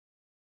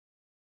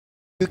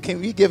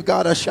Can we give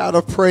God a shout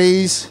of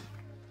praise?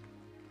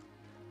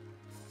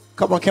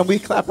 Come on, can we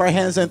clap our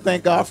hands and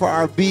thank God for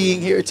our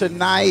being here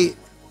tonight?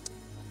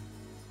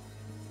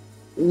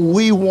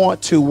 We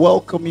want to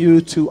welcome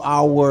you to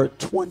our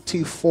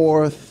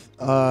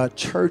 24th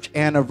church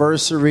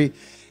anniversary.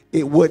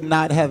 It would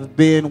not have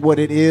been what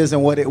it is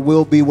and what it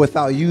will be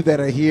without you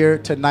that are here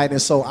tonight.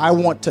 And so I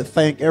want to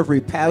thank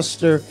every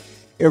pastor,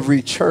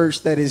 every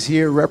church that is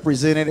here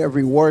represented,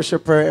 every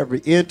worshiper, every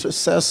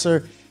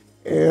intercessor,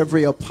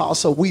 every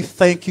apostle. We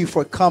thank you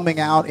for coming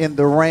out in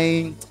the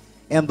rain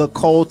and the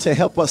cold to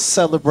help us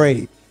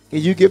celebrate. Can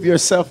you give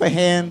yourself a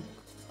hand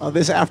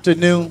this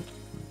afternoon?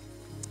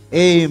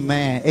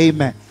 Amen.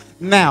 Amen.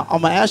 Now, I'm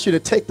going to ask you to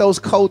take those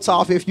coats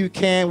off if you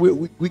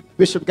can.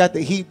 Bishop got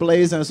the heat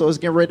blazing, so it's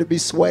getting ready to be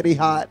sweaty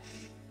hot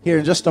here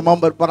in just a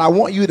moment. But I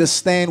want you to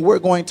stand. We're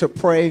going to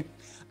pray.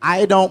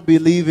 I don't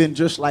believe in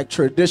just like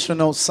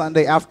traditional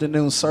Sunday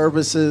afternoon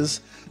services.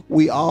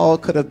 We all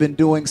could have been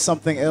doing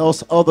something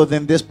else other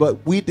than this,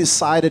 but we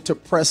decided to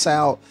press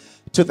out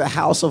to the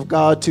house of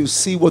God to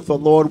see what the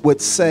Lord would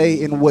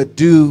say and would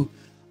do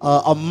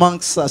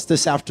amongst us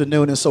this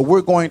afternoon. And so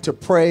we're going to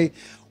pray.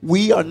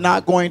 We are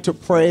not going to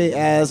pray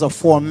as a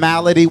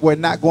formality. We're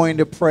not going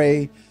to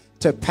pray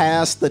to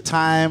pass the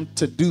time,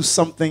 to do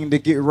something, to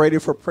get ready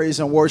for praise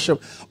and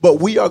worship. But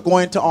we are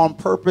going to, on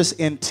purpose,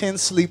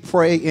 intensely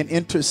pray and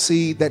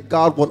intercede that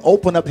God will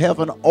open up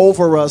heaven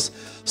over us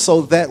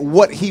so that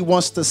what he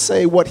wants to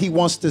say, what he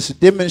wants to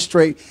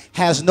demonstrate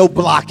has no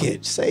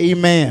blockage. Say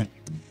amen.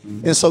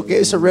 And so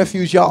Gates of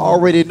Refuge, y'all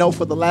already know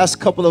for the last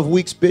couple of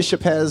weeks,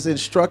 Bishop has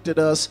instructed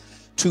us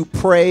to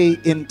pray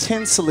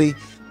intensely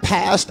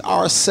past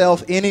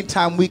ourselves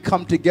anytime we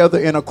come together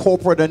in a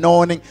corporate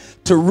anointing,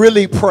 to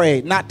really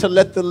pray, not to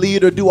let the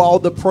leader do all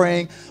the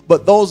praying,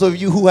 but those of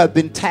you who have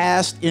been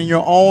tasked in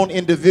your own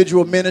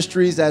individual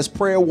ministries as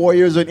prayer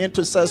warriors and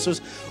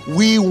intercessors,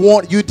 we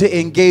want you to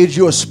engage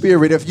your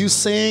spirit. If you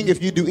sing,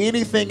 if you do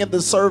anything in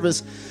the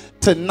service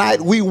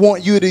tonight, we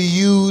want you to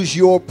use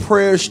your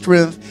prayer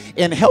strength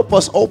and help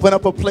us open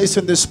up a place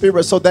in the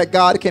spirit so that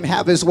God can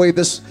have his way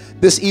this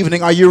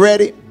evening. Are you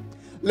ready?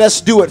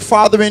 Let's do it.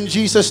 Father, in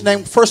Jesus'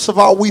 name, first of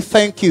all, we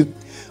thank you.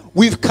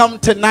 We've come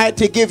tonight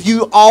to give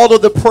you all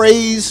of the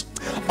praise,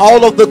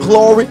 all of the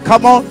glory.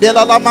 Come on,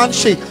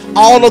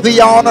 all of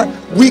the honor.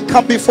 We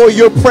come before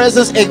your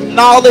presence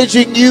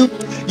acknowledging you.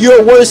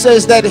 Your word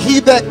says that he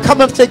that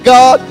cometh to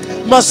God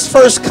must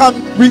first come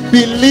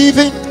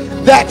believing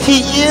that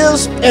he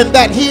is and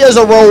that he is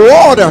a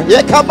rewarder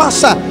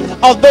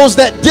of those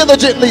that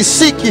diligently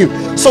seek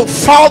you. So,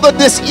 Father,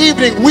 this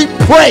evening we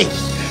pray.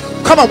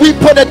 Come on, we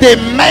put a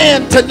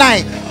demand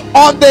tonight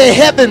on the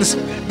heavens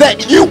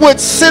that you would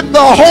send the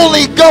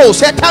Holy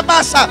Ghost.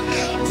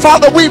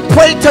 Father, we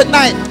pray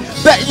tonight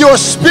that your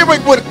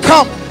spirit would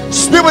come.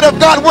 Spirit of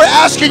God, we're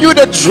asking you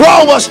to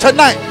draw us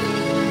tonight.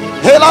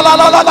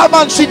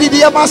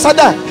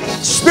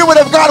 Spirit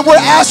of God, we're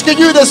asking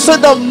you to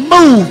send a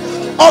move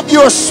of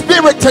your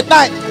spirit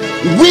tonight.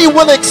 We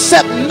will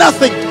accept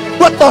nothing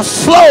but the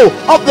flow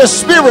of the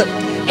spirit.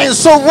 And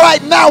so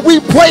right now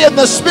we pray in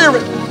the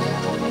spirit.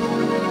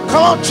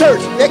 Come on,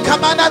 church.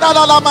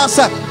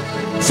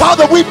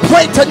 Father, we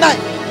pray tonight.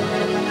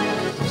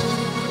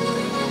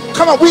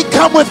 Come on, we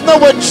come with no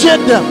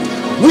agenda.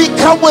 We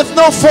come with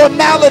no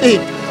formality.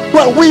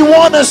 But we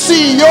want to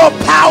see your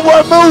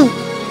power move.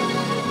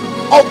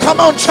 Oh,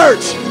 come on,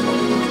 church.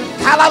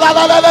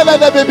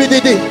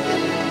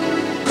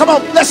 Come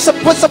on, let's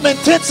put some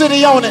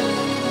intensity on it.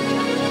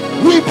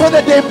 We put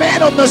a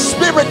demand on the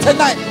spirit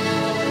tonight.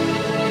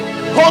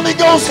 Holy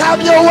Ghost,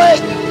 have your way.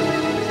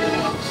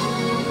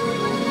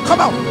 Come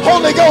on,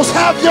 Holy Ghost,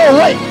 have your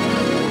way.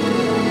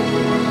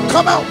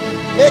 Come on.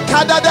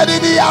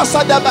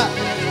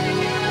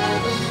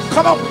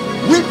 Come on,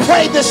 we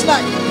pray this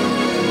night.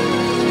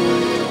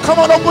 Come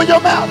on, open your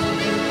mouth.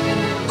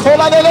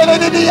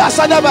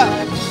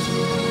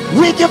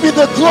 We give you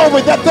the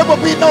glory that there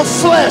will be no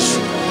flesh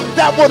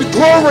that would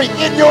glory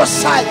in your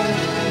sight.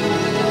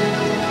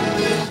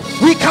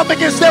 We come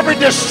against every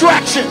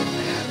distraction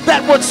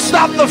that would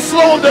stop the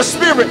flow of the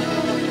spirit.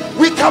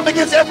 We come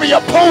against every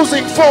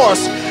opposing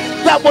force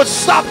that would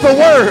stop the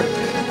word.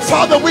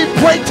 Father, we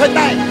pray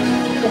tonight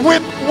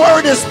when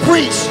word is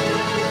preached,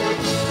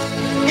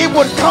 it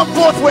would come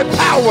forth with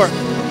power.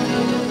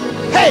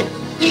 Hey,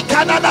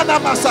 come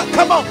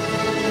on.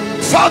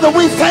 Father,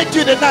 we thank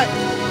you tonight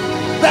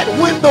that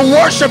when the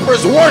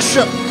worshipers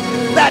worship,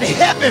 that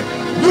heaven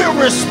will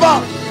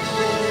respond.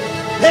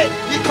 Hey,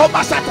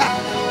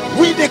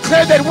 we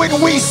declare that when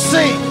we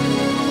sing,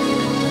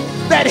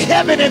 that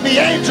heaven and the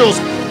angels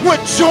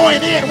would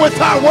join in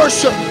with our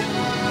worship.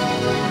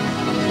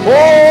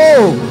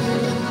 Oh,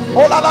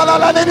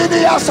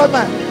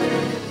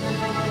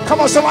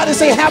 come on, somebody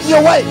say, have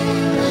your way.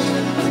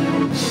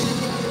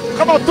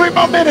 Come on, 3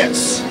 more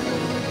minutes.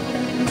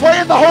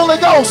 Pray in the Holy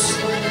Ghost.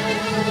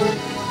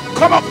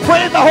 Come on,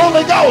 pray in the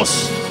Holy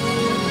Ghost.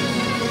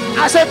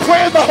 I said,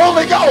 pray in the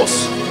Holy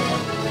Ghost.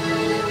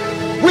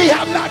 We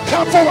have not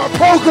come for a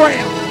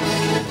program,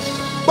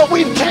 but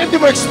we came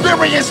to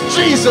experience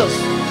Jesus.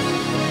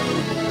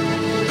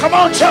 Come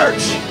on,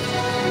 church.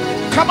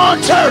 Come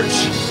on,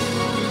 church.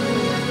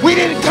 We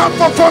didn't come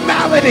for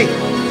formality.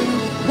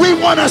 We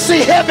want to see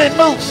heaven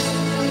move.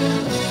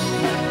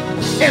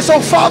 And so,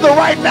 Father,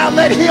 right now,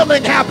 let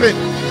healing happen.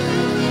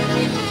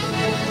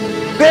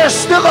 There's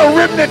still a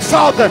remnant,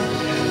 Father,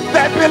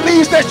 that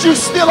believes that you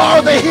still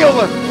are the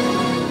healer.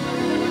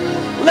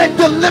 Let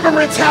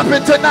deliverance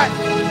happen tonight.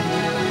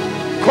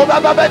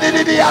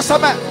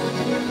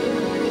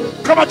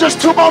 Come on,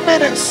 just 2 more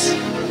minutes.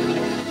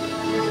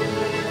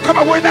 Come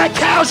on, we're not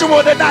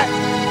casual tonight.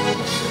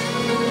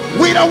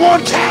 We don't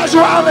want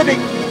casuality,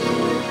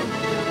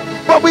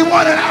 but we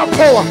want an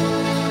outpour.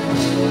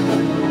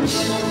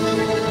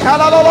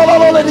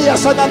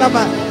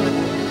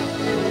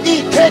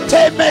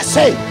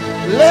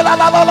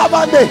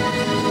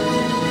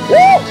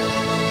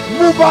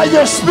 Move by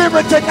your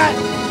spirit tonight.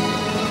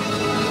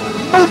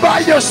 Move by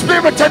your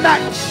spirit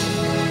tonight.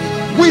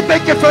 We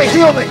thank you for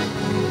healing.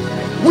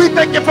 We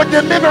thank you for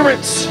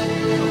deliverance.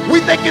 We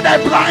thank you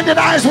that blinded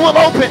eyes will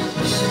open.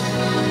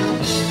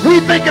 We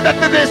thank you that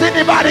if there's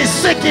anybody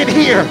sick in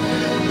here,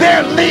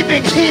 they're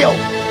leaving healed.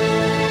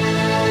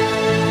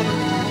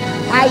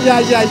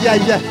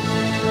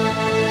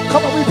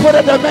 Come on, we put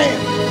a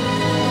demand.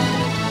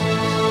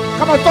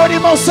 Come on, 30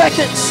 more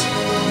seconds.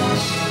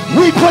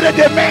 We put a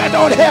demand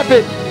on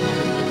heaven.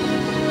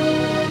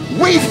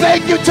 We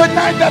thank you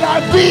tonight that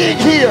our being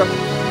here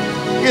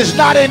is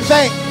not in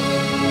vain.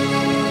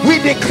 We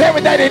declare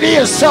that it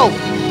is so.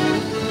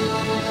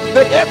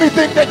 That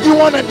everything that you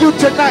want to do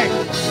tonight,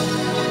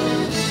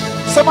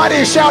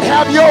 somebody shout,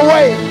 have your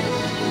way.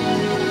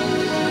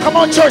 Come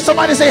on, church,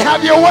 somebody say,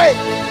 have your way.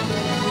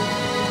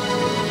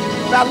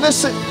 Now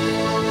listen.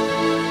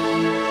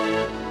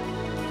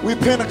 We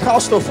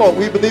Pentecostal folk,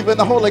 we believe in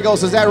the Holy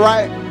Ghost. Is that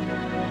right?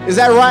 Is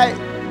that right?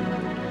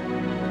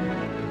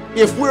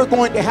 If we're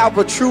going to have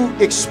a true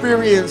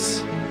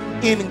experience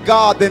in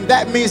God, then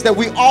that means that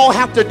we all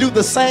have to do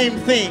the same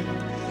thing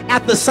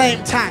at the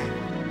same time.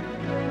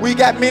 We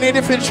got many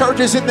different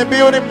churches in the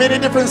building, many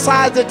different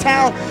sides of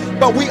town,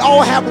 but we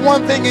all have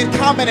one thing in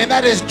common, and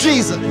that is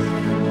Jesus.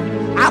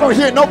 I don't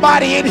hear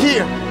nobody in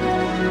here.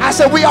 I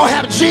said we all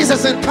have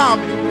Jesus in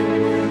common.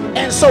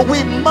 And so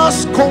we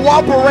must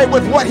cooperate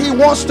with what he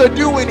wants to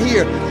do in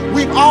here.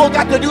 We've all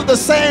got to do the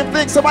same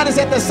thing. Somebody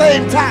said at the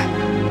same time.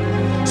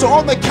 So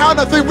on the count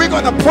of 3, we're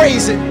going to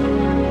praise it.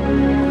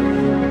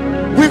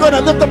 We're going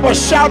to lift up a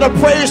shout of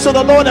praise to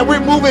the Lord, and we're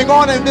moving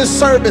on in this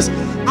service.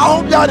 I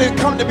hope y'all didn't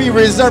come to be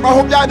reserved. I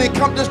hope y'all didn't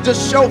come just to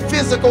show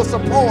physical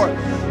support.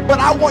 But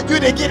I want you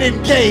to get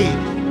engaged.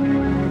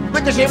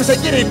 Look at you and say,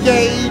 get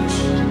engaged.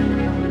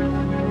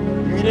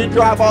 You didn't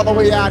drive all the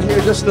way out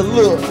here just to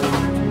look.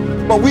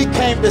 But we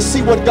came to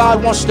see what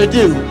God wants to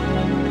do.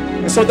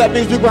 And so that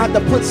means we're going to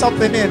have to put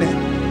something in it.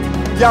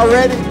 Y'all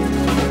ready?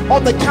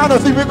 On the count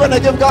of 3, we're going to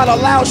give God a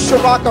loud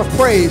shabak of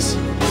praise.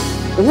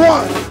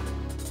 1,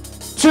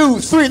 2,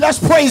 3. Let's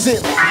praise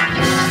it.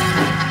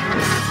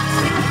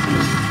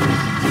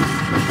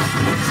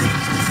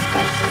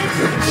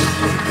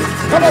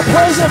 Come on,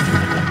 praise him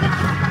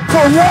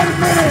for 1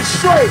 minute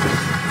straight.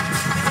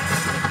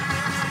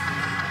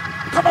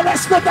 Come on,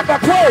 let's lift up a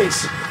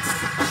praise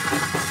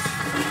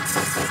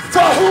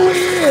for who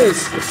he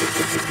is.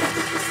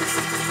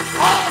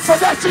 All for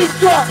that you've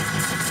done.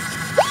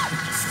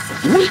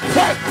 We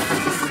pray.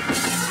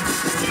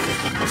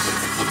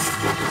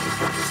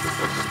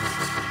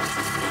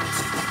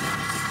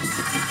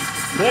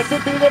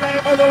 Blessed be the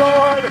name of the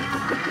Lord.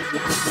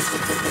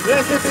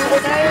 Blessed be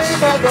the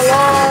name of the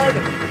Lord.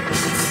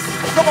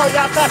 Come on,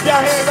 y'all, clap your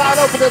hands out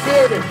over the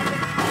building.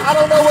 I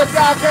don't know what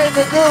y'all came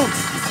to do.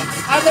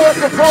 I know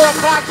it's a 4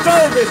 o'clock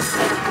service,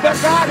 but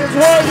God is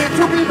worthy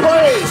to be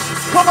praised.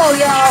 Come on,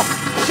 y'all.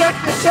 Shake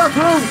yourself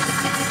loose.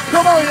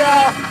 Come on,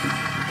 y'all.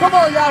 Come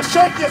on, y'all.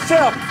 Shake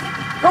yourself.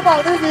 Come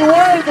on, is he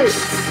worthy?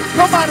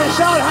 Come on and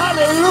shout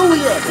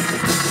hallelujah.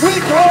 We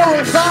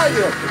glorify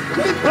you.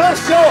 We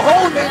bless your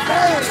holy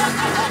name.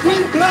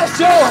 We bless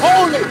your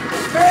holy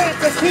name,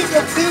 the King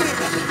of Kings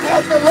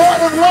and the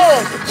Lord of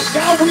Lords.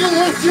 Now we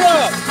lift you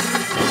up.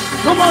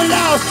 Come on,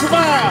 y'all,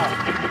 smile.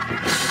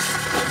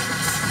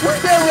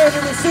 We're getting ready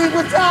to sing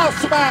with y'all,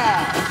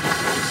 smile.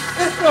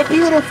 It's a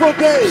beautiful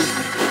day.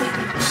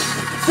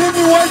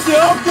 Didn't he wake you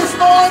up this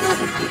morning?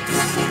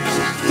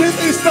 Didn't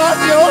he start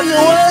you on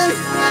your way?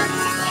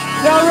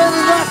 Y'all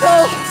ready, Rocco?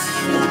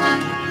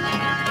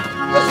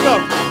 Let's go.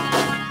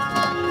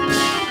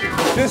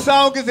 This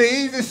song is an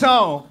easy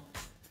song.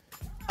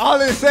 All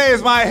it says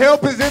is, my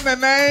help is in the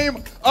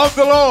name of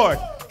the Lord.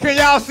 Can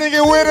y'all sing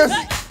it with us?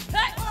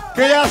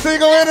 Can y'all sing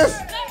it with us?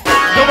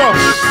 Come on.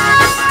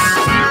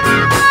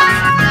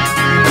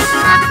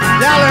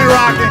 Y'all ain't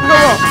rocking.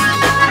 Come on.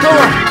 Come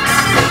on.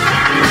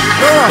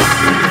 Come on.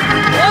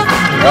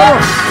 Come on.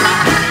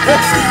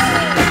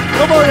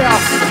 Come on,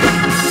 y'all.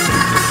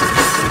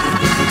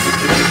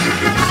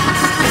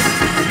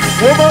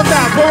 One more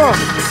time. Come on.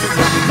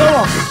 Come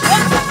on.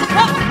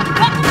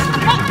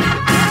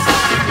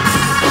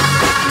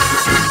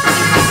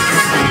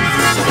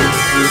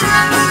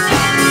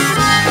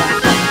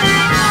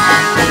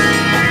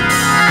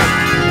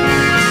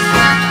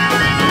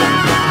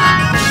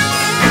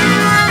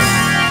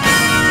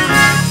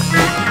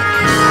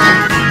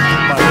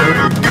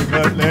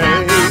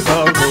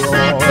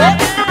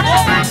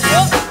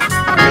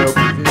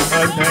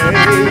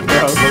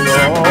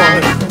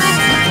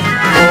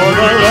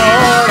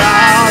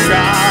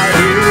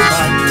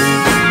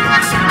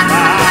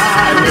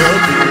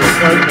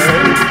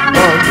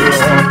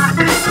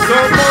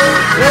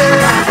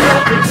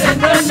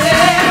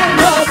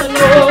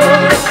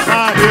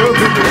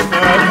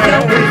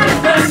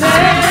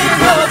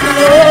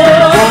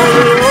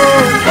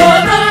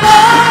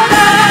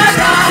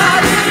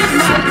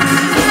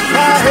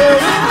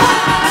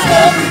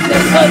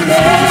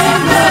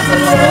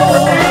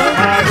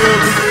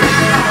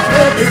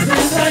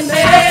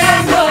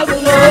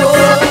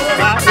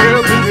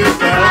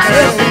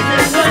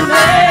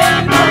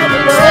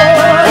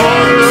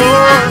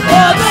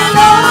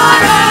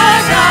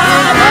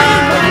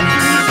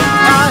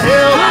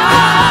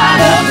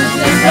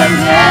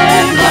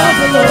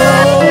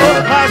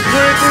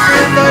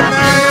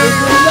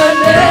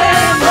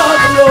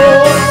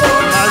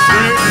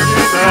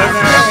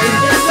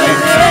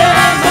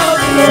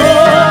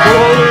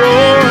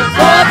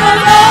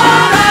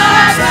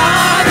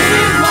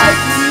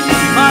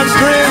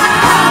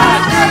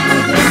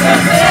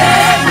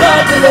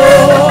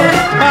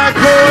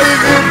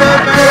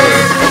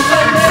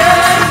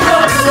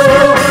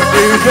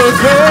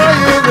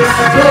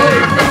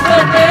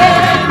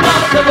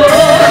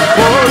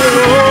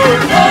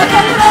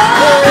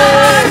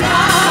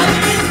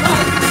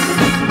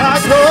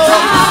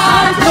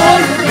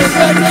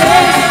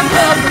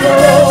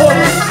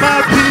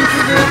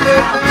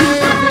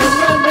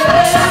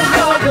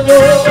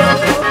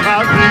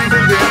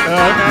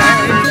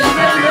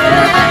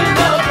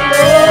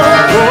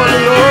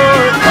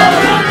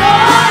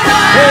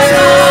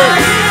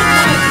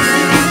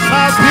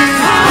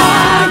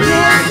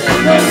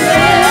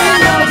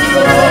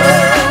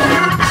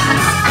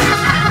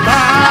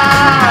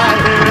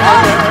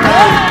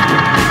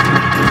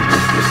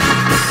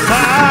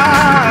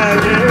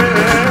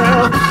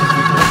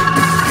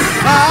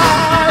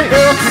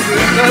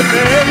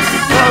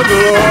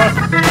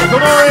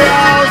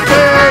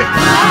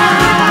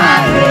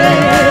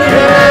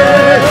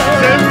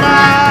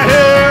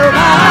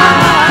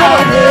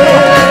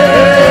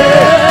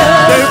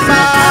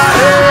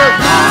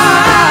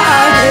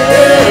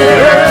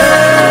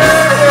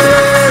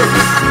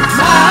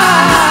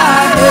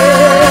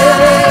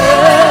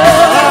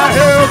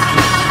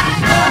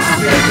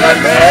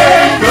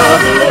 name of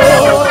the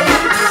Lord.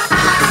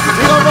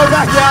 We gonna go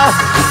back, y'all.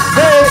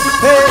 Hey,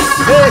 hey,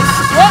 hey.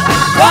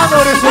 Y'all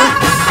know this one.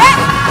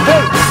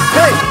 Hey,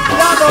 hey,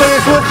 y'all know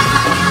this one.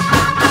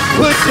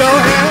 Put your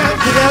hands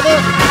together.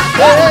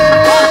 Hey,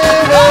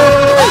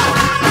 hey.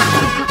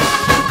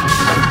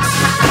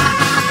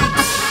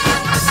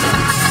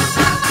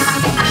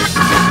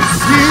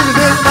 Jesus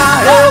is my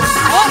help.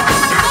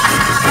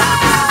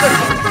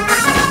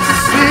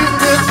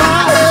 Jesus is my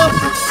help.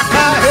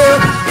 My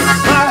help.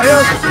 My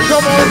help.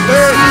 Come on,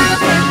 say.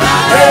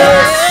 Hey.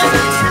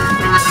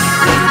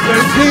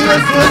 Say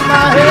Jesus is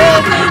my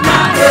help.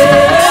 My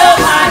help.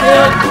 My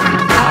help.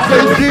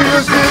 Say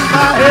Jesus is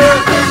my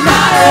help.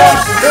 My help.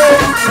 Hey,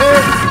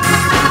 hey.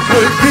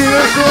 Say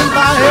Jesus is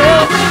my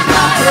help.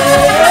 My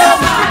help.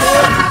 My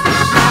help.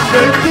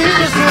 Say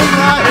Jesus is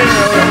my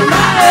help.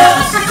 My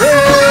help.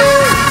 Hey.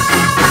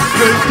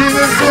 Say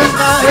Jesus is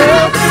my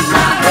help.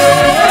 My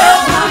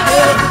help. My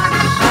help.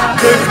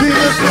 Say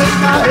Jesus is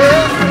my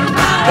help.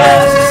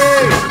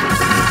 Hey.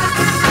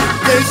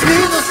 Say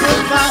Jesus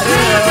is my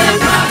help.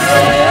 My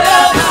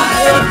help. My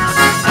help.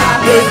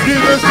 Say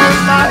Jesus is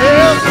my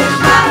help.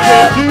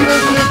 Say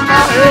Jesus is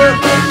my help.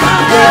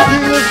 Say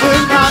Jesus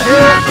is my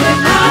help.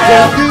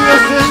 Say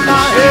Jesus is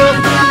my help.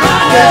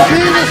 Say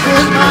Jesus is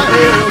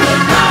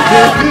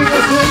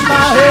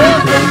my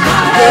help.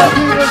 Say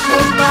Jesus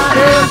is my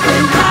help.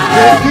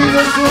 Say Jesus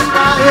is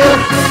my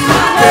help.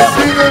 Say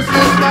Jesus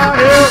is my help. Say Jesus is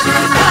my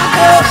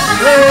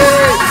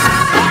help. Hey.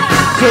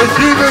 Say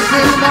Jesus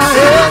is my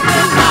help.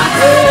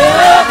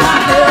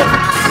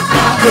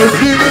 Say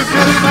Jesus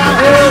is my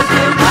help.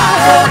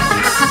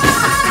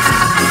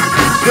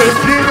 Say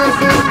Jesus is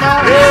my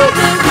help.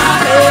 Say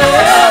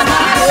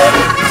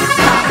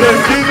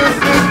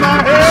Jesus is my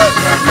help. Say Jesus is my help.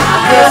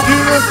 Say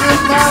Jesus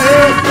is my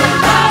help.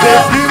 Say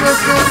Jesus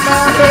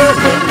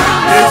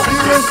is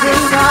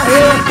my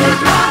help.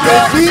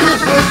 Say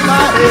Jesus is my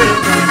help.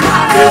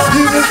 Say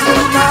Jesus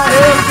is my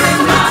help.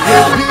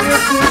 Say Jesus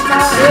is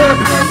my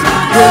help.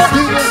 Say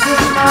Jesus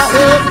is my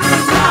help.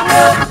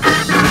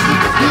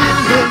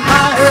 Jesus is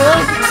my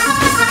help.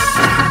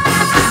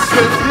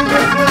 Say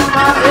Jesus is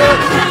my help.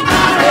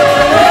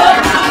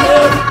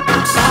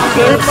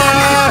 Say my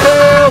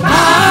help.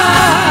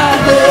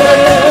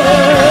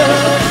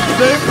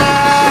 Say my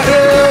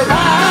help.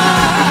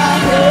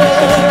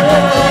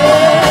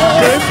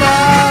 Say my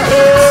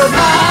help.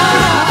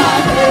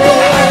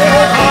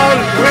 All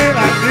when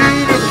I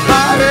need is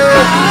my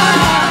help.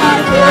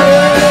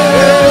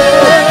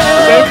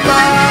 Say my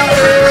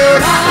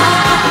help.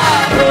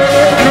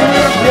 You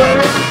will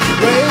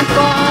way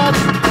from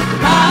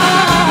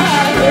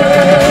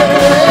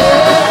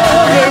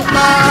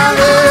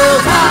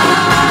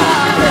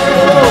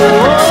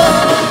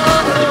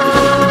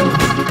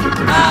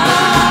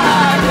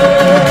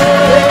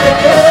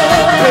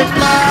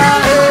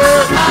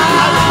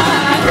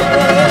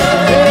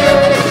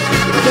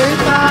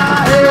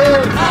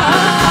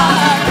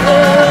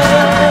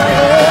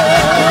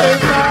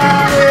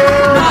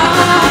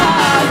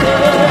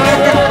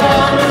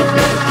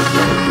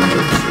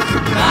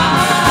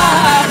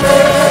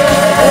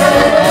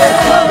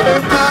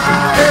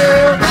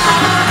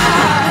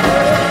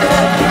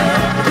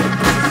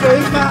say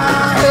my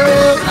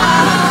help.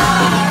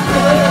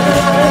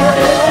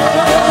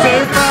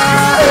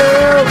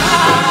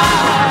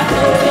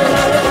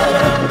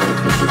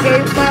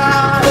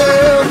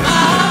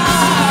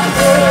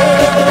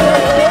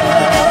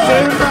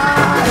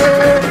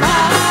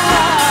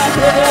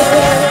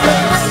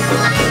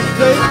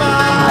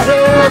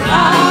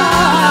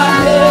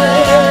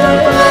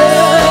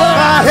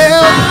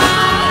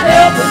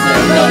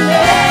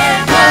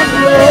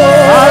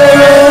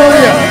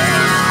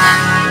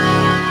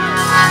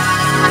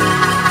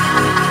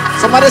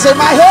 Somebody say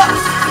my help.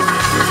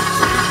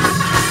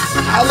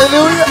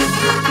 Hallelujah.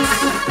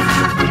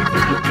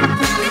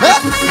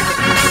 Help.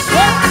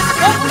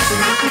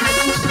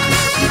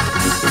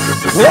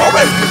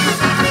 Glory.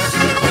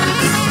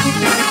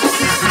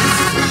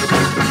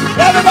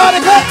 Everybody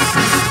clap.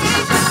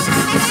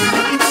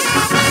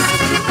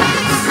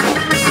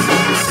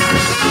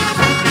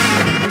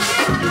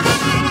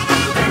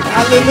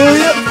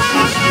 Hallelujah.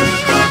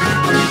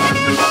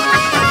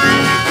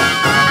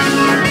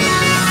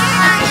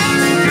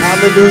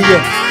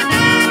 Hallelujah.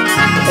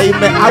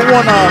 Amen. I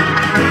want to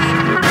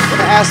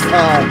ask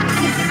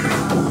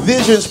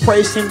Vision's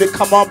praise team to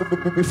come on.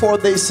 But before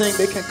they sing,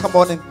 they can come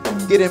on and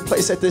get in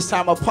place at this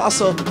time.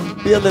 Apostle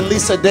Bill and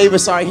Lisa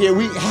Davis are here.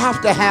 We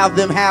have to have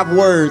them have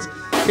words.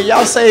 Can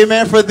y'all say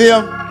amen for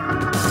them?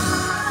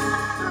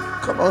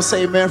 Come on,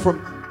 say amen for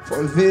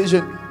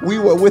Vision. We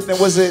were with them,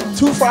 was it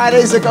 2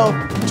 Fridays ago?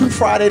 2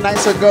 Friday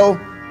nights ago,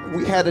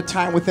 we had a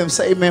time with them.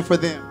 Say amen for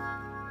them.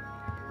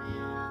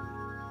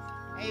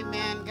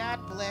 Amen. God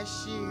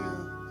bless you.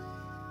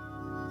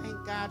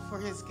 Thank God for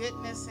his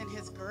goodness and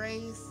his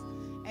grace.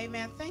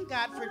 Amen. Thank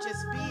God for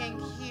just being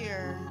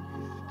here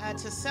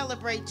to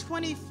celebrate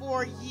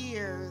 24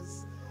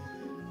 years.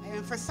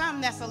 And for some,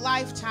 that's a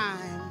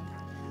lifetime.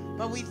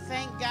 But we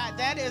thank God.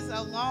 That is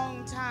a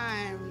long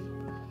time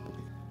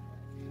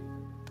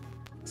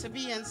to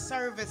be in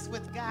service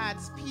with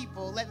God's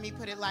people. Let me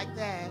put it like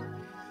that.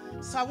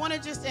 So I want to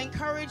just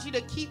encourage you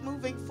to keep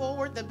moving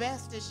forward. The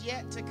best is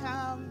yet to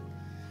come.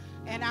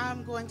 And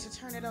I'm going to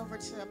turn it over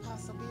to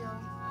Apostle Bill.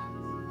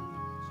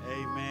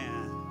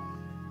 Amen.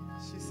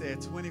 She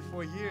said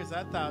 24 years.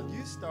 I thought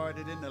you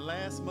started in the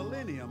last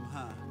millennium,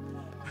 huh?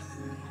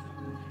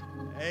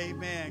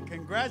 Amen.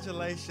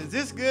 Congratulations.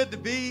 It's good to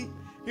be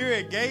here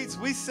at Gates.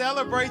 We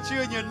celebrate you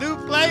in your new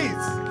place.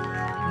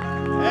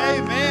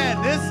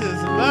 Amen. This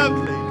is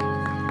lovely.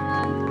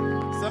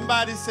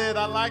 Somebody said,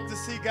 I like to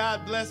see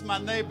God bless my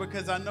neighbor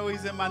because I know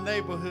he's in my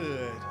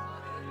neighborhood.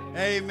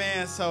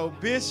 Amen. So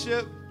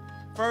Bishop,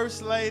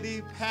 First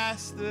Lady,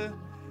 Pastor,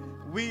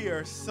 we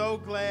are so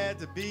glad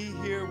to be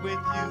here with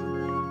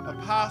you.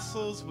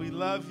 Apostles, we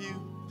love you.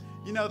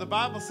 You know, the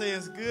Bible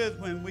says it's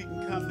good when we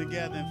can come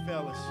together in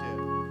fellowship.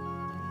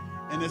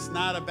 And it's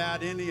not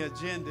about any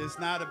agenda. It's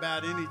not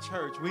about any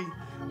church.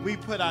 We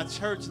put our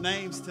church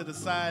names to the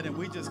side and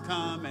we just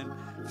come and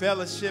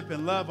fellowship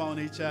and love on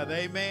each other.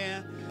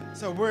 Amen.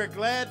 So we're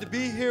glad to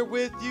be here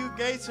with you,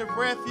 Gates of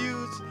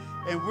Refuge,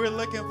 and we're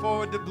looking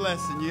forward to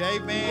blessing you.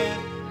 Amen.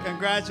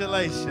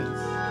 Congratulations.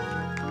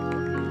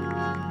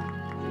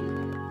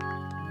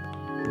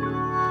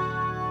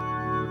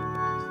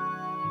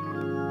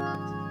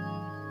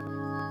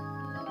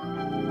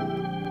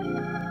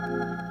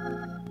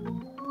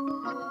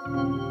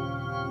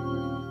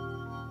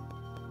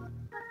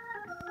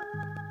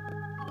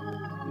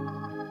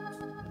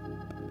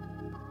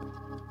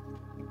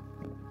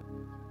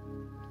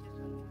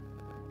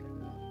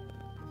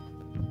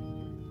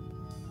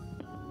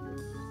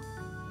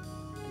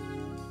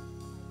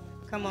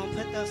 Come on,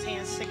 put those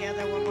hands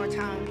together one more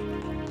time.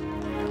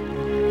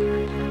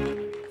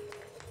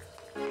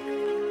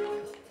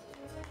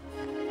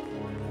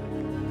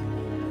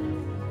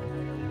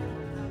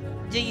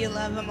 Do you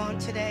love him on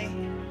today?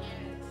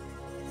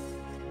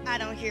 I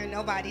don't hear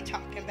nobody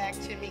talking back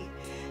to me.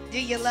 Do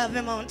you love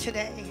him on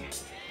today?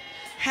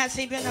 Has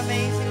he been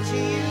amazing to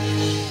you?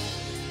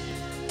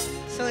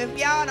 So if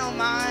y'all don't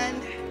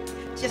mind,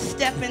 just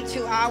step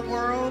into our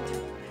world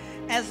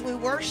as we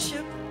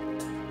worship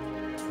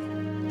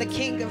the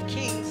King of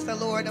Kings, the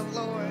Lord of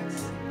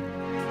Lords.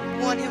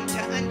 Want him to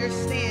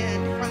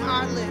understand from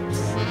our lips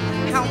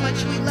how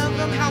much we love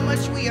him, how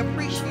much we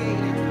appreciate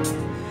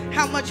him,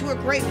 how much we're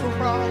grateful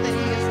for all that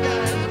he has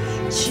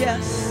done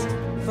just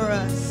for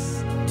us.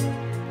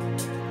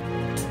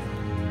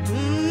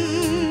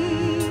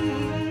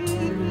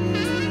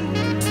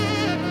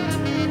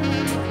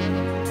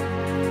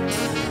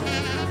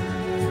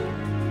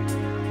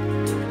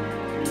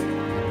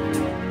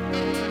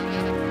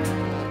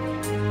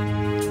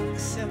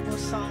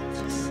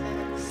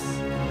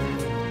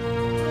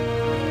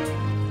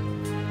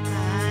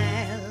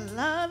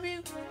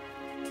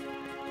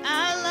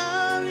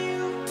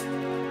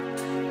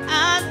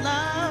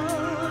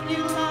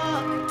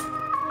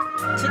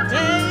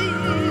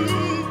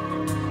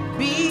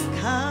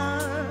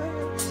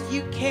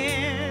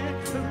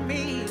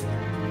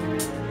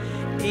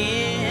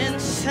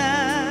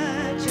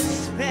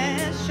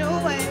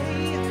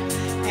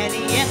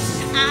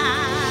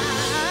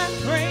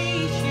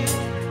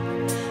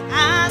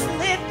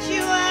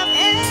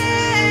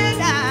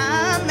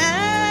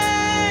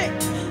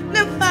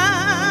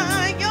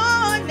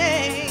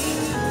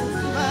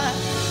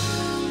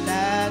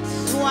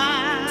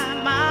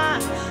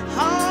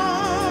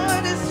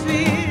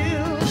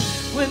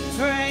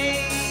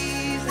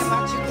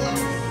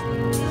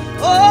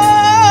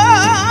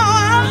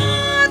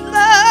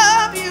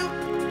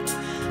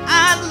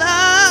 I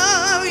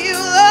love you,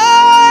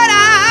 Lord.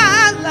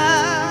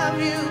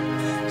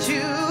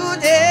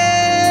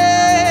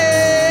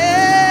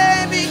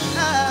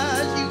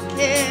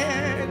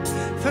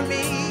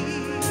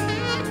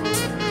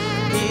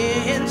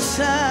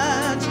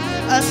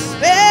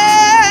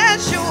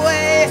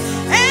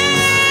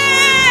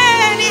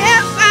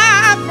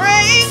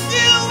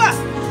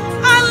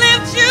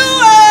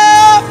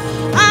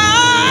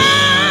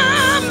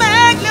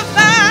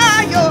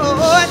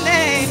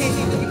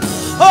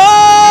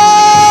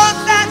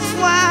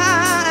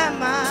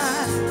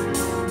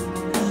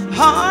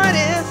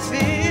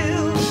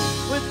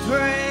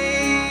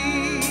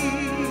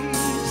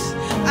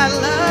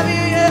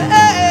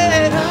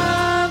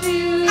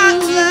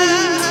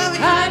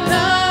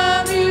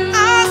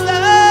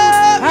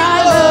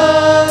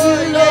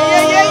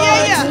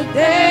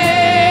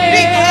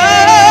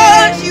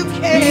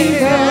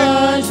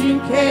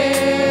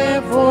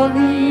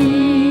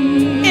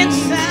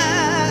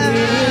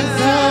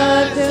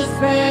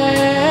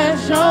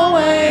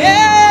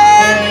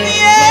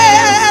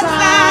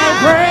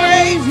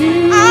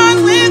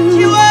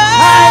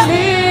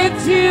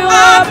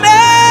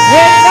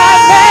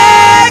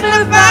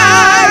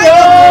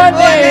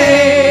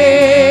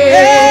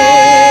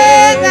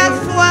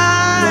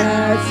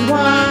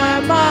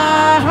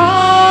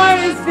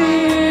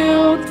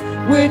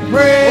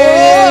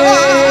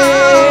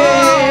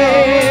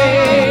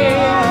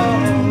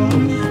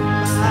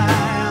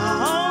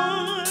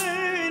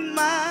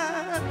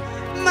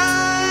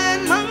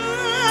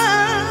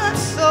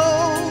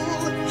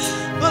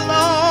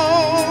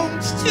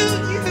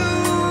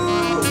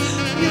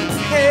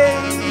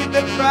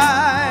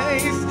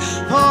 price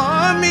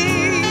for me.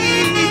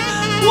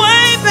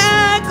 Way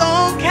back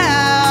on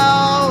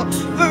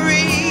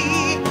Calvary.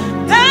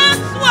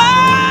 That's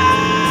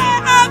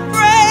why I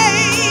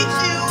praise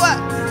you.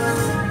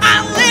 I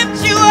lift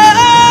you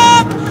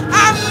up.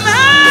 I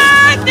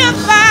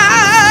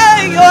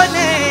magnify your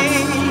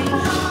name.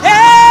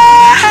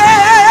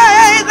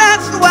 Hey,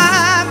 that's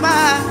why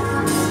my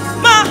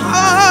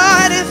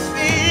heart is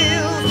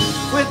filled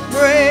with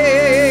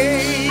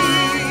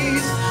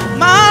praise.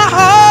 My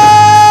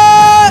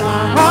heart,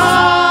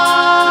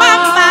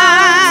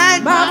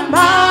 my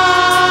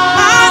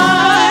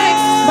mind,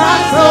 my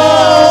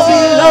soul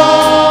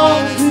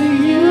belongs to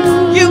you.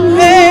 you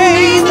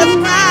paid the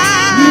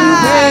price. You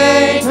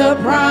paid the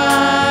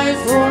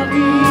price for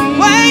me.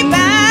 Way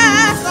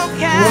back on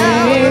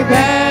Calvary. Way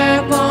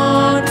back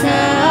on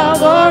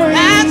Calvary.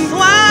 That's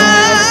why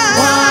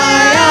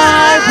I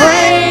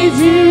praise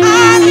you.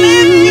 I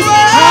lift you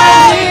up. I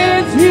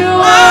lift you I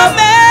up.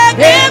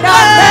 And I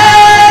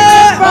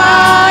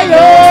magnify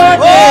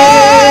your Oh,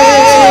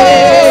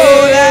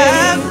 name.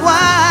 that's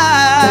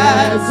why.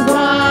 That's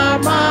why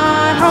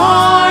my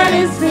heart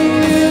is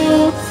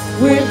filled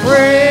with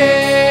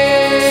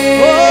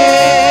praise.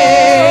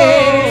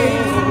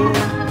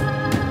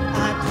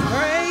 I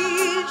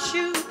praise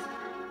you,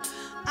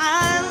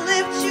 I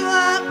lift you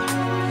up,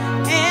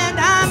 and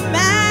I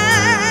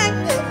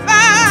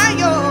magnify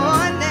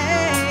your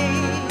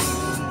name.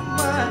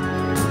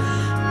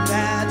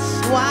 That's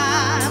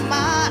why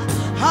my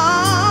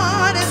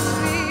heart is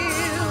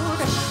filled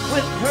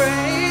with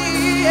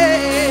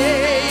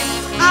praise.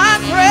 I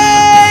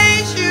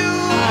praise you,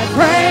 I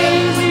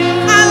praise you.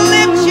 I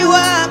lift you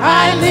up.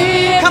 I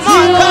lift Come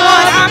on, you come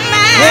on, up. I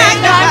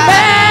And I magnify.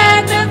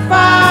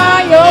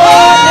 magnify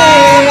your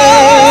name.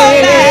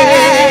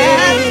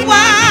 That's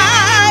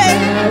why.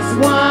 That's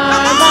why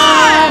Come on.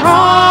 my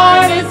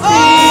heart is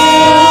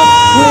filled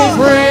with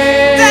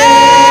praise.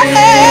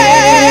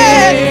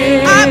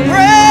 I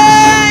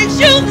praise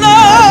you,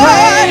 Lord.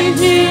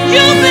 Praise you.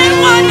 You've been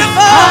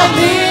wonderful. I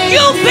lift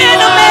You've you been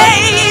up.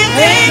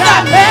 amazing. And I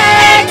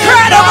magnify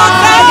Incredible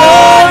God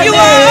your you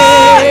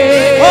are.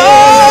 name. Oh,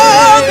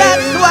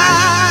 that's why.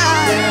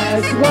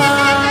 That's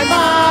why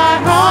my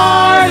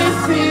heart is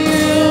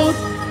filled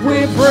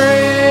with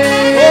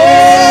praise. Oh,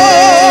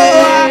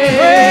 I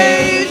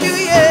praise you,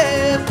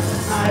 yes.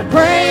 I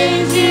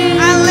praise you.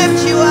 I lift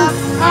you up.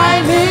 I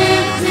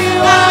lift you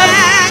I up.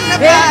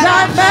 magnify. And I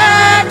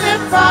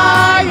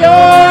magnify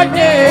your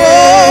name. Oh,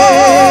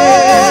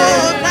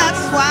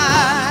 that's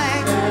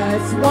why.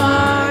 That's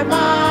why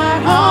my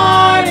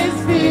heart is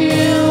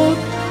filled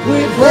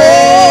with Oh,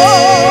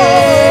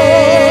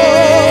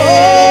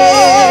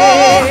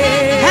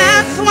 praise.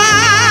 that's why.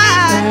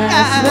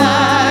 That's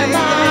why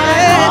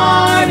my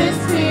heart is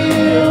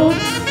filled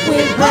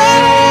with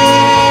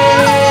praise.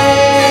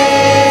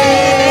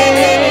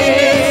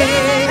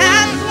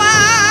 That's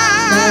why.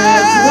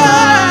 That's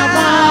why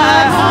my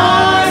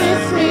heart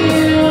is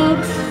filled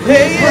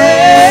with Yeah.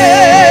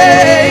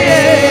 praise.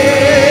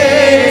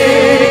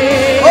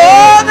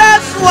 Oh,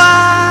 that's why.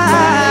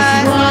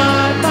 That's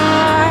why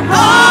my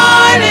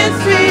heart is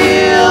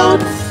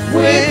filled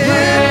with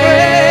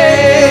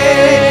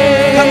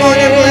praise. Come on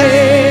and bless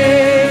him.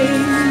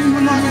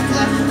 Come on and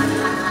bless him.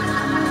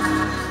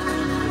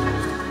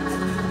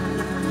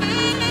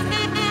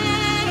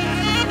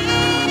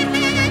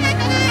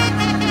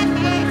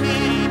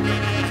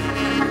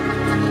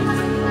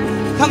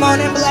 Come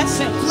on and bless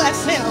him.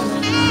 Bless him.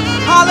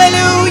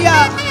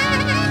 Hallelujah.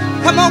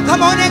 Come on,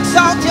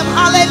 exalt him.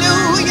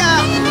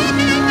 Hallelujah.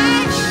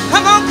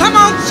 Come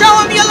on, show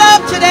him your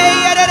love today.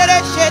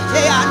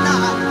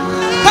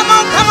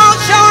 Come on,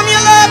 show him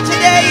your love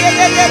today.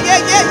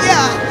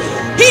 Yeah.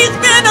 He's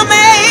been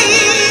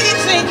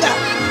amazing.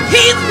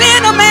 He's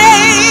been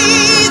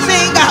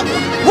amazing.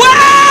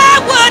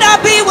 Where would I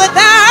be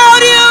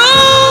without you?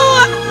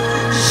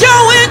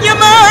 Showing your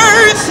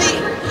mercy,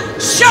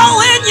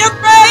 showing your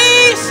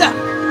grace.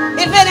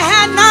 If it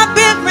had not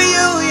been for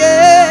you,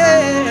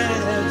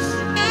 yes.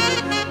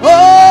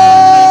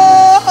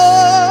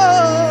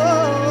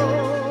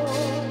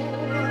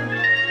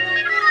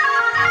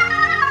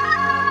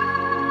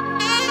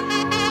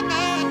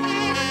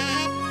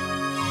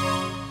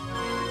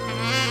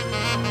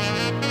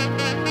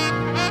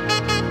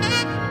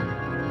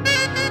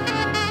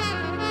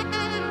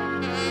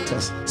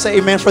 Say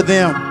amen for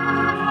them.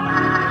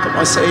 Come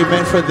on, say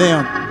amen for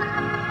them.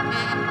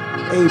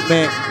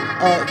 Amen.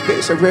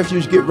 Gates of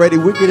Refuge, get ready.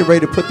 We're getting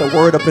ready to put the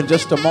word up in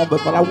just a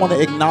moment, but I want to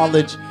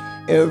acknowledge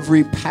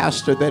every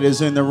pastor that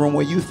is in the room.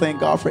 Will you thank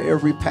God for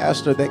every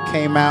pastor that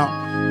came out?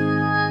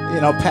 You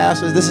know,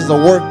 pastors, this is a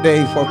work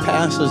day for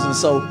pastors, and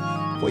so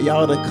for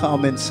y'all to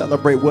come and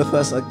celebrate with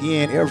us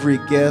again, every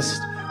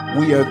guest,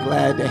 we are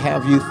glad to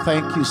have you.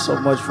 Thank you so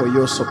much for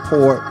your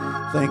support.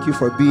 Thank you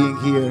for being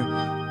here.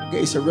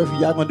 Gates of Refuge,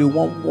 y'all gonna do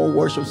one more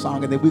worship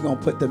song, and then we're gonna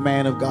put the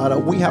man of God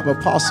up. We have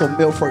Apostle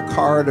Milford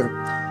Carter,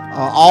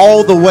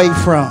 all the way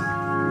from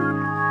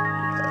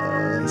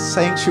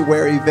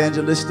Sanctuary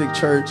Evangelistic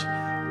Church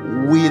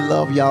We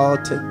love y'all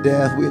to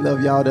death. We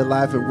love y'all to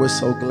life, and we're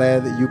so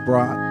glad that you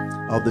brought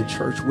the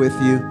church with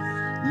you.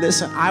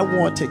 Listen, I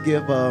want to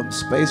give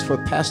space for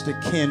Pastor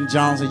Ken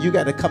Johnson. You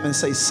got to come and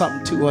say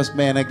something to us,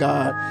 man of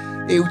God.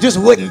 It just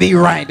wouldn't be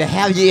right to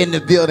have you in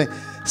the building.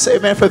 Say,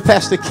 man, for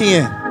Pastor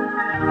Ken.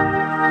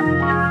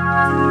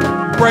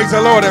 Praise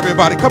the Lord,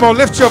 everybody. Come on,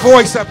 lift your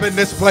voice up in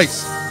this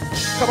place.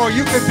 Come on,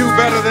 you can do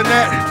better than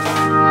that.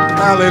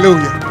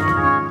 Hallelujah.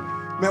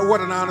 Man,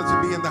 what an honor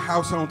to be in the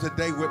house on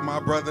today with my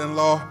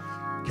brother-in-law.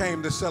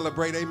 Came to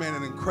celebrate, amen,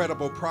 an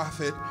incredible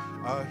prophet.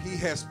 He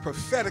has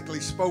prophetically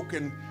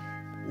spoken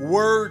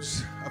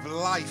words of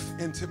life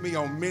into me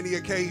on many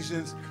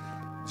occasions.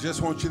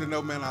 Just want you to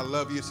know, man, I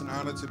love you. It's an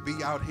honor to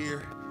be out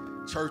here.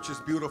 Church is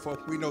beautiful.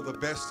 We know the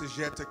best is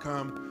yet to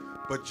come.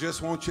 But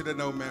just want you to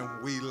know, man,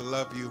 we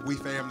love you. We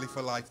family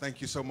for life. Thank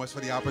you so much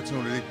for the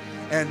opportunity.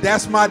 And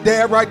that's my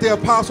dad right there,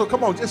 Apostle.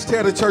 Come on, just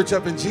tear the church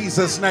up in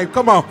Jesus' name.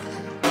 Come on,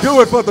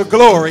 do it for the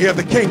glory of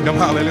the kingdom.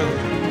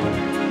 Hallelujah.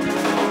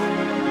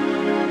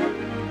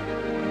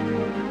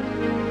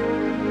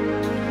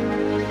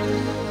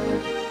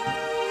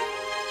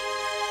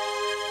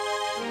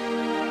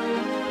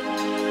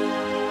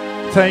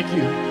 Thank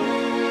you.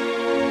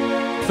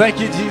 Thank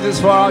you, Jesus,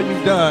 for all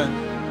you've done.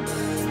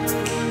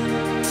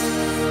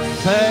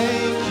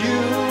 Thank you,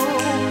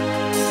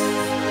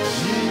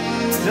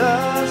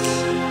 Jesus,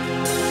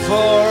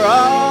 for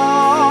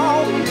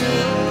all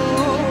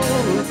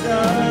you've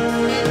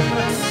done.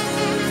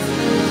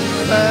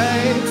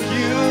 Thank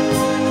you,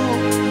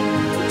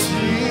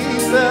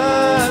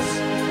 Jesus,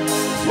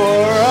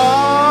 for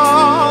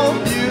all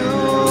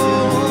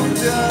you've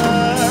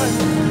done.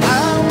 I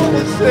want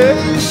to say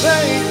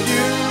thank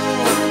you,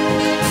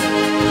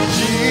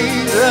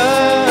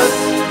 Jesus,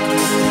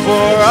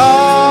 for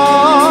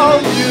all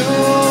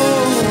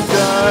you've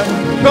done.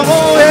 Come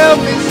on, help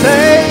me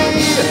say,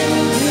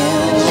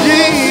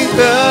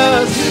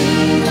 Jesus,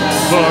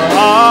 for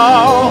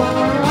all.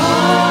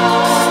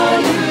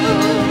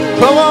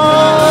 Come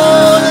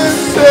on and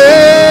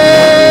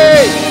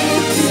say,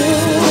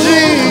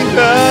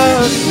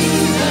 Jesus,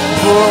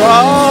 for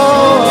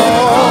all.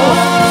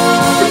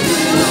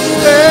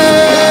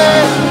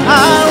 Yeah, I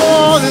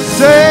want to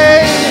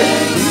say,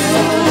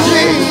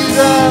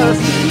 Jesus,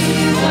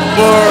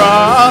 for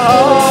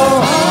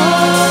all.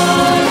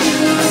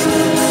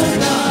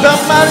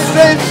 Somebody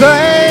say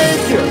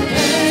thank you,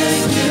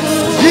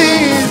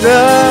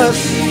 Jesus,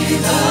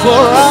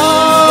 for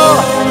all.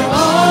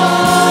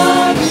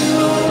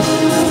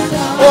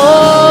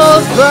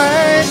 Oh,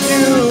 thank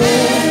you,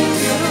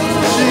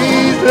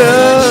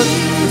 Jesus,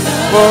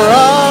 for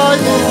all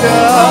you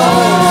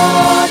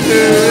done.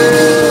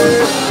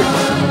 Yeah.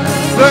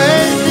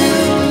 Thank you,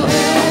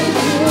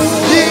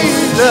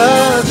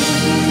 Jesus,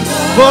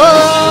 for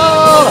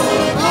all.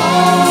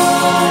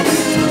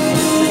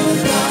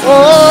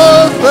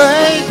 Oh,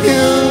 thank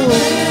you,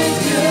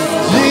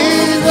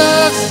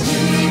 Jesus,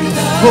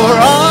 for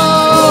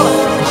all.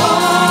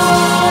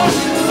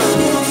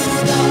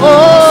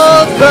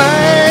 Oh,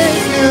 thank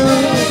you,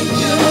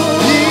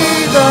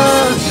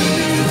 Jesus,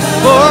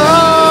 for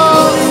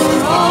all.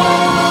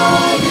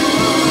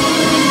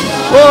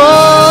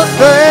 Oh,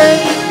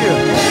 thank you,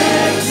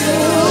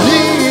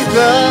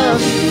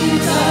 Jesus,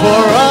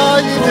 for all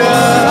you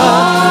done.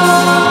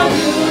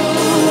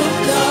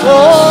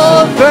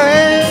 Oh,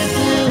 thank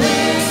you,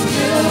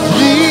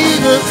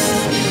 Jesus.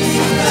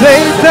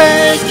 Say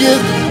thank you,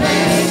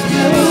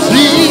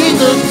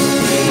 Jesus.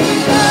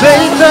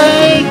 Say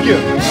thank you,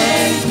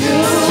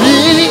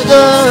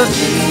 Jesus.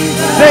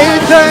 Say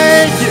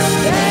thank you,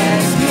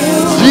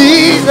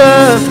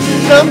 Jesus.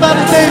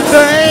 Somebody say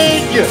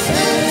thank you,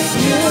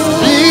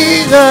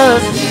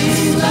 Jesus.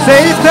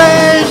 Say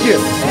thank you.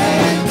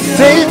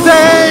 Say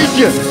thank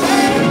you.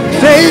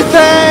 Say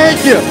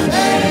thank you.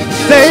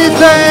 Say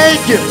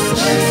thank you.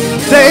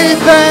 Say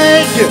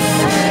thank you.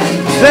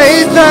 Say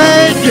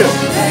thank you.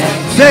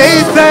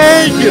 Say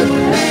thank you.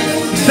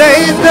 Say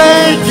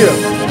thank you.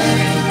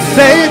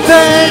 Say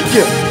thank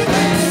you.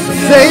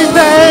 Say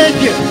thank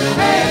you.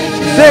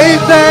 Say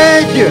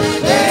thank you.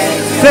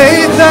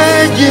 Say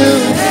thank you.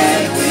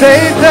 Say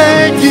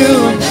thank you.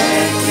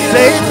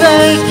 Say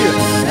thank you.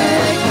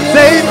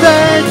 Say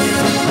thank you.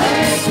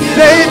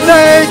 Say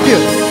thank you.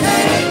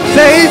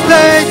 Say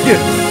thank you.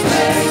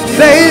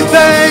 Say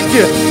thank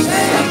you.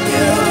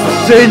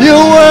 Say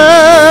you're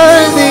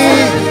worthy.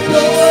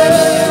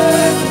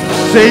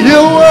 Say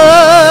you're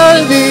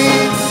worthy.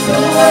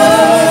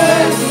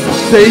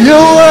 Say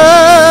you're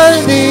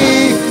worthy.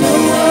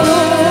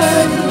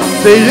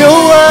 Say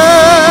you're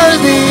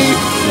worthy.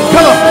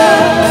 Come on.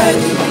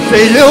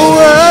 Say you're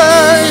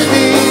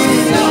worthy.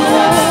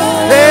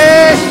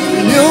 Hey,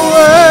 you're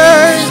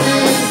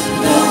worthy.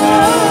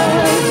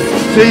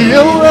 Say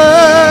you're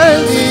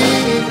worthy.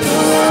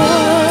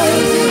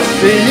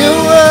 Say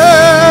you're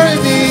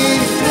worthy.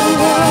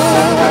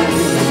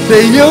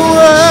 Say you're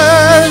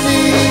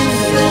worthy.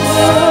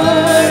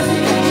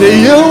 Say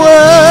you're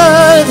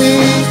worthy.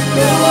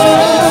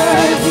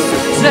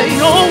 Say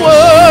you're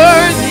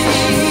worthy.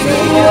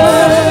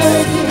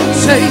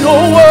 Say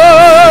you're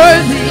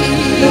worthy.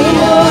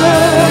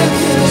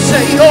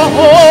 you're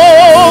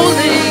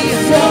holy.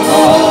 You're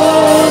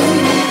holy.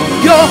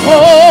 You're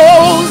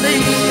holy.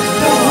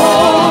 You're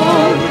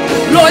holy.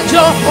 Lord,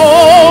 you're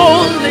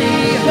holy.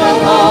 You're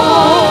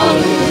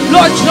holy.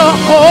 Lord, you're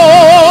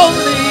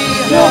holy.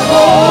 You're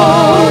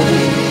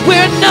holy.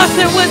 We're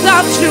nothing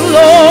without you,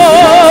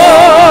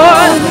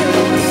 Lord.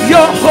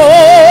 You're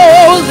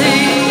holy.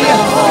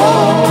 You're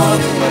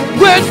holy.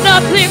 We're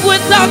nothing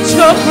without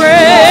your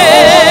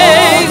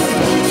grace.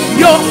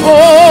 You're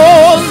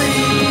holy.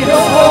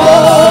 You're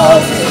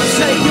holy.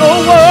 Say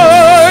you're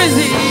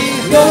worthy.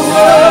 You're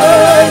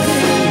worthy.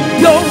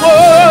 You're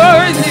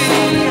worthy.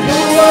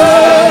 You're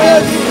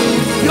worthy.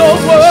 You're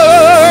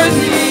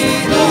worthy.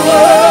 You're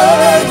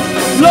worthy.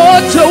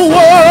 Lord, you're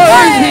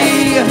worthy.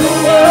 You're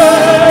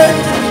worthy.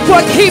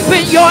 For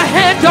keeping your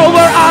hand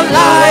over our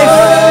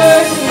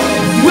lives.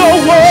 You're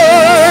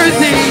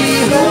worthy.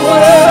 You're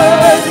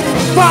worthy.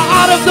 For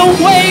out of the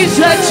ways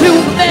that you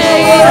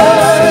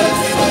made,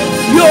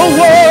 you're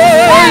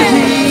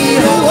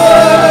worthy. You're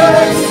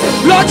worthy.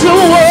 Lord,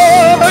 you're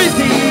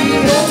worthy.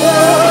 You're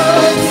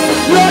worthy.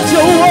 Lord,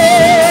 you're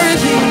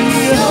worthy.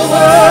 You're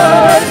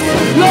worthy.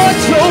 Lord,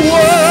 you're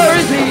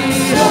worthy.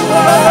 You're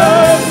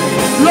worthy.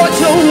 Lord,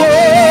 you're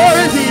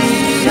worthy.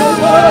 You're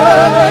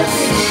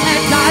worthy.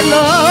 And I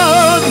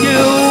love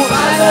you.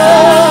 I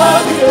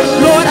love you.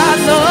 Lord, I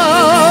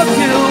love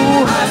you.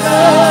 I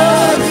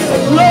love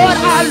you. Lord,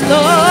 I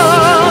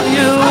love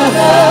you. I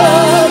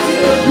love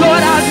you.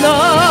 Lord, I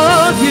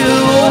love you.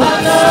 I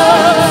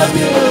love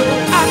you.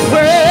 I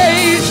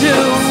praise you.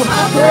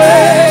 I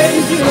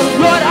praise you.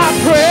 Lord, I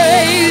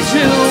praise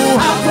you.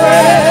 I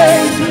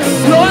praise you.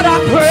 Lord, I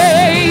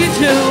praise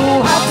you.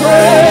 I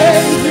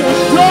praise you.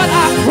 Lord,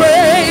 I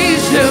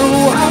praise you.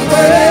 I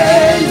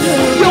praise you.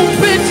 You've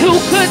been too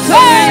good to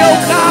me, oh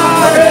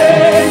God.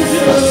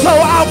 So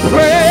I'll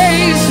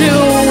praise you.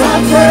 I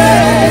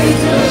praise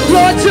you.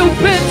 Lord, you've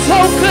been so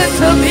good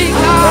to me,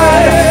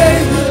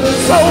 God.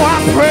 So I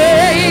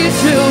praise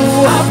you.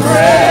 I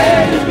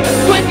praise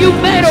you. When you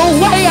made a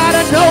way out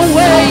of no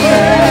way,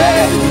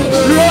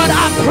 Lord,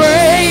 I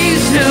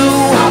praise you.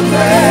 I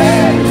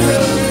praise you.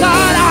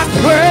 God, I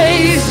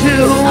praise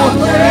you. I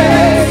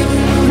praise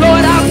you.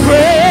 Lord, I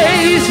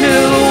praise you.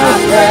 I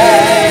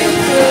praise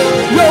you.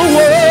 You're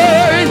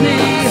worthy.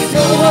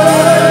 You're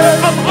worthy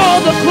of all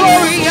the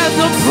glory and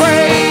the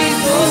praise.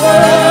 You're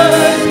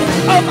worthy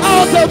of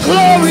all the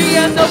glory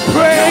and the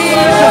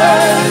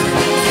praise.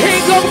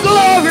 King of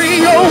glory,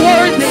 you're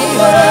worthy.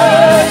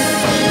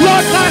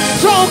 Lord, my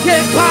soul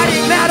can body,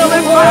 battle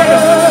and fight.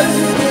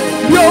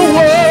 You're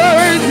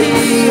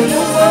worthy.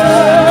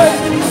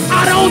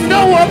 I don't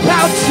know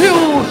about you,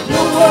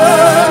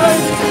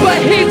 but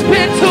he's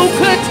been too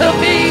good to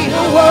me.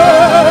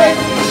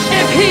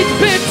 If he's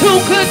been too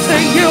good to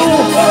you,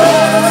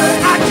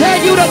 I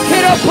dare you to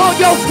get up on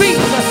your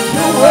feet.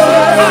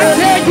 I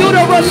dare you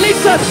to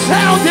release a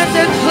sound in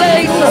this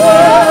place.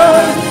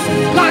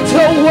 God,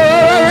 you're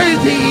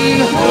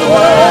worthy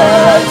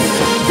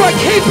for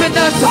keeping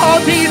us all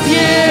these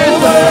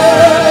years,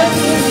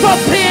 for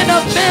being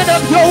a man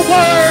of your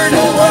word.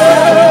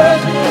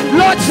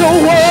 Lord, you're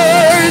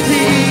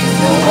worthy.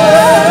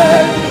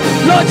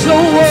 Lord,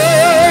 you're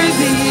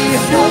worthy.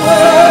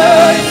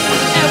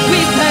 And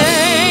we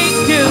thank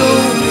you.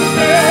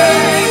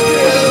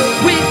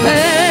 We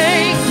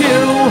thank you.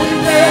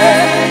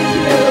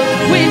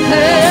 We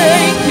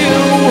thank you.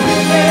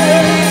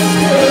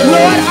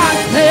 Lord, I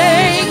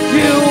thank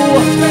you.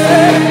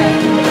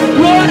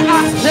 Lord, I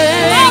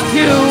thank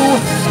you.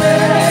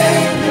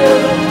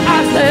 I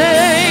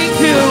thank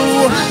you.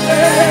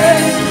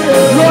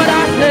 Lord,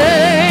 I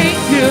thank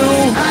you.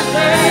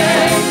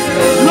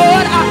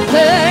 Lord, I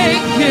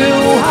thank you.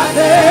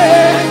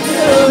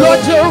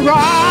 Lord, you're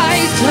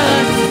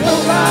righteous.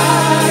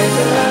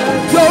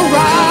 You're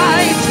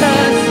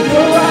righteous.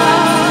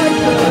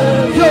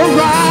 You're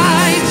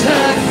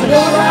righteous.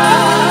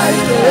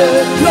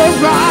 You're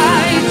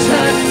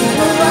righteous.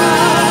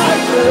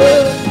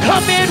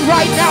 Come in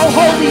right now,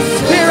 Holy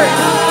Spirit,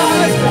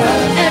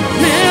 and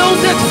fill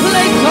this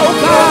place, oh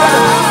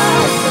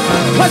God.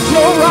 Cause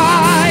you're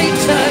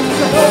righteous.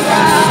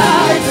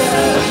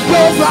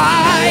 You're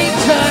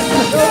righteous.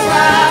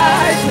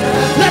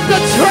 Let the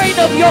train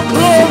of your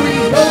glory,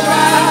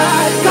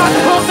 God,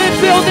 come and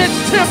fill this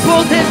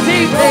temple this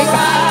evening.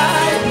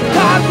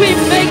 God, we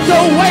make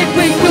a way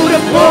for you to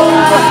move.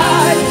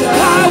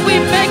 God, we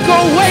make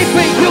a way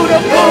for you to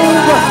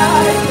move.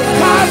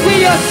 God, we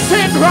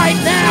ascend right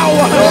now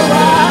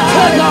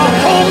to the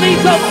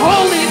holies of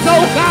holies,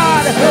 oh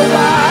God.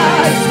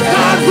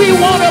 God, we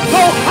want to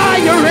go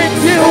higher in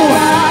you.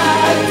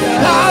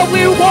 God,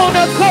 we want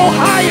to go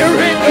higher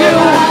in you.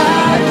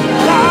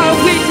 God,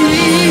 we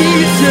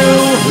need you.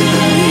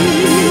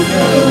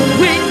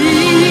 We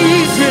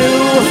need you.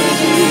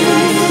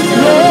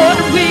 Lord,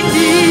 we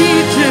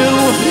need you.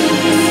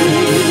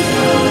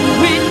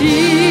 We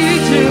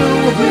need you.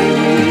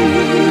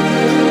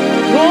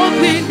 Lord,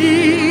 we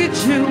need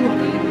you.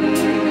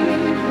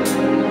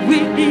 We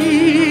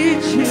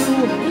need you.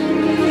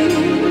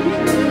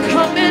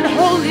 Come in,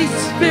 Holy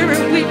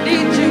Spirit, we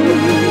need you.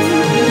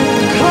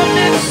 Come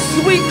in,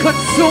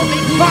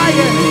 consuming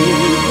fire.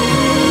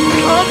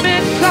 Come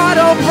in, God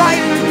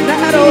Almighty,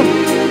 battle.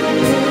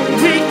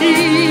 We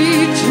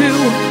need you.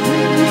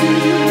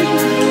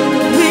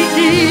 We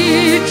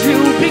need you.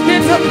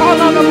 Begin to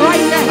call on him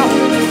right now.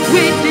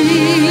 We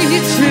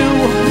need you.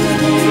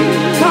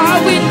 God,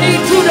 we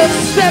need you to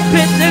step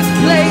in this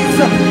place.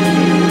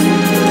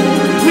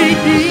 We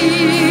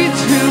need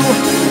you.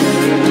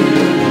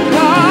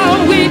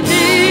 God, we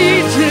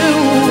need you.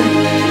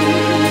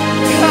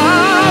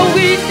 God,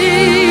 we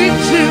need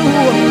you.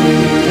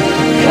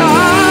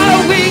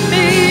 God, we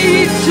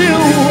need you.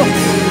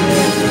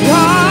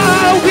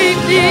 God, we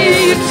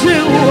need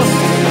you.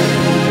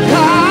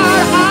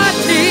 God, I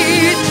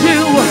need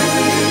you.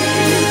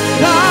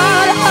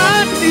 God,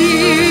 I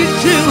need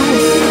you.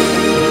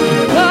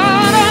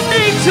 God, I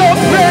need your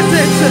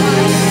presence.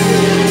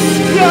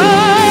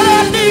 God,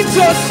 I need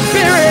your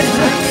spirit.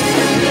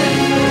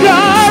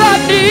 God, I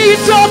need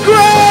your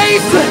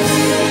grace.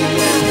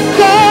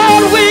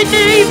 God, we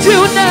need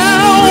you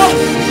now.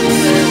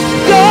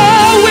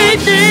 God, we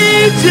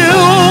need you.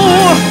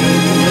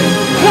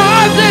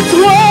 God, this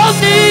world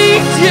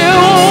needs you.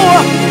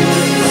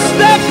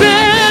 Step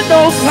in,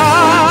 oh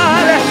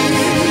God.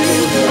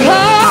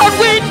 God,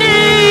 we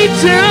need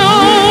you.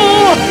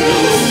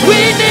 We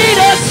need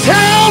a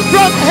sound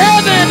from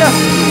heaven.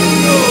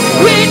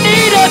 We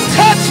need a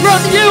touch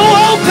from you,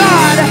 oh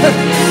God.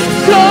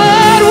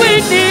 God,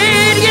 we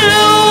need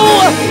you.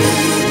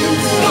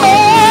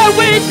 God,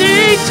 we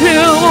need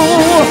you.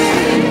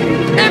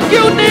 If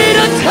you need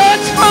a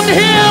touch from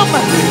him,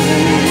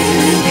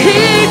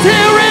 he's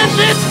here in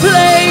this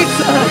place.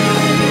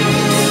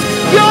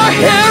 You're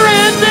here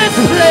in this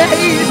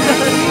place.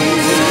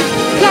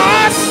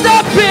 God,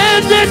 step in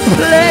this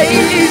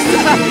place.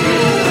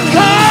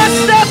 God,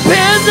 step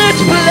in this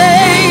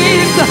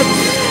place.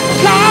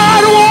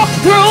 God, walk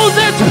through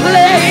this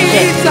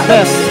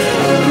place.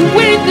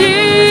 We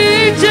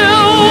need you.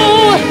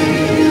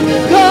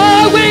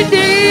 God, we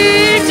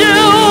need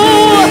you.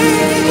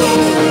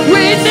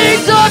 We need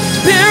your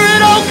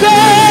spirit, oh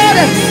God.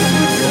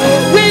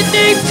 We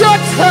need your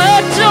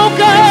touch, oh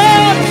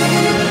God.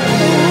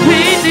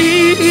 We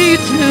need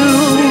you.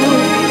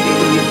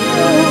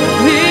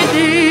 We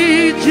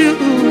need you.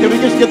 Can we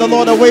just give the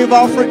Lord a wave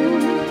offering?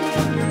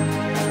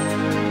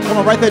 Come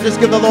on, right there, just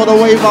give the Lord a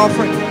wave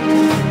offering.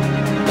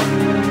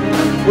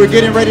 We're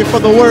getting ready for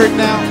the word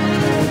now.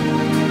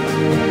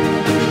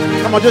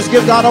 Come on, just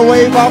give God a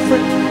wave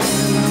offering.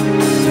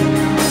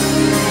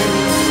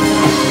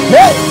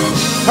 Hey!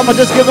 Come on,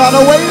 just give God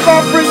a wave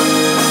offering.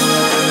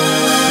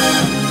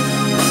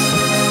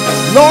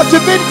 Lord,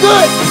 you've been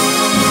good.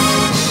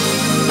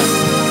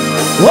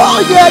 Oh,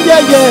 yeah,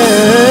 yeah,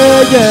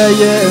 yeah, yeah,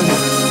 yeah.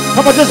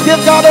 Come on, just give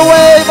God a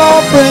wave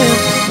offering.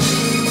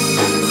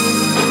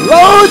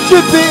 Lord,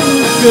 you've been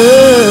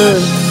good.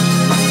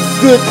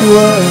 Good to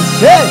us.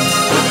 Hey!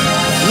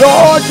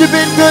 Lord, you've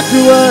been good to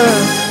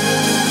us.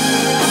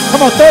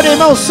 Come on, 30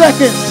 more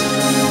seconds.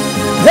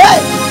 Hey!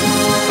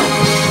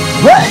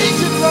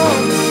 Praise you,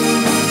 Lord.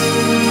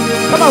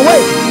 Come on,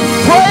 wait.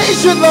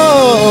 Praise you,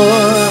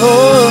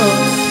 Lord.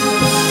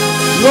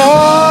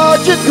 Lord,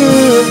 you're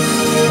good.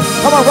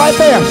 Come on, right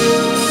there.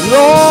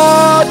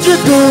 Lord,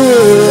 you're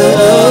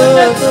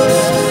good.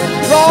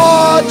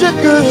 Lord, you're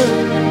good.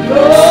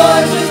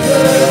 Lord, you're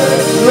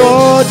good.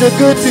 Lord, you're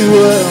good to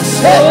us.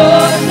 Hey.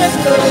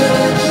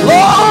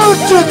 Lord,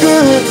 you're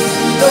good.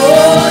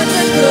 Lord,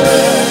 you're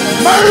good.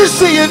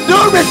 Mercy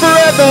endureth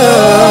forever.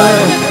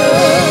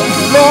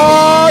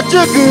 Lord,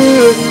 you're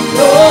good.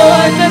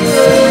 Lord, you're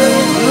good.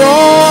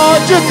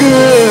 Lord, you're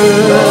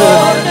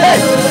good. Hey.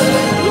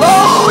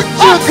 Lord,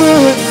 you're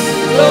good.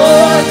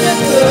 Lord, you're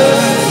good.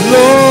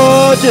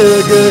 Lord,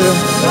 you're good.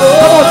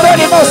 Come on,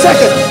 30 more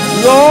seconds.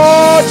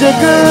 Lord, you're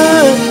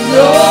good.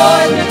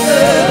 Lord, you're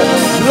good.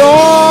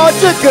 Lord,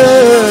 you're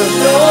good.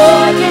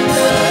 Lord, you're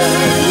good.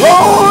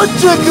 Lord,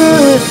 you're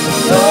good.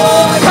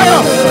 Come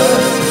on.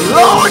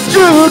 Lord,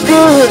 you're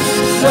good.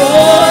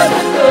 Lord,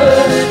 you're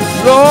good.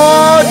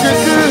 Lord, you're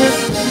good.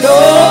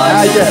 Lord,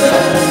 Ah, you're yeah.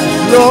 good.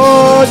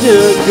 Lord,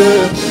 you're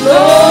good.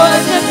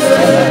 Lord, you're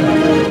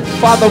good.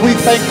 Father, we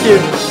thank you.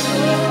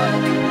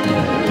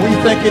 We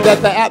thank you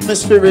that the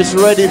atmosphere is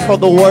ready for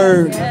the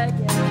word.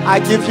 I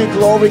give you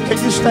glory. Can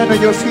you stand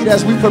on your feet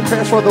as we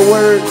prepare for the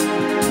word?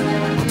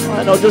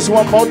 I know, just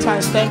one more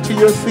time, stand to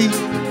your feet.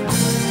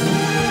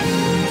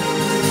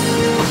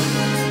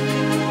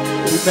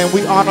 Amen.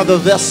 We honor the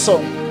vessel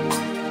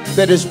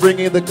that is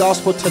bringing the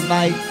gospel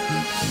tonight.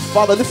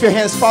 Father, lift your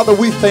hands. Father,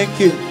 we thank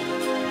you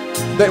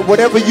that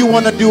whatever you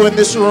want to do in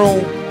this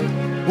room,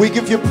 we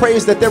give you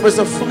praise that there is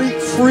a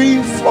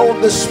free flow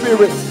of the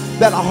Spirit,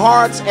 that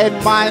hearts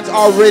and minds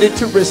are ready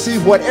to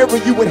receive whatever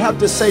you would have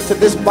to say to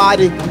this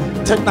body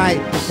tonight.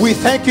 We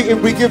thank you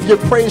and we give you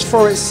praise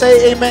for it.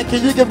 Say amen.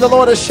 Can you give the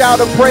Lord a shout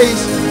of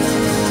praise?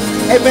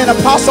 Amen.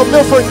 Apostle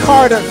Milford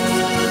Carter.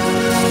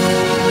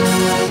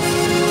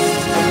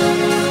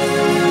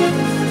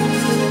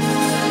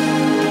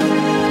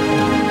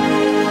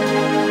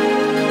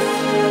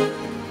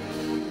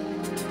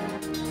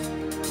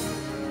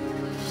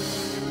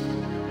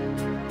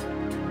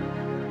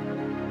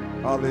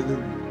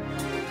 Hallelujah.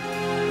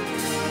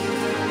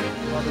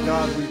 Father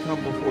God, we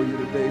come before you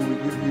today. We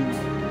give you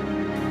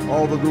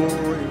all the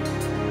glory,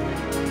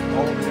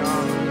 all the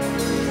honor,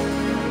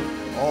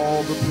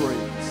 all the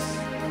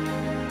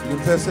praise. We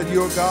confess that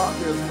you're God.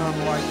 There's none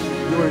like you.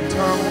 You're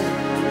eternal,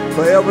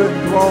 forever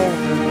enthroned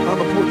in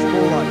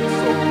unapproachable light.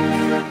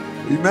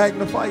 So we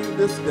magnify you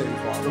this day,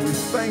 Father. We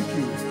thank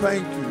you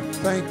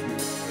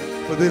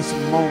for this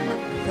moment.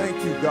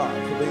 Thank you, God,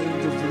 for the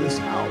angels of this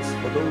house,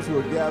 for those who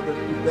are gathered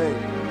today.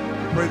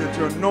 We pray that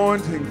your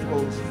anointing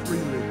flows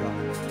freely, God.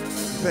 We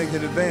thank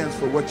in advance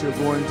for what you're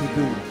going to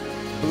do.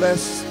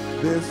 Bless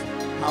this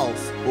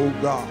house, oh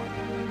God.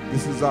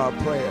 This is our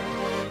prayer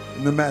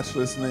in the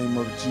matchless name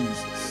of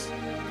Jesus.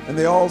 And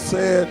they all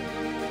said,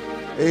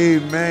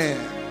 amen.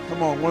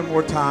 Come on, one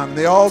more time.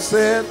 They all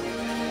said,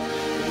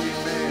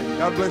 amen.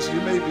 God bless you.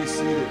 You may be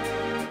seated.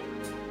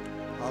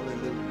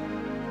 Hallelujah.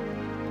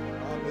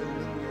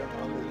 Hallelujah.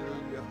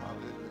 Hallelujah.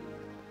 Hallelujah.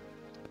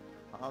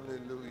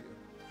 Hallelujah.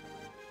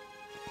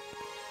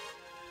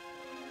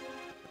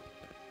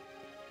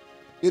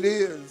 It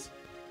is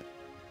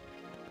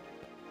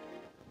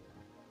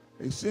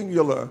a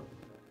singular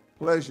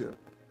pleasure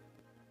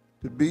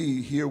to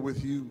be here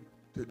with you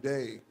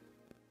today.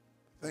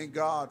 Thank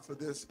God for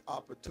this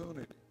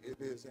opportunity.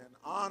 It is an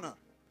honor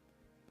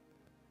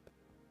to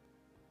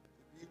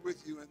be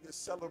with you in this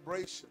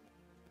celebration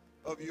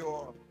of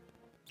your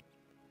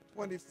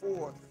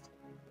 24th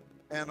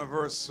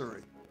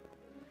anniversary.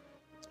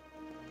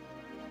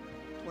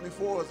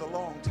 24 is a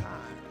long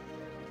time.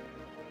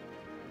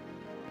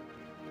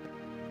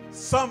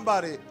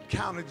 Somebody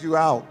counted you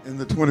out in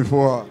the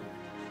 24,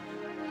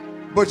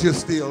 but you're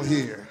still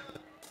here.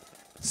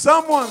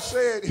 Someone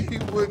said he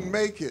wouldn't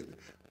make it,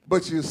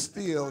 but you're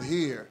still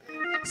here.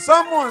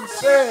 Someone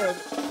said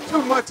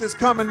too much is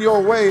coming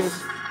your way, and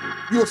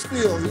you're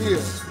still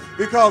here.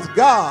 Because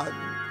God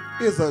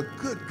is a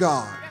good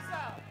God.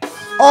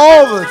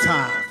 All the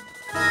time.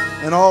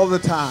 And all the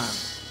time,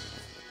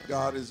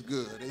 God is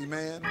good.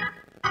 Amen.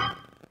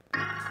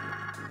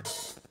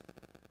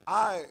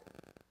 I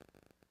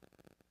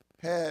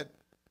had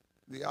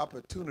the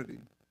opportunity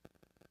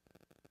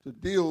to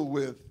deal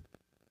with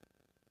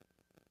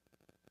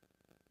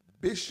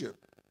Bishop,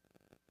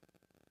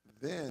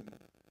 then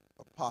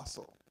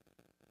Apostle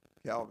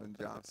Calvin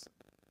Johnson.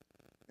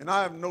 And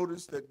I have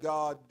noticed that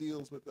God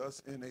deals with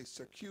us in a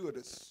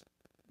circuitous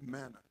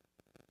manner.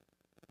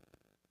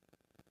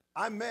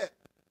 I met,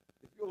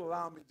 if you'll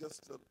allow me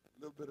just a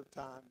little bit of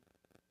time,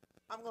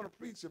 I'm going to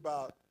preach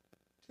about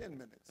 10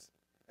 minutes,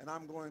 and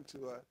I'm going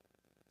to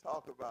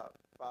talk about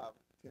 5-10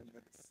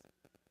 minutes.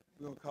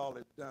 We're going to call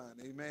it done.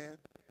 Amen?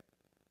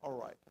 All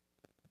right.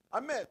 I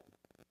met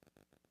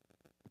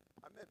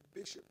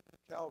Bishop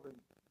Calvin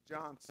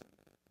Johnson.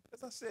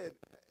 As I said,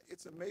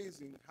 it's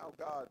amazing how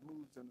God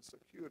moves in a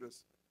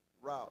circuitous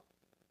route.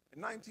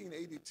 In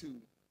 1982,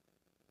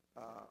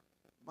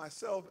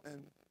 myself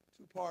and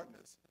two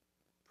partners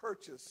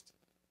purchased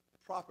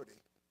property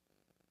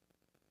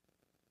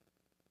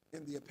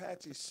in the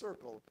Apache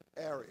Circle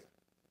area.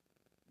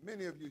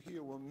 Many of you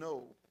here will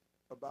know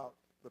about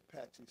the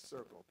Apache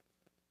Circle.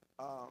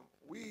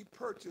 We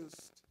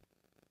purchased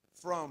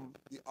from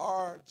the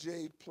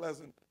R.J.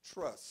 Pleasant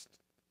Trust,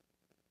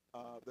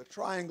 the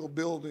Triangle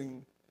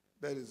building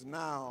that is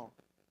now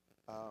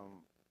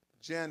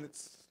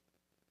Janet's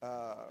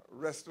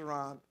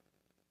restaurant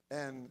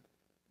and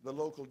the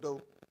local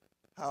dope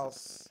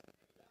house.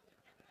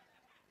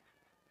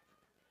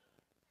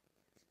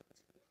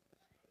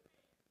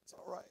 It's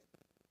all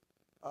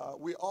right.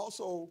 We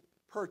also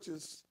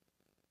purchased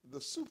the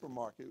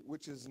supermarket,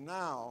 which is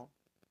now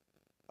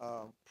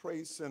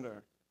Praise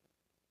Center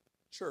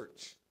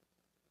Church.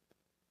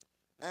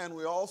 And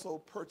we also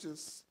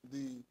purchased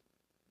the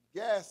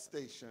gas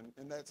station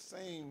in that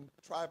same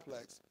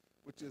triplex,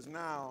 which is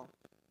now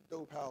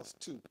Dope House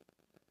 2.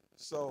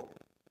 So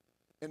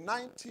in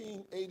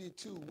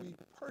 1982, we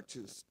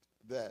purchased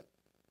that.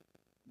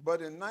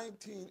 But in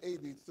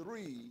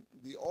 1983,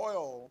 the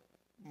oil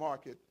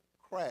market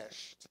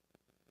crashed,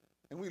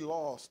 and we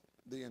lost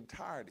the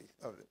entirety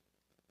of it.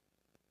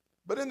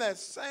 But in that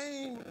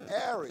same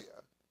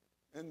area,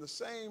 in the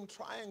same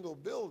Triangle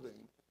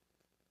building,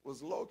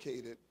 was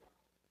located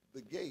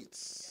the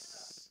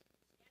Gates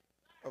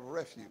of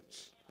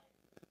Refuge.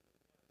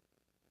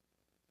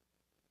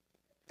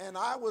 And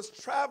I was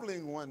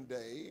traveling one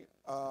day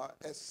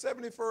at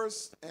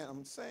 71st, and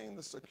I'm saying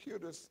the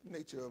circuitous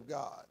nature of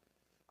God.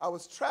 I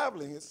was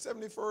traveling at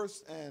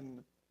 71st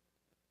and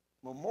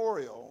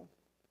Memorial,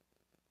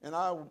 and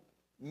I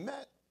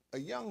met a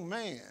young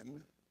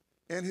man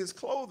in his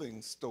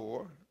clothing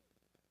store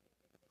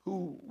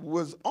who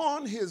was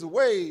on his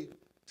way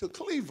to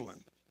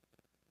Cleveland,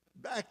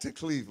 back to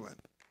Cleveland.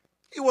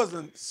 He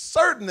wasn't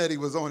certain that he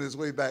was on his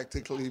way back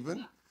to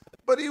Cleveland,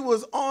 but he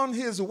was on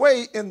his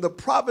way in the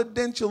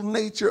providential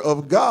nature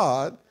of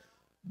God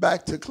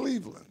back to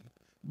Cleveland.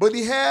 But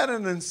he had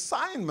an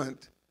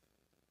assignment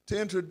to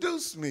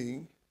introduce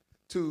me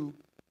to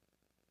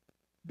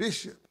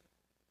Bishop.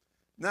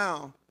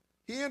 Now,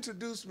 he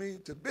introduced me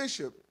to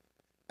Bishop,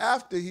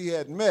 after he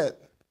had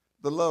met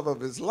the love of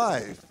his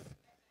life,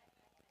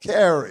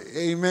 Carrie.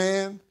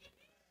 Amen.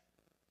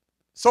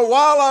 So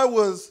while I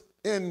was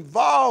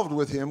involved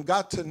with him,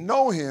 got to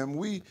know him,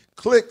 we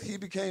clicked, he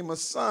became a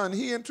son.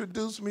 He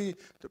introduced me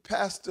to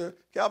Pastor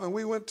Calvin.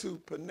 We went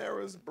to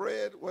Panera's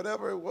Bread,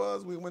 whatever it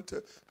was. We went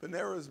to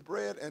Panera's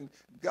Bread, and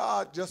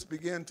God just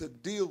began to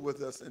deal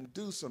with us and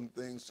do some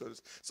things to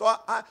us. So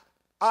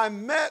I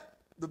met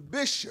the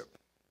bishop,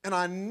 and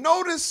I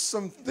noticed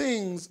some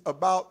things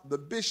about the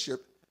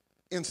bishop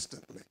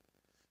instantly.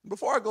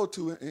 Before I go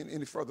to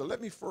any further, let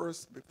me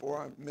first,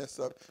 before I mess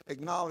up,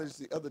 acknowledge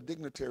the other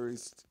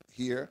dignitaries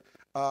here.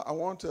 I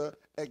want to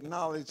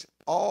acknowledge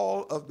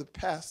all of the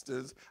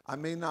pastors. I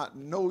may not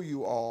know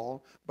you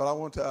all, but I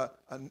want to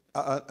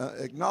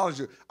acknowledge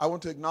you. I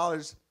want to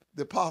acknowledge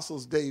the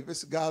Apostles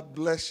Davis. God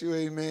bless you,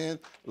 amen.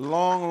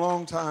 Long,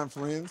 long time,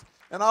 friends.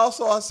 And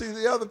also I see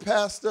the other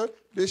pastor,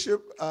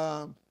 Bishop,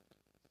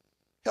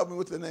 help me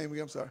with the name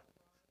again, I'm sorry.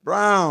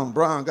 Brown,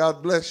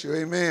 God bless you,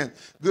 amen.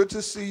 Good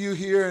to see you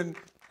here, and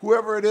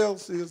whoever it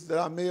else is that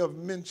I may have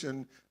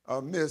mentioned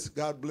or missed,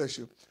 God bless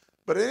you.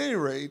 But at any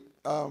rate,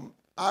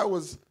 I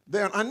was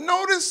there, and I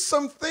noticed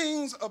some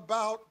things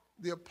about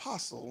the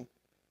apostle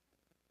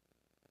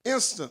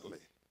instantly.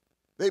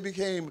 They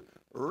became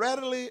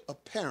readily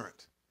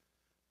apparent.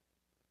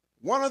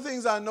 One of the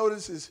things I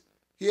noticed is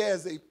he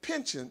has a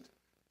penchant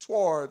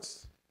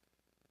towards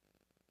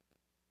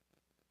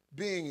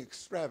being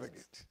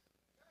extravagant.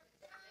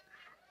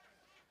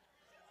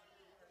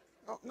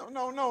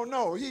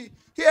 No. He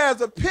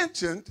has a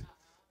penchant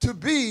to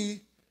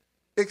be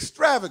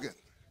extravagant.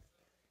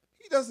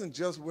 He doesn't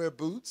just wear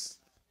boots.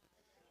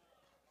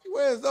 He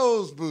wears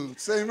those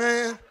boots,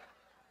 amen.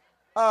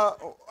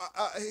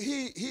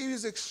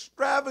 He's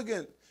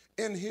extravagant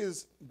in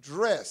his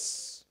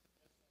dress,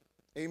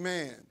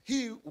 amen.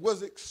 He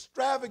was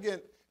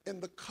extravagant in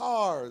the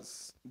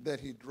cars that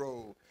he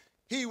drove.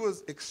 He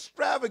was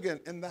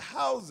extravagant in the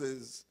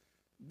houses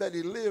that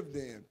he lived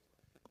in.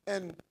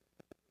 And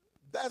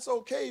that's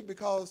okay,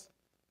 because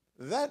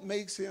that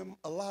makes him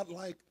a lot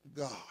like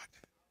God.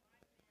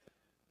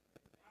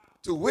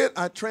 To wit,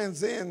 I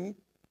transcend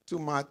to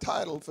my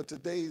title for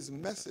today's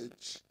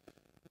message,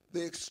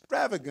 The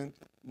Extravagant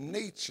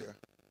Nature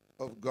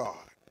of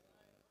God.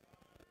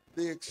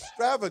 The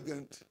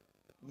extravagant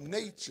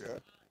nature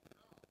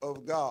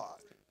of God.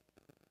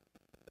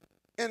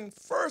 In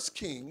 1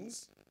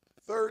 Kings,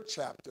 3rd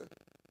chapter,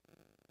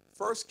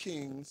 1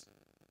 Kings,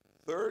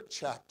 3rd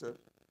chapter,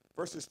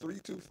 verses 3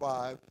 to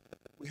 5,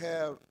 we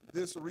have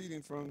this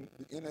reading from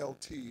the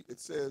NLT. It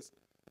says,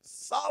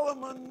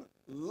 Solomon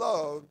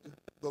loved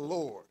the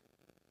Lord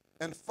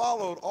and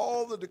followed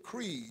all the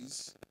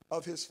decrees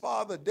of his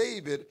father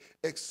David,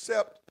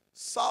 except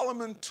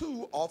Solomon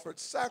too offered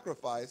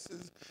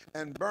sacrifices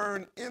and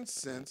burned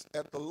incense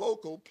at the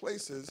local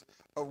places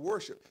of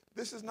worship.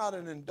 This is not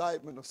an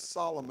indictment of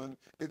Solomon.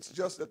 It's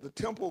just that the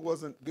temple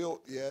wasn't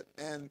built yet,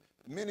 and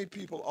many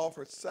people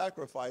offered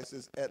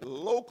sacrifices at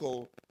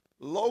local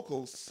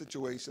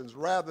situations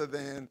rather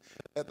than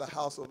at the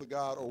house of the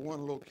God or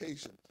one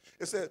location.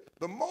 It said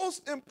the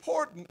most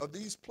important of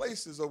these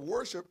places of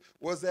worship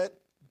was at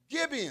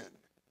Gibeon.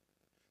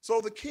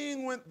 So the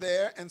king went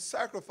there and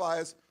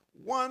sacrificed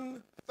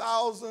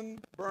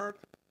 1,000 burnt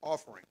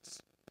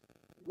offerings.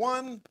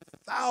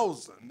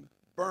 1,000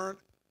 burnt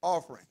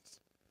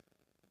offerings.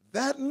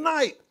 That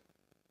night,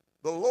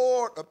 the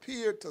Lord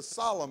appeared to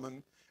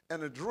Solomon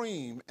in a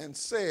dream and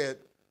said,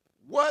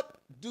 "What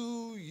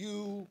do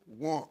you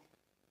want?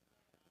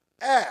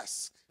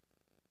 Ask,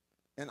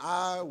 and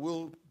I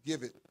will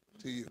give it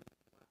to you."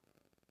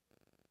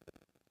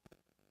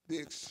 The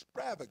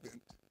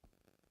extravagant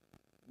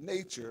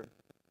nature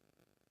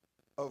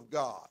of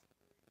God.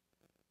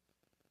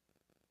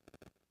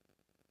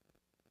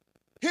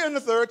 Here in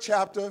the 3rd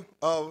chapter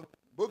of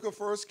book of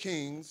 1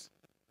 Kings,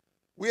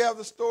 we have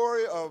the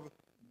story of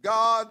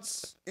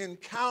God's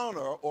encounter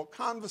or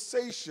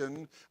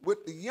conversation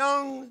with the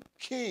young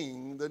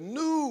king, the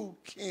new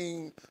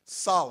King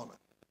Solomon.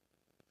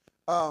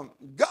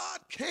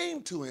 God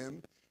came to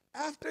him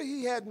after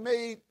he had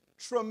made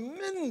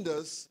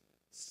tremendous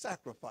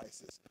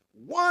sacrifices.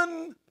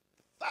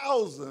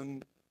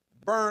 1,000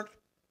 burnt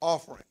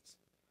offerings.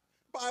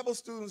 Bible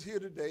students here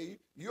today,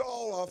 you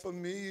all are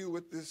familiar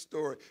with this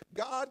story.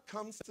 God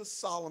comes to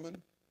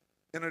Solomon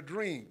in a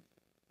dream,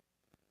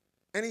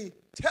 and he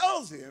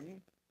tells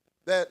him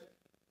that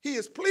he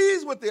is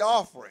pleased with the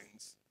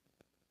offerings.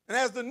 And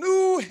as the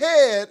new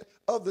head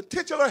of the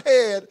titular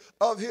head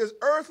of his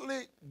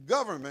earthly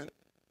government,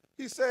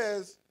 he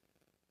says,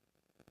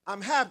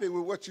 I'm happy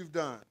with what you've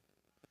done.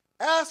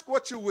 Ask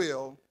what you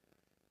will,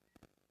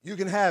 you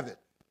can have it.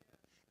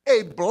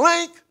 A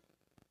blank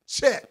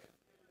check.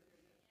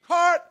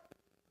 Carte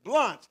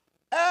blanche.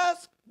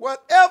 Ask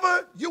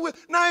whatever you will.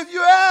 Now, if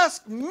you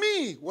ask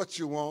me what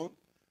you want,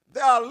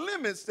 there are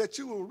limits that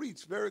you will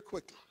reach very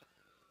quickly.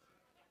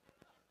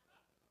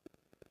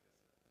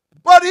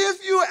 But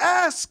if you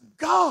ask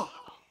God,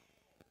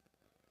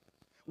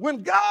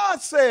 when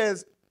God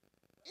says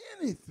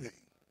anything,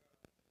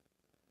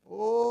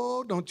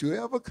 Oh, don't you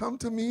ever come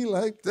to me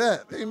like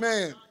that.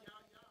 Amen.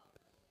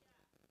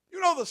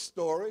 You know the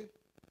story.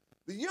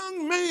 The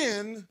young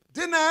man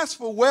didn't ask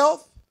for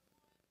wealth.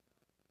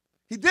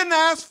 He didn't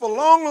ask for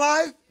long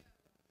life.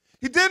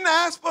 He didn't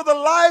ask for the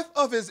life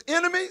of his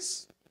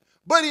enemies,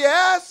 but he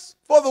asked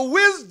for the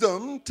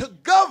wisdom to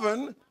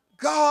govern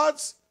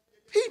God's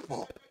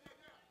people.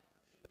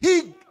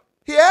 He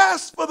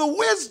asked for the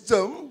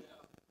wisdom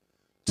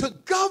to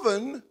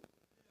govern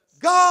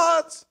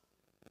God's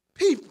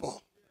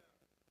people.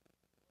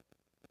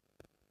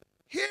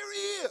 Here he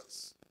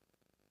is,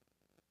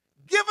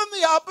 given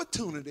the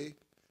opportunity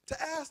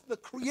to ask the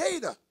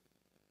Creator,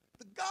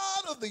 the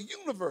God of the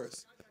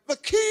universe, the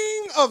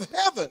King of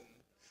heaven,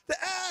 to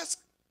ask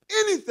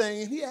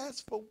anything, and he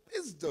asked for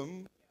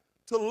wisdom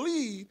to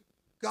lead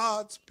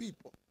God's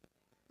people,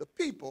 the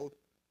people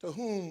to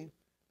whom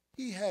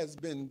he has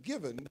been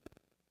given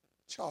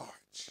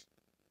charge.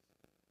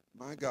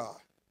 My God.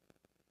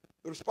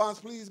 The response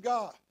pleased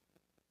God.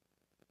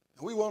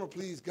 And we want to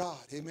please God,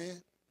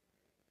 amen?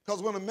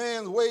 Because when a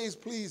man's ways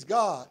please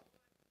God,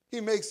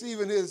 he makes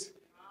even his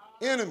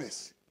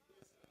enemies.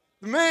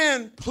 The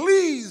man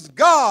pleased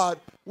God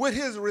with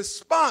his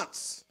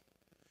response.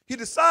 He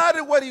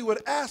decided what he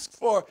would ask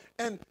for,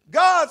 and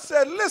God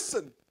said,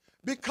 listen,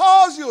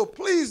 because you'll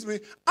please me,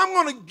 I'm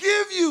going to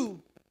give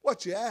you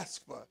what you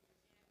asked for.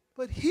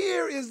 But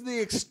here is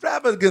the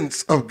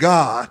extravagance of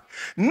God.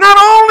 Not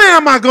only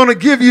am I going to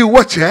give you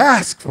what you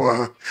asked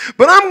for,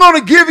 but I'm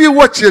going to give you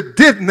what you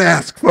didn't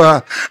ask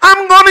for.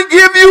 I'm going to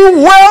give you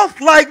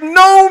wealth like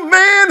no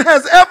man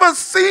has ever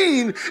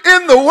seen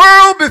in the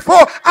world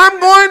before. I'm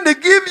going to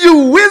give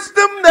you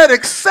wisdom that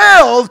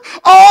excels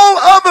all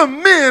other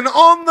men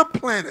on the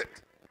planet.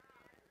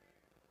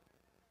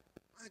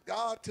 My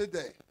God,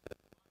 today,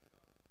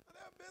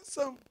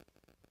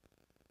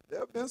 there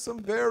have been some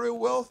very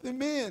wealthy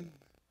men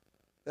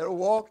that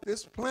walk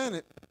this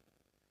planet.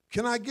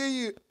 Can I give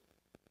you,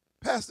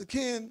 Pastor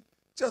Ken,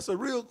 just a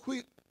real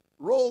quick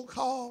roll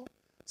call?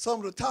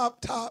 Some of the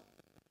top.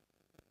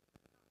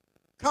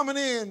 Coming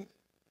in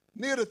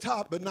near the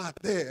top, but not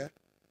there,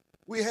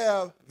 we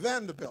have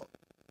Vanderbilt.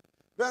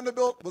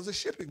 Vanderbilt was a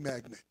shipping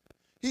magnate.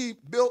 He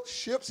built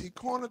ships, he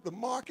cornered the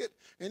market,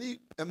 and he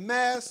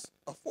amassed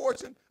a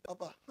fortune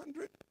of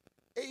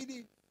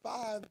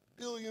 $185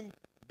 billion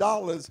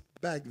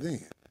back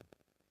then.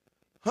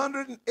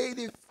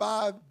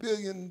 $185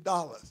 billion.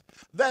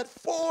 That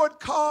Ford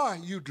car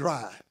you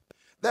drive,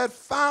 that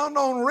found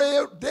on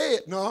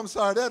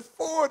that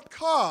Ford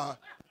car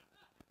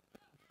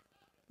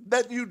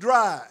that you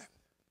drive,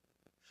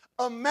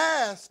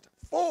 amassed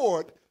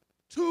Ford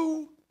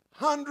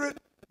 $200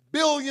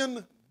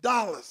 billion.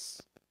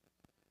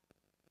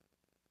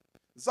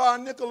 Tsar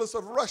Nicholas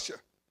of Russia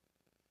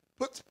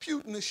puts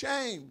Putin to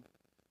shame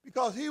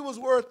because he was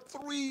worth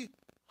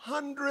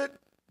 $300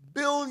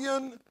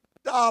 billion.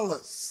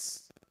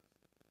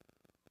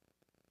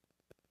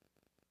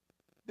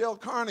 Dale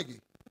Carnegie,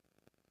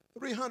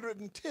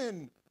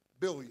 $310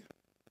 billion.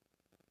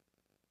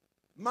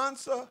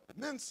 Mansa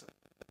Musa,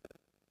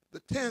 the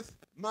 10th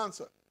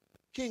Mansa,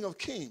 King of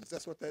Kings,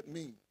 that's what that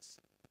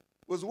means,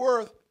 was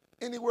worth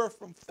anywhere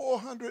from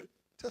 $400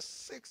 to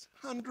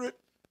 $600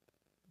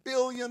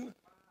 billion.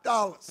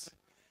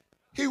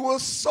 He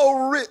was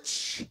so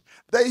rich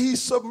that he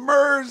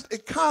submerged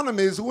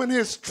economies when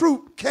his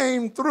troop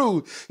came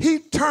through. He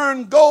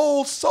turned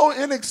gold so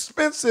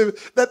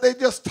inexpensive that they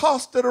just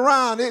tossed it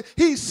around.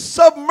 He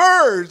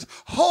submerged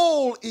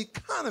whole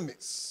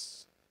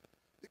economies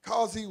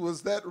because he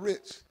was that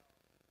rich.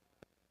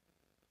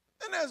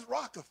 And there's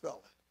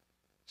Rockefeller,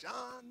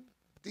 John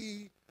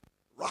D.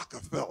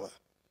 Rockefeller.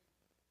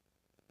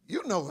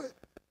 You know it.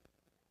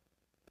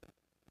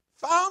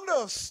 Founder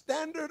of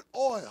Standard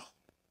Oil.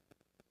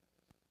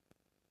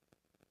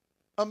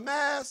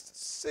 Amassed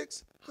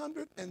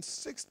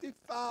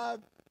 $665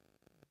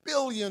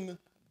 billion.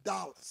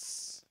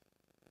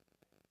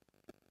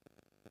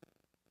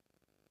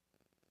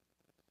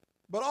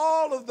 But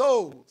all of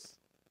those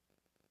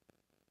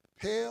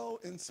pale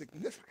in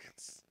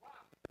significance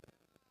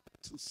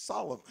to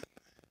Solomon.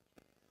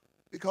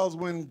 Because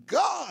when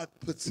God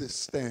puts his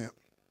stamp,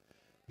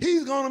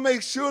 he's going to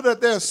make sure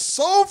that there's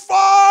so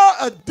far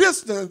a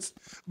distance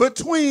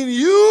between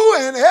you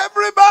and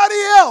everybody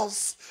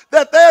else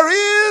that there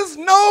is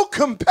no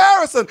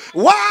comparison.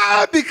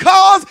 Why?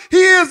 Because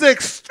he is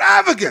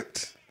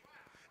extravagant.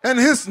 And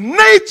his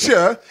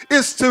nature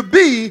is to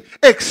be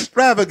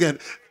extravagant.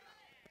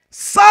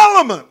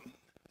 Solomon,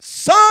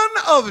 son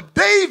of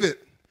David,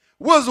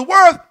 was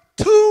worth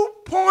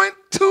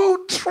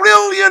 $2.2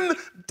 trillion.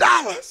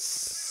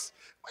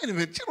 Wait a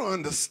minute, you don't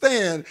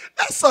understand.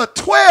 That's a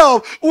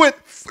 12 with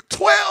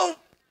 12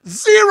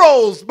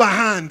 zeros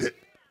behind it.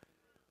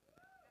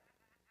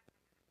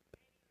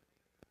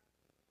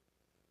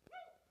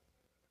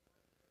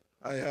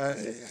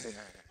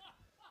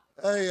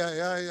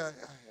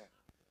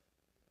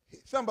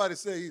 Somebody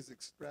say he's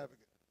extravagant.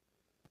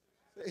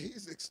 Say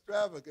he's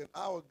extravagant.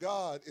 Our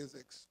God is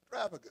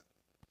extravagant.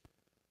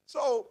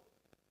 So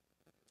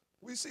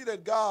we see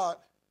that God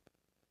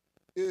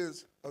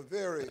is a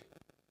very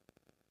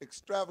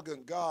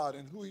extravagant God,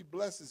 and who he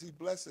blesses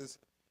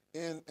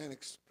in an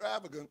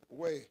extravagant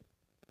way.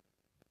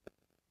 The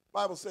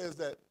Bible says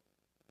that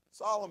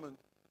Solomon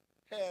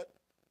had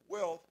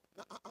wealth.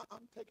 Now,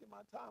 I'm taking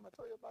my time. I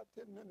told you about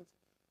 10 minutes.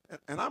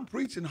 And I'm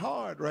preaching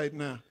hard right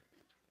now.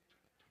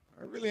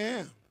 I really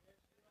am.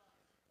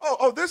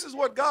 Oh, this is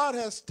what God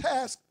has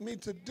tasked me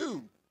to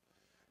do.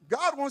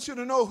 God wants you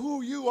to know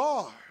who you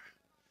are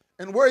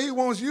and where he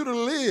wants you to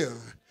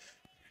live.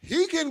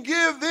 He can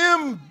give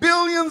them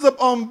billions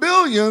upon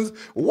billions.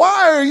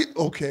 Why are you?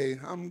 Okay,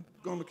 I'm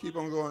going to keep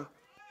on going.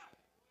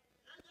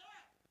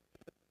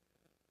 The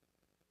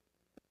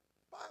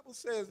Bible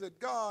says that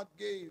God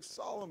gave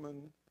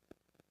Solomon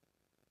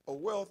a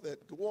wealth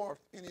that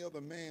dwarfed any other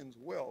man's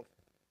wealth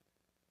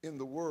in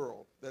the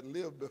world that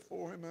lived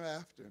before him and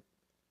after.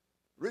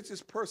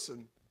 Richest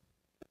person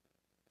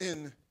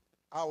in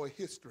our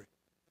history.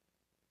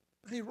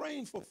 He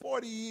reigned for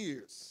 40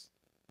 years.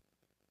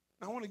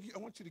 Now, I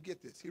want you to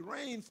get this. He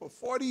reigned for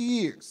 40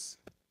 years.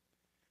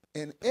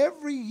 And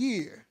every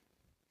year,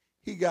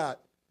 he got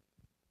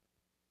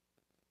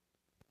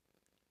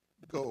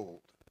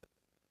gold.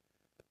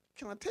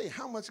 Can I tell you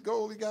how much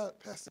gold he got,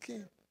 Pastor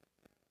King?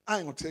 I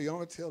ain't going to tell you. I'm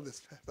going to tell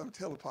this. I'm going to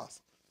tell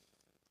Apostle.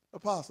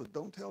 Apostle,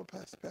 don't tell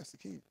Pastor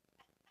King.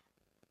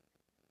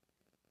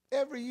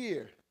 Every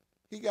year,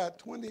 he got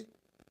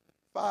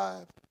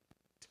 25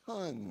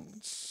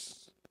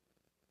 tons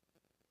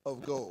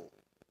of gold.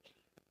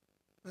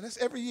 And that's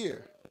every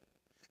year.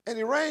 And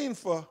he reigned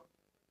for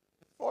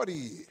 40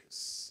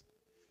 years.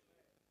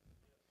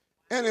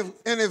 And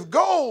if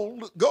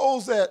gold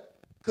goes at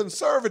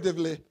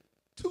conservatively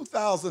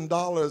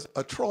 $2,000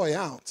 a troy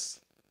ounce,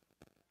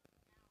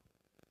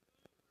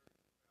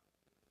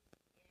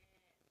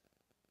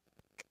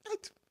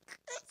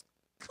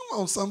 come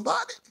on,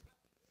 somebody.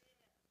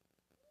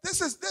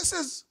 This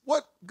is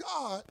what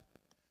God.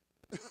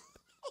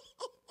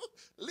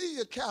 Leave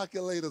your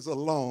calculators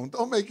alone.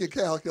 Don't make your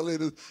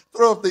calculators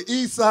throw up the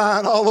E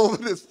sign all over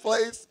this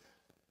place.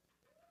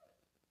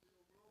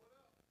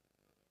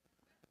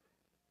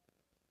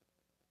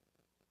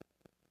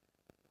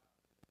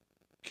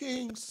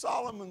 King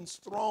Solomon's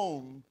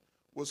throne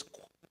was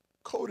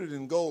coated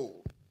in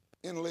gold,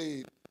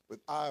 inlaid with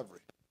ivory,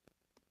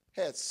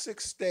 had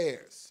 6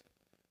 stairs,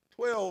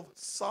 12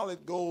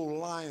 solid gold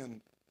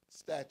lion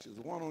statues,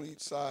 one on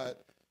each side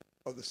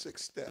of the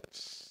 6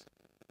 steps.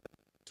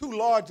 2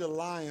 larger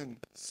lion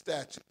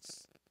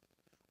statues.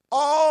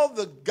 All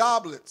the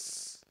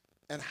goblets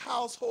and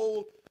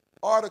household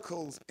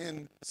articles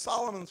in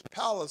Solomon's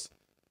palace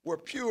were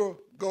pure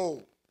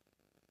gold.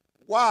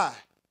 Why?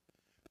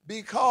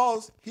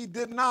 Because he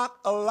did not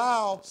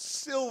allow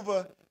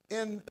silver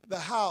in the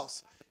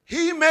house.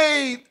 He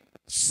made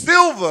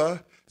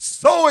silver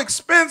so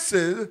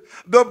expensive,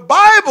 the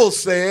Bible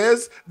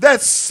says that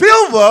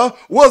silver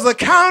was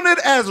accounted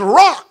as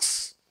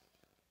rocks.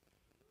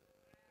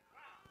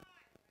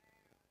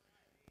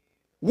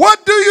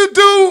 What do you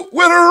do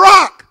with a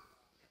rock?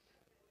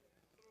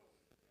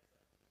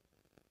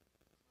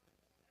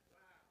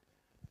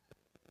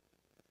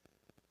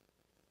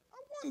 I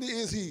wonder,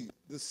 is he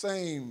the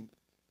same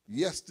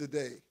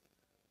yesterday,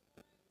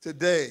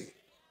 today,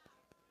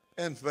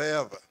 and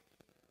forever?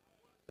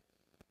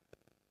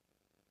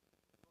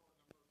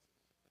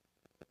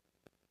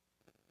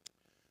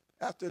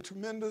 After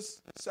tremendous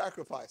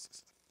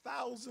sacrifices,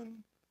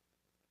 1,000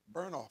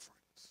 burnt offerings,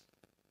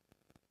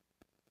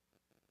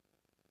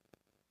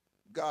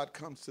 God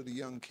comes to the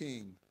young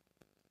king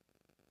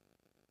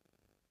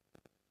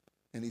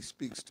and he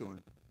speaks to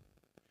him.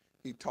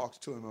 He talks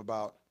to him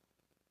about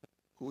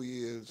who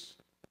he is,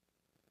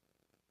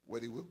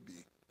 what he will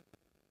be.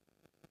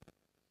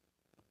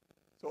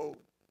 So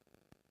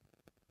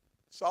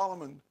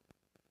Solomon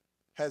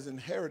has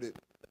inherited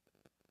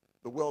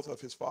the wealth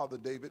of his father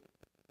David,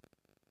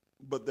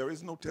 but there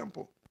is no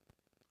temple.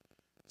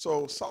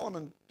 So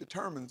Solomon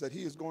determines that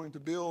he is going to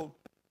build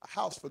a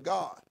house for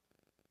God.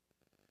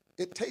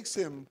 It takes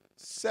him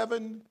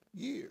 7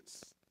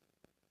 years.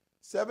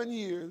 7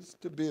 years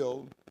to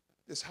build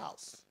this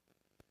house.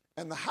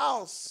 And the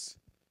house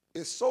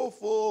is so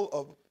full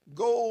of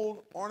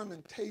gold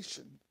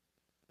ornamentation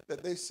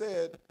that they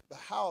said the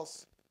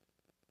house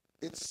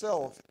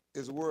itself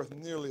is worth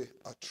nearly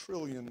 $1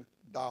 trillion.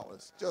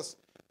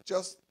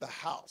 Just the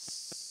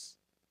house.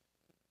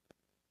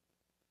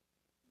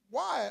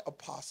 Why,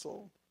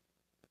 Apostle,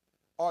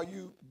 are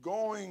you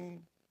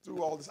going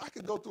through all this? I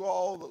could go through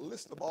all the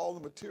list of all the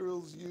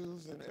materials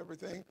used and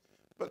everything,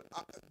 but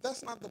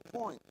that's not the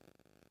point.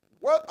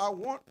 What I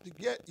want to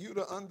get you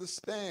to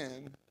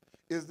understand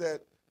is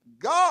that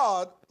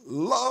God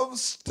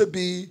loves to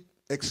be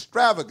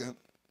extravagant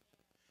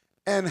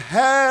and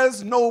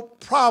has no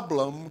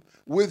problem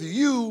with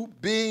you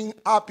being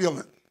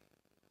opulent.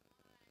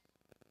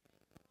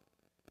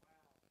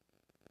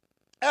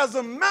 As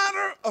a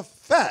matter of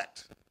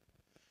fact,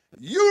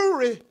 you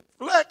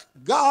reflect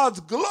God's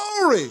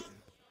glory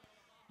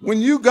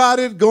when you got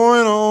it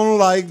going on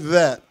like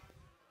that.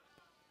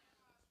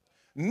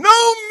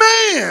 No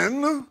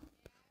man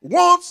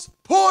wants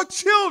poor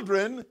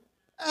children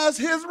as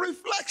his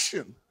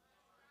reflection.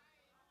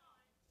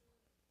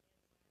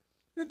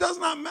 It does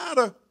not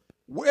matter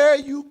where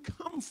you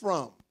come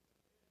from.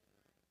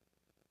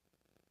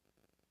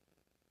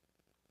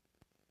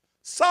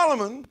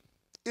 Solomon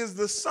is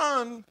the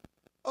son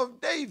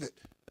of David.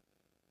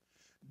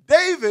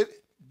 David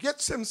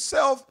gets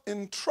himself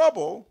in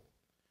trouble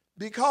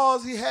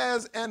because he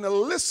has an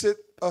illicit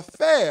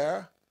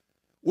affair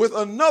with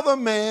another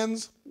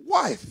man's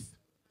wife.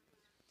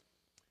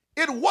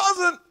 It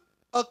wasn't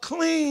a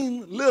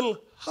clean little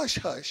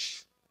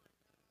hush-hush.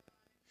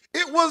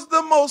 It was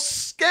the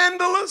most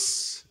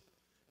scandalous,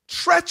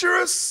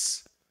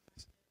 treacherous.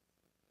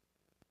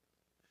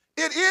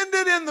 It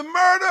ended in the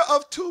murder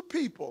of two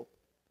people,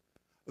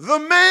 the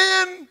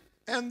man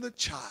and the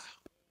child.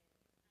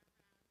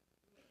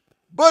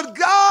 But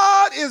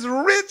God is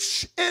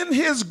rich in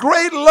his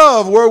great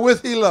love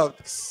wherewith he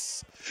loved us.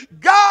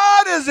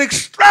 God is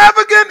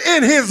extravagant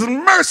in his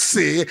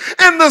mercy,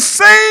 and the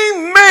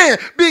same man,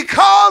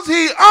 because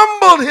he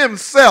humbled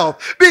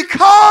himself,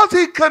 because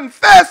he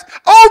confessed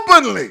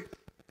openly,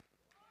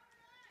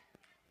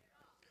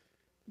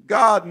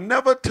 God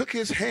never took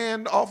his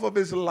hand off of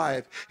his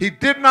life. He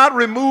did not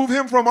remove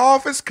him from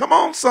office. Come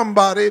on,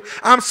 somebody.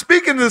 I'm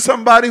speaking to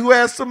somebody who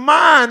has some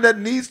mind that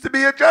needs to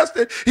be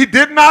adjusted. He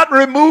did not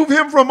remove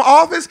him from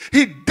office.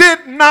 He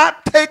did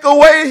not take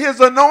away his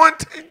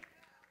anointing.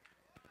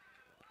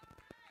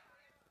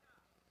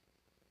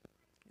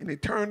 And he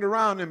turned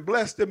around and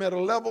blessed him at a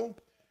level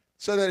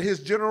so that his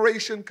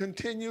generation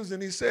continues.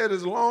 And he said,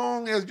 as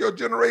long as your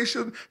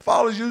generation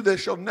follows you, there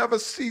shall never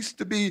cease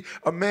to be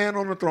a man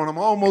on the throne. I'm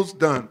almost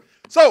done.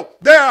 So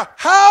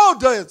how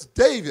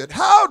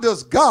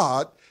does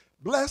God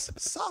bless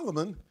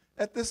Solomon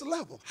at this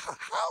level?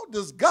 How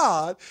does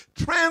God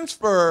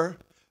transfer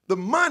the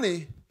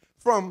money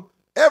from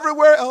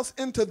everywhere else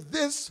into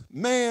this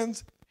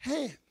man's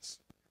hands?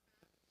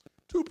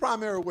 Two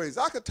primary ways.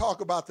 I could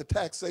talk about the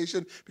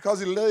taxation because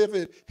he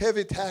levied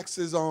heavy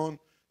taxes on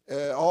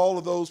all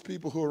of those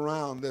people who are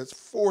around. There's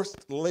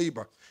forced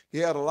labor. He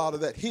had a lot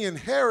of that. He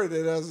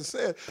inherited, as I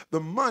said, the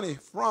money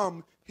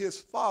from his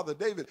father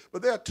David.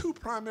 But there are two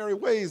primary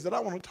ways that I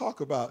want to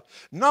talk about.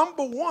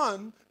 Number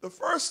one, the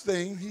first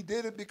thing, he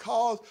did it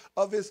because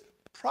of his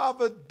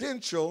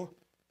providential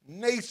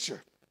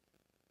nature.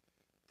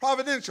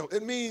 Providential,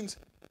 it means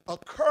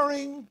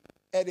occurring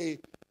at a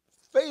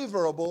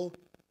favorable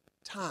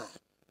time.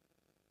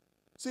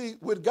 See,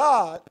 with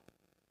God,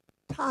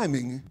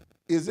 timing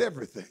is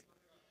everything.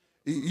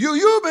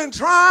 You've been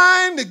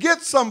trying to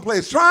get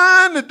someplace,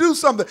 trying to do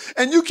something,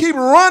 and you keep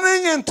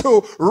running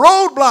into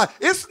roadblocks.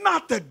 It's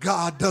not that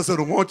God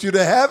doesn't want you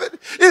to have it.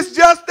 It's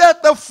just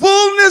that the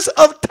fullness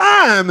of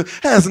time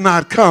has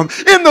not come.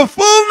 In the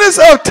fullness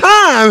of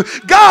time,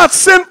 God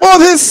sent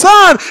forth his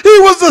son. He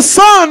was the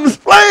son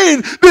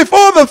slain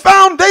before the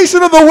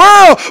foundation of the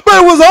world,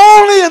 but it was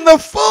only in the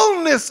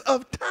fullness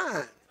of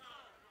time.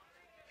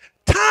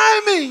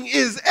 Timing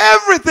is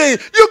everything.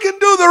 You can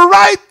do the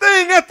right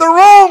thing at the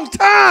wrong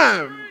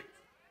time.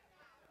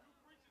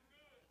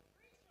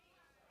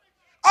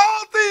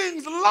 All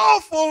things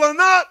lawful are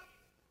not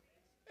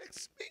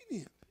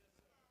expedient.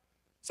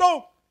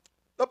 So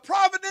the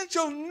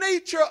providential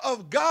nature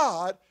of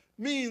God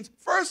means,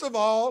 first of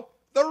all,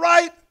 the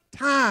right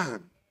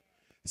time.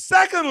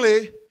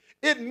 Secondly,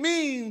 it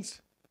means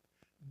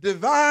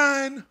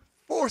divine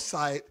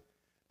foresight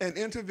and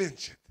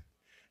intervention.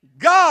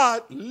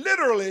 God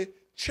literally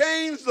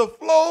changed the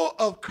flow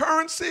of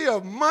currency,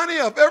 of money,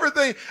 of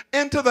everything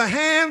into the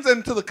hands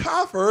and to the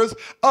coffers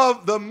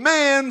of the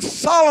man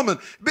Solomon.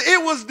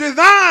 It was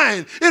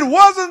divine. It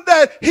wasn't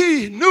that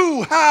he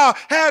knew how,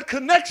 had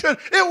connection.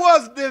 It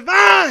was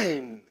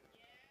divine.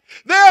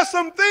 There are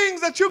some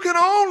things that you can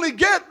only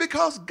get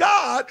because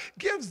God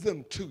gives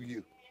them to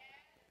you.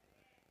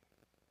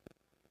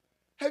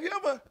 Have you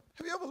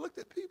ever looked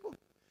at people?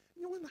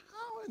 You wonder,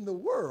 how in the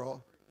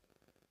world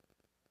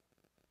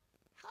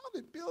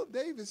did Bill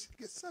Davis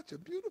get such a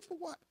beautiful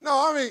wife?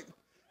 No, I mean,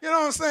 you know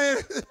what I'm saying?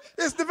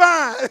 It's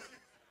divine.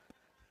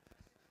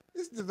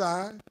 It's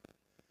divine.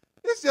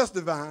 It's just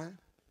divine.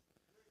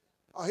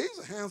 Oh, he's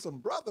a handsome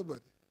brother, but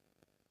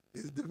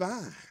it's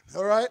divine.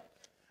 All right?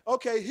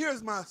 Okay,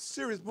 here's my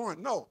serious point.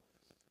 No,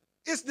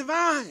 it's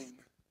divine.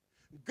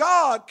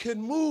 God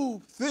can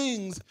move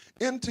things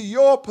into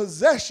your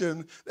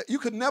possession that you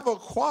could never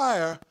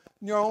acquire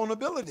in your own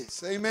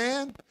abilities.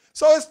 Amen?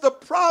 So it's the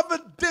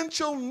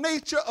providential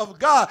nature of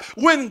God.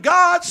 When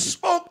God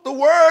spoke the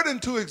word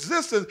into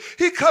existence,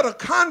 he cut a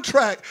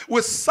contract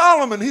with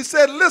Solomon. He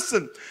said,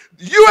 listen,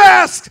 you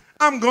asked,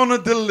 I'm going to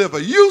deliver.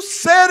 You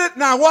said it,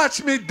 now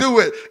watch me do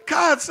it.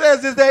 God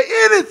says, is there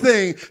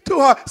anything too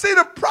hard? See,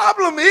 the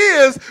problem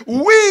is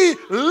we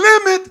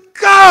limit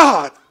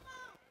God.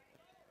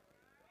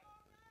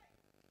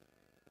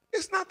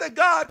 It's not that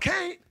God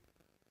can't.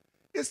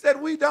 It's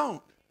that we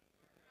don't.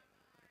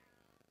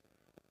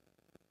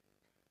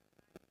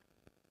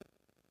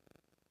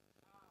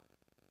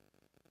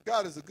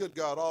 God is a good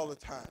God all the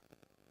time.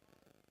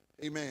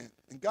 Amen.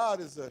 And God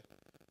is a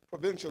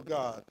provincial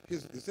God.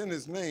 It's in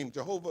his name,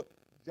 Jehovah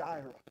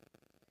Jireh.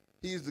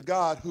 He's the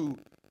God who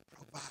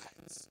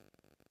provides.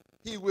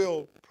 He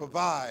will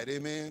provide,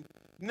 amen.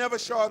 Never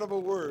short of a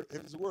word.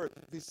 If his word,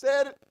 if he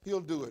said it, he'll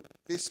do it.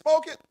 If he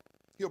spoke it,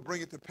 he'll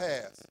bring it to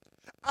pass.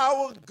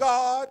 Our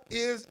God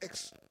is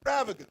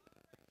extravagant.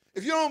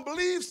 If you don't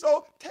believe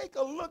so, take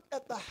a look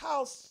at the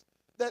house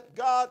that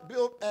God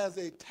built as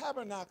a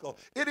tabernacle.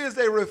 It is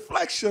a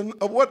reflection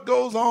of what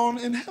goes on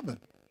in heaven.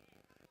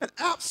 An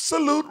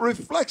absolute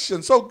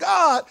reflection. So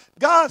God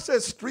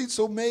says streets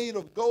are made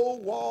of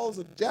gold, walls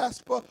of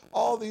jasper,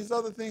 all these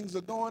other things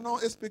are going on.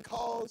 It's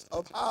because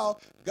of how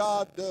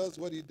God does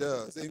what he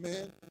does.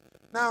 Amen.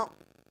 Now,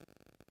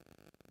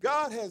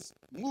 God has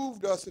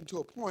moved us into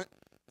a point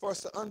for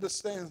us to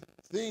understand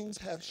things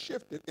have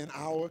shifted in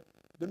our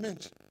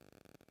dimension.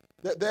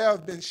 That there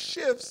have been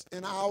shifts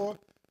in our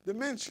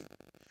dimension.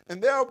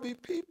 And there will be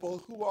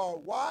people who are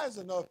wise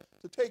enough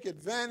to take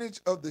advantage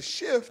of the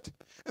shift,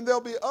 and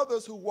there'll be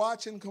others who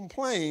watch and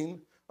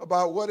complain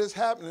about what is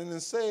happening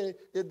and say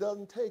it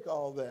doesn't take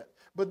all that.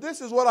 But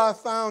this is what I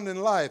found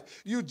in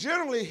life. You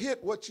generally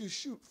hit what you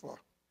shoot for.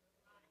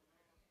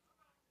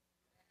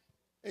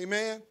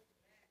 Amen?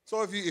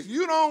 So if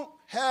you don't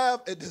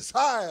have a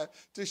desire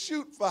to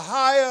shoot for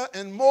higher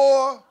and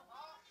more,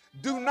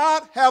 do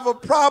not have a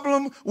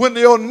problem when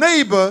your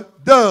neighbor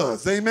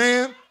does.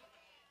 Amen?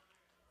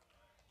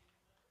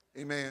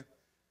 Amen.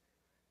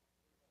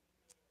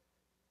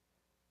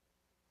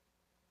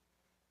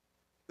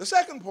 The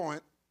second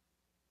point,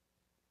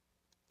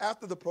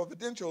 after the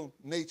providential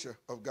nature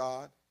of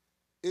God,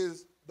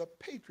 is the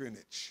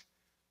patronage.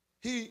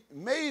 He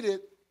made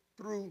it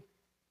through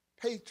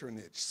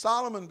patronage.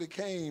 Solomon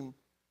became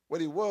what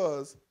he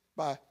was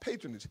by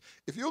patronage.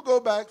 If you'll go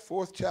back,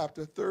 4th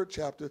chapter, 3rd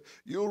chapter,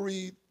 you'll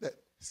read that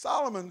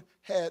Solomon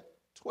had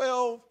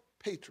 12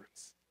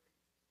 patrons.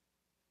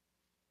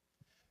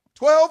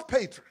 12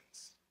 patrons.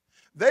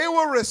 They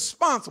were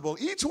responsible,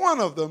 each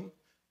one of them,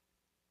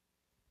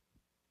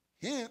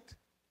 hint,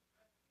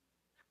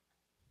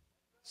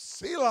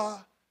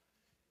 Selah,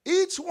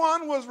 each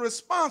one was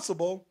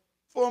responsible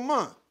for a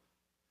month.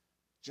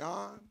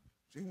 John,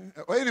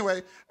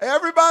 anyway,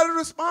 everybody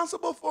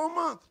responsible for a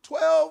month.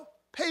 12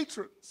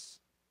 patrons.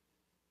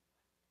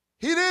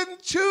 He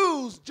didn't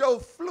choose Joe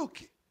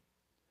Fluky.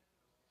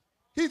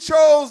 He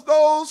chose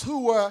those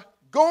who were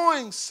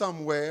going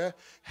somewhere,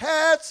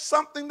 had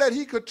something that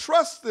he could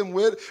trust them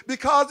with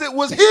because it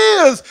was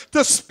his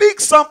to speak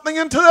something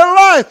into their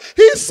life.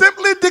 He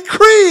simply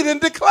decreed and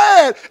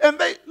declared, and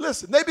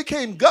they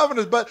became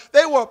governors, but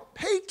they were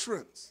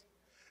patrons.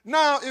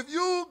 Now, if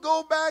you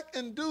go back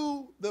and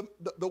do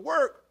the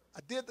work,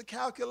 I did the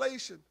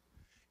calculation.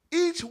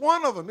 Each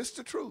one of them, it's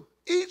the truth,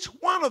 each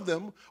one of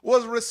them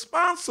was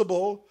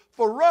responsible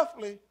for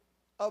roughly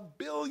 $1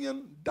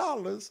 billion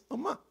a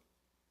month.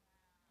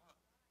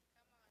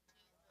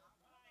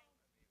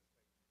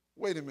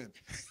 Wait a minute.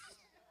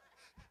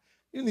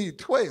 You need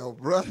 12,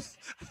 brother.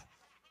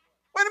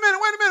 Wait a minute.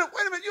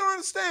 You don't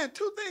understand.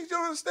 Two things you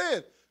don't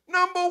understand.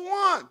 Number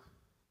one,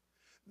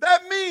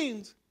 that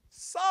means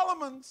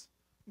Solomon's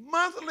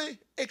monthly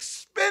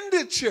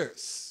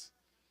expenditures.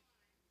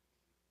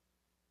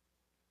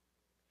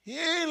 He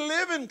ain't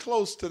living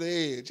close to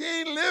the edge. He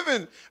ain't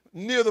living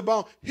near the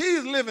bone.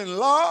 He's living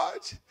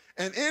large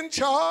and in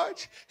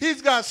charge.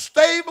 He's got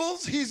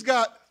stables.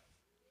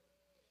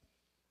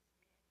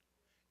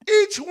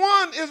 Each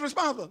one is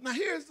responsible. Now,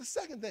 here's the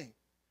second thing.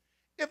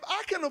 If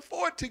I can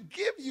afford to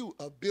give you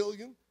 $1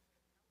 billion,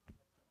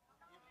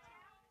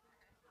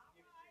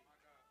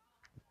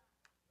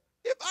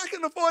 if I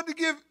can afford to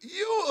give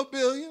you $1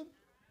 billion,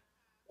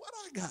 what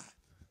I got?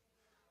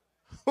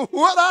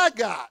 What I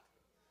got?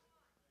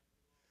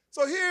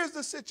 So here's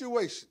the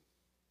situation.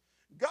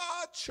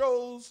 God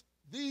chose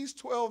these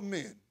 12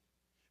 men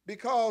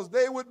because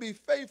they would be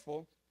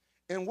faithful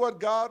in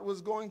what God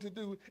was going to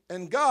do,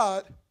 and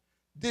God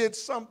did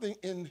something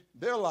in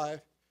their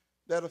life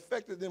that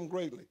affected them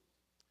greatly.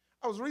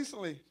 I was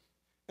recently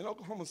in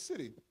Oklahoma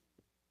City.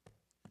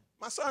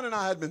 My son and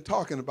I had been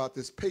talking about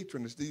this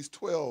patronage, these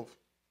 12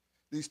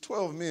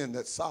 men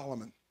that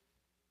Solomon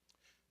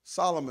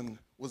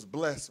was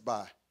blessed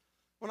by.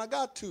 When I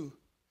got to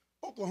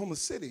Oklahoma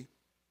City,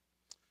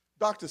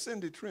 Dr.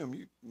 Cindy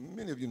Trim,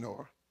 many of you know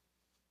her,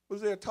 was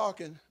there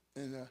talking,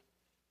 and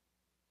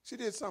she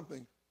did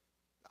something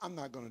I'm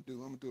not going to do.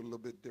 I'm going to do it a little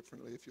bit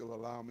differently if you'll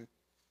allow me.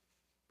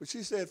 But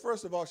she said,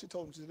 first of all, she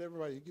told me, she said,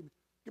 everybody, give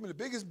me the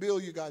biggest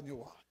bill you got in your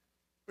wallet.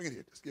 Bring it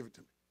here. Just give it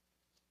to me.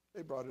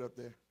 They brought it up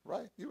there,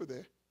 right? You were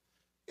there.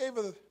 Gave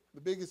her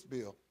the biggest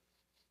bill.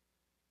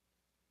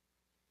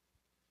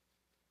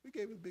 We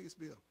gave her the biggest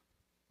bill.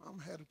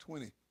 Mom had a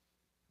 20. I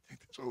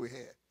think that's what we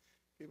had.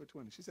 Gave her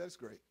 20. She said, it's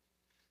great.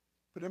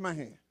 Put it in my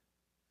hand.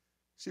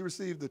 She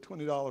received the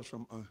 $20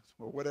 from,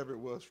 or whatever it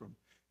was from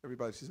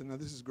everybody. She said, no,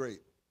 this is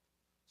great.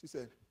 She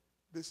said,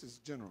 this is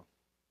general.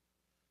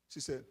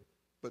 She said,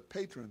 but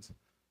patrons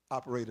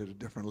operate at a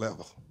different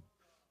level.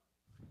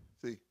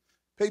 See,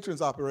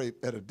 patrons operate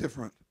at a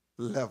different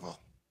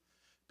level.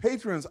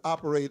 Patrons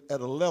operate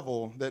at a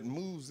level that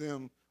moves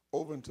them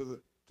over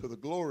into the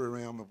glory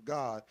realm of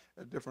God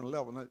at a different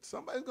level. Now,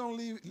 somebody's going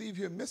to leave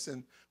here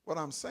missing what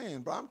I'm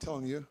saying, but I'm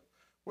telling you.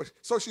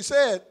 So she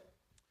said,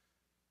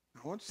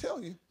 I want to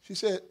tell you, she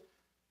said,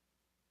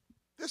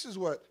 this is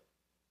what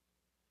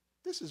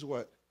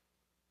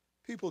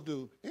people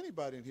do.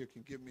 Anybody in here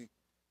can give me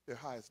their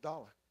highest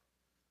dollar.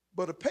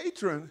 But a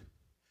patron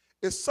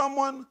is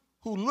someone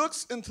who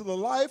looks into the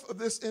life of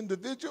this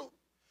individual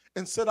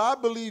and said, I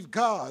believe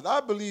God.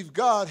 I believe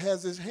God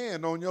has his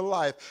hand on your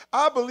life.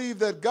 I believe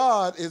that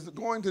God is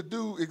going to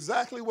do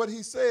exactly what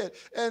he said.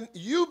 And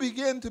you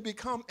begin to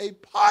become a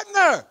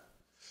partner.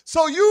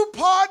 So you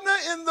partner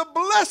in the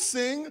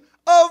blessing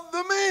of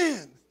the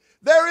man.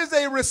 There is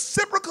a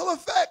reciprocal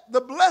effect.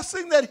 The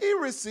blessing that he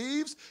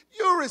receives,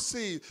 you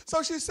receive.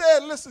 So she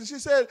said, listen, she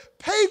said,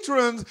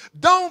 patrons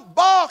don't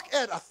balk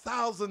at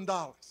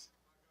 $1,000.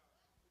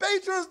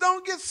 Patrons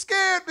don't get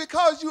scared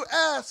because you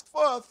ask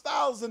for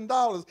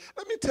 $1,000.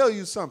 Let me tell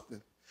you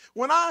something.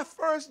 When I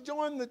first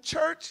joined the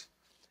church,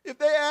 if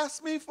they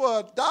asked me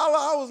for $1,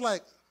 I was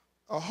like,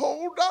 a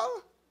whole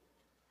dollar?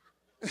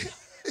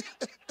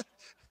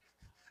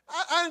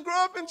 I didn't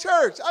grow up in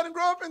church. I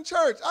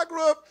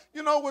grew up,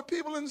 with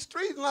people in the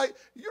street and like,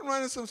 you're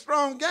running some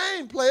strong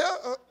game, player,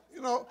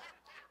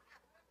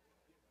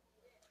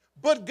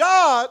 But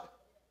God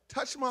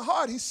touched my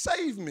heart. He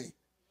saved me.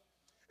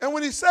 And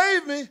when he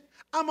saved me,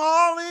 I'm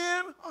all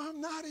in or I'm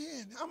not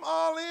in. I'm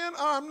all in or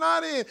I'm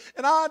not in.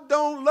 And I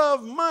don't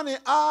love money.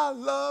 I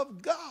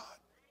love God.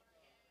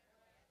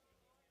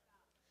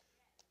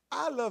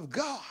 I love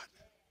God.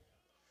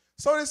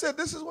 So they said,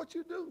 this is what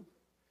you do.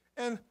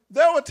 And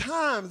there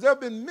have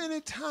been many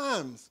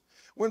times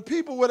when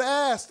people would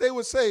ask, they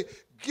would say,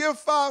 give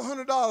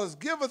 $500,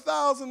 give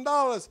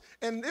 $1,000.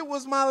 And it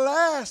was my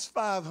last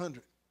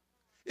 $500.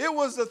 It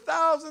was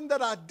 $1,000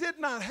 that I did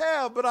not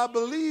have, but I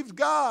believed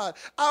God.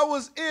 I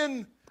was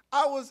in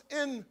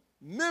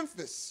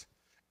Memphis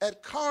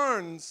at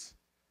Carnes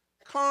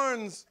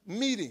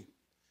meeting.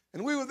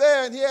 And we were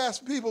there, and he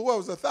asked people, what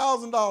was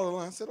 $1,000? And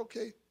I said,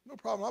 okay, no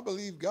problem. I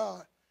believe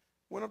God.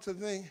 Went up to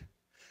the thing.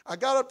 I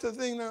got up to the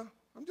thing now.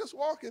 I'm just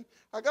walking.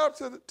 I got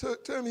up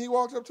to him. He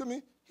walked up to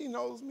me. He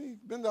knows me.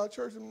 Been to our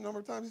church a number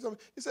of times.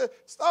 He said,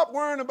 stop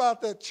worrying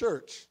about that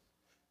church.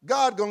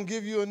 God going to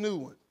give you a new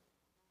one.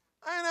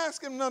 I ain't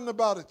ask him nothing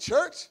about a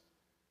church.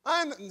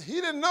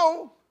 He didn't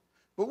know,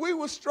 but we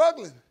were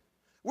struggling.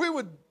 We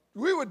were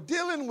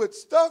dealing with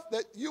stuff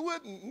that you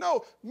wouldn't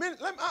know.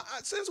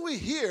 Since we're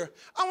here,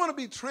 I want to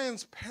be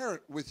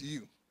transparent with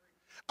you.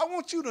 I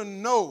want you to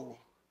know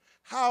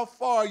how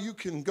far you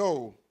can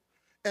go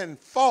and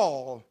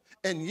fall,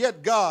 and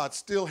yet God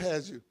still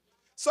has you.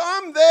 So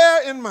I'm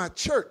there in my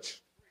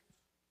church.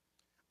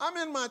 I'm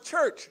in my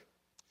church.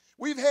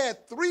 We've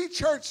had 3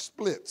 church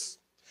splits.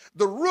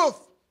 The roof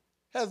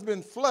has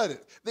been flooded.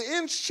 The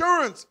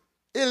insurance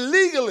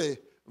illegally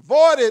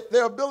voided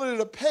their ability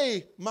to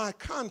pay my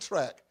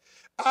contract.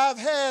 I've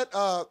had,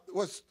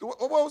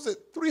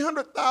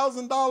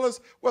 $300,000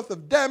 worth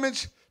of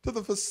damage to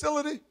the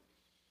facility.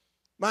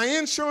 My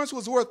insurance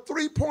was worth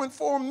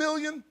 $3.4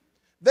 million.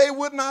 They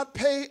would not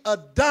pay a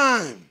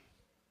dime.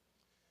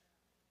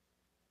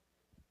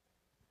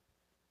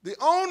 The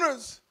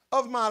owners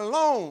of my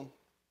loan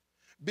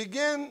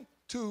began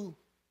to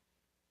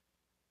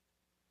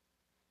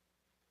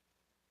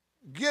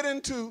get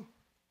into,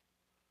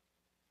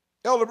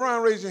 Elder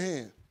Brown, raise your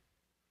hand.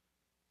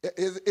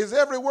 Is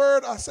every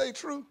word I say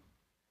true?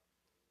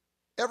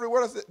 Every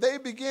word I say. They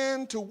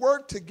began to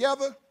work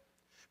together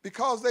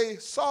because they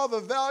saw the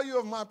value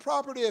of my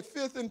property at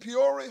 5th and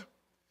Peoria,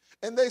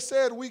 and they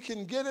said we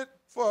can get it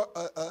for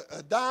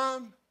a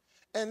dime.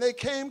 And they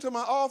came to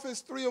my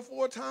office 3 or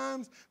 4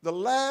 times. The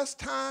last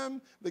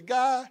time,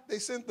 they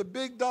sent the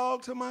big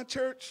dog to my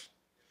church.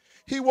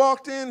 He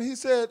walked in, he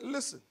said,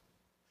 listen,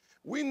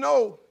 we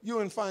know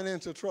you're in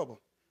financial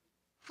trouble.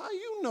 How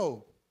you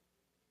know?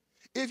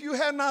 If you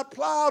had not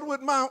plowed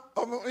with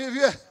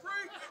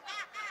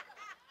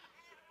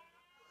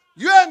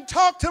you hadn't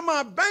talked to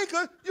my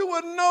banker, you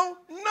wouldn't know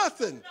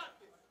nothing.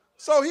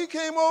 So he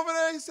came over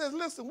there, he says,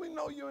 listen, we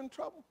know you're in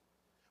trouble.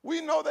 We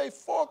know they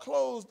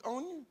foreclosed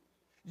on you.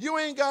 You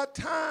ain't got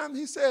time.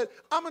 He said,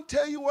 I'm going to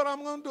tell you what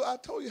I'm going to do. I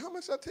told you, how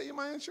much did I tell you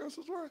my insurance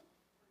was worth?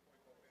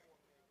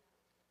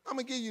 I'm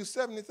going to give you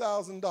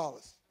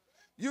 $70,000.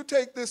 You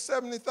take this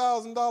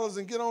 $70,000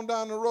 and get on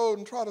down the road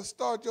and try to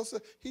start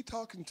yourself. He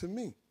talking to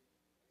me.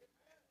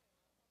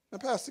 Now,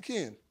 Pastor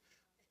Ken,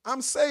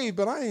 I'm saved,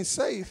 but I ain't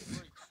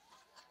safe.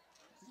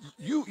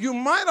 You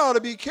might ought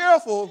to be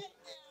careful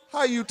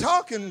how you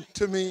talking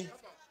to me,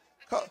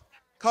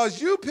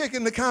 because you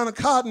picking the kind of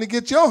cotton to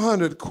get your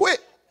 100 quick.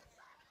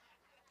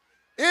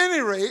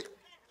 Any rate,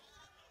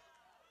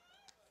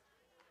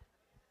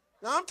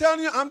 now I'm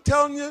telling you,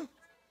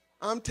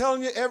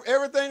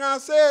 everything I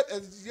said,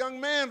 as this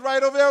young man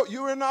right over there,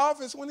 you were in the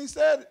office when he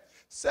said it,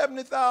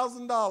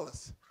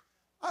 $70,000.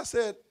 I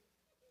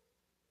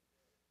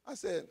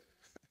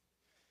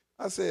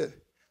said,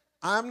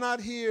 I'm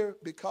not here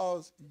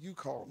because you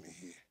called me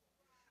here.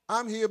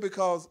 I'm here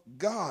because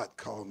God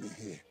called me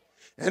here.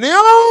 And the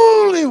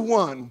only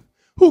one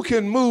who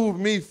can move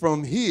me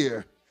from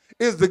here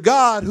is the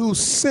God who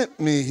sent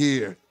me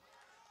here.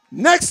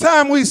 Next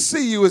time we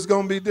see you, it's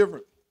going to be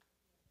different.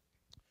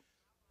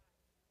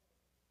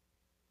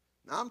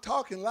 Now, I'm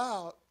talking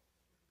loud,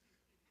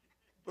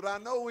 but I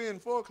know we're in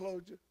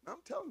foreclosure.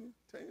 I'm telling you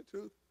the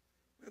truth.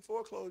 We're in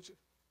foreclosure.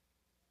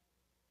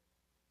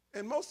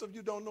 And most of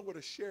you don't know what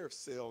a sheriff's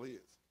sale is.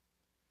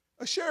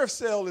 A sheriff's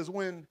sale is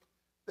when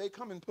they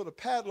come and put a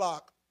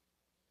padlock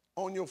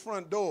on your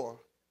front door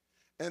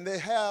and they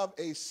have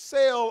a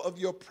sale of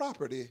your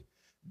property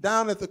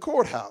down at the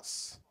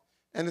courthouse,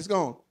 and it's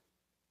gone.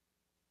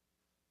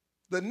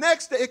 The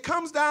next day, it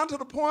comes down to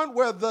the point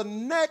where the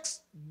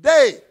next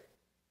day,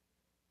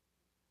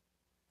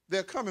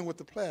 they're coming with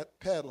the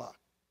padlock.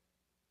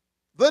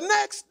 The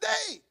next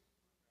day.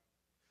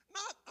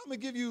 Not, I'm going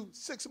to give you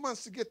 6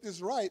 months to get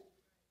this right.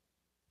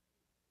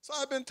 So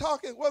I've been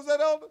talking, what's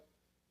that, Elder?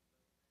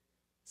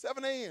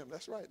 7 a.m.,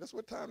 that's right. That's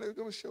what time they were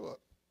going to show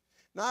up.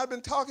 Now, I've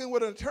been talking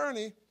with an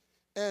attorney,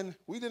 and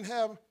we didn't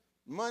have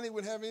money,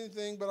 we didn't have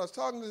anything, but I was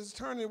talking to this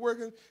attorney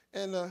working,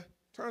 and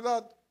turns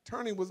out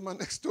attorney was my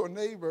next door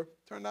neighbor.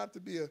 Turned out to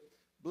be a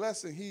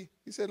blessing. He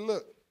said,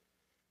 look,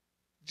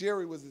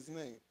 Jerry was his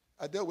name.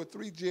 I dealt with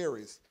three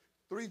Jerrys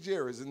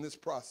in this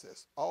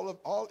process.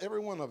 Every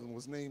one of them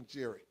was named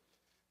Jerry.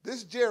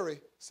 This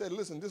Jerry said,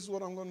 listen, this is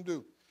what I'm going to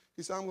do.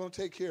 He said, I'm going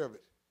to take care of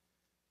it.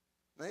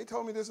 Now, he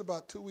told me this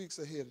about 2 weeks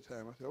ahead of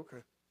time. I said,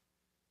 okay.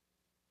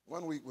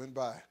 1 week went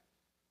by.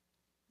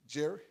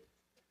 Jerry,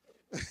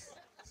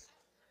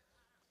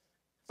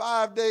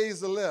 5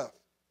 days are left.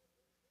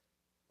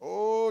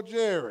 Oh,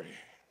 Jerry.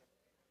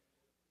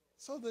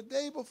 So the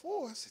day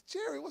before, I said,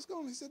 Jerry, what's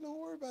going on? He said, don't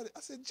worry about it. I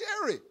said,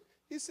 Jerry.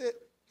 He said,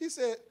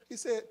 I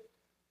said,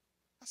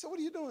 what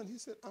are you doing? He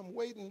said, I'm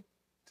waiting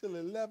till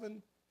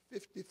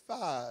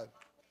 11:55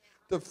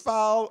 to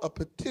file a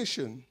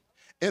petition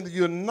in the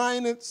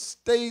United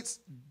States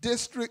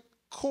District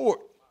Court.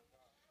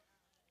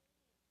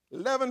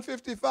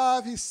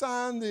 11:55, he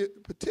signed the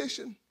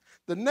petition.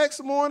 The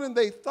next morning,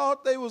 they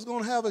thought they was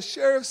going to have a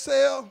sheriff's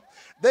sale.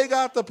 They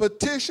got the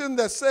petition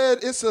that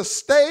said it's a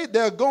stay.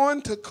 They're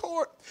going to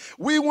court.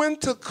 We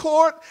went to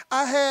court.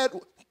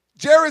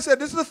 Jerry said,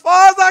 this is as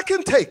far as I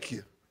can take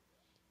you.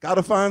 Got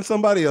to find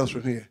somebody else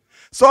from here.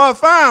 So I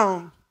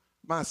found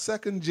my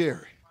second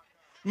Jerry.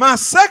 My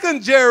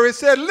second Jerry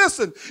said,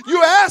 listen,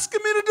 you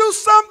asking me to do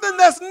something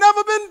that's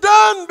never been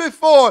done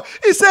before.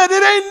 He said,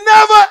 it ain't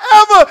never,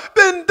 ever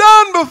been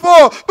done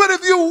before. But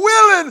if you're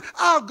willing,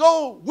 I'll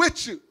go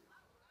with you.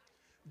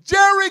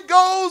 Jerry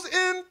goes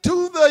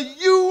into the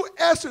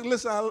U.S.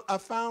 Listen, I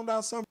found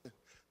out something.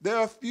 There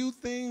are few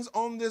things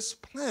on this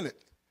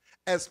planet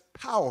as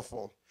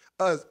powerful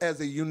as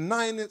a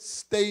United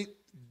States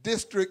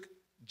District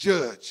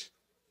Judge.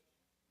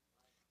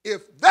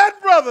 If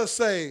that brother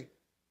say,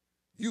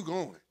 you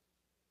going.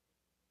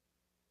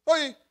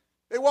 Okay,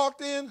 they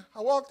walked in.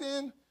 I walked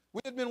in.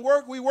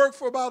 We worked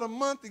for about a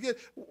month to get.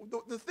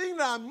 The thing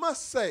that I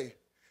must say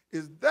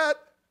is that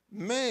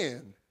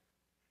man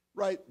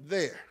right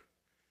there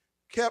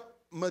kept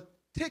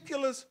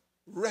meticulous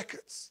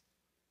records.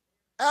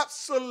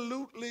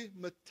 Absolutely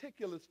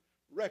meticulous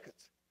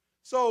records.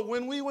 So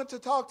when we went to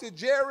talk to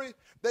Jerry,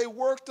 they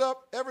worked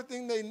up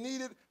everything they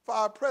needed for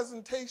our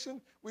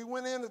presentation. We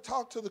went in to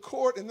talk to the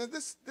court, and then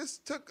this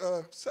took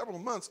several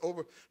months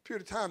over a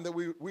period of time that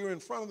we were in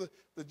front of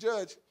the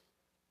judge.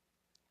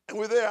 And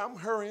we're there. I'm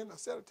hurrying. I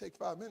said it'd take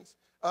 5 minutes.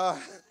 So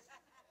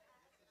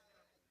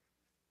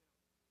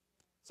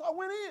I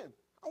went in.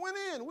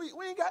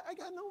 I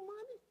got no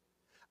money.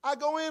 I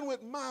go in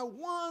with my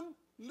one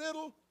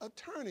little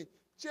attorney,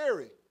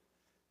 Jerry.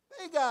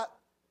 They got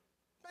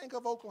Bank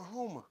of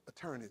Oklahoma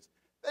attorneys.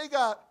 They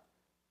got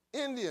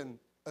Indian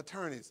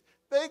attorneys.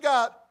 They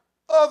got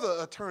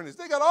other attorneys.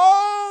 They got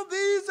all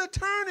these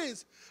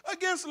attorneys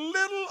against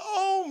little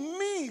old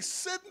me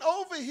sitting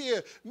over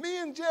here, me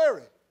and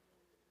Jerry.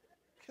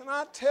 Can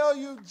I tell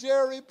you,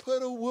 Jerry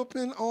put a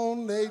whooping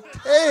on their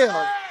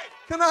tail.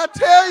 Can I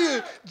tell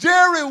you,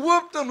 Jerry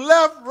whooped them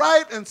left,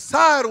 right, and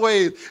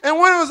sideways. And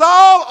when it was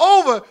all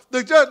over,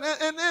 the judge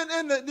and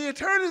the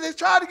attorneys, they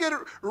tried to get it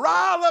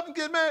riled up and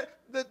get mad.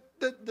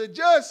 The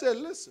judge said,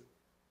 listen,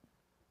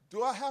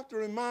 do I have to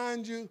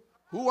remind you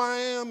who I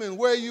am and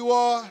where you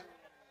are?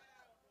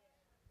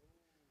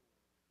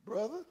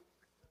 Brother,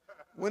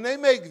 when they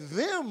make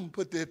them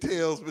put their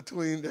tails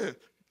between their,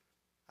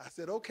 I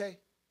said, okay.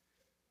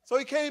 So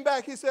he came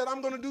back. He said,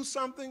 I'm going to do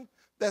something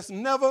that's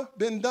never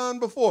been done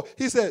before.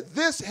 He said,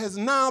 this has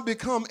now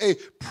become a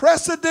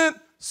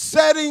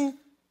precedent-setting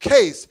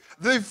case.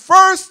 The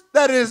first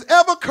that has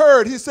ever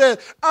occurred. He said,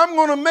 I'm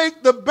going to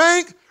make the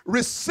bank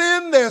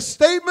rescind their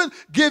statement,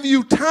 give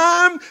you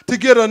time to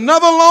get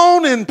another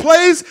loan in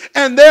place,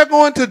 and they're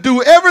going to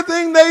do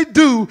everything they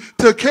do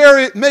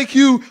to make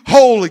you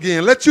whole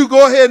again. Let you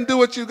go ahead and do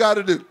what you got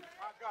to do.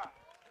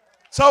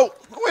 So,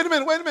 wait a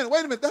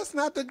minute. That's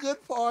not the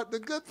good part. The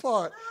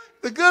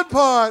good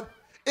part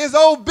is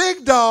old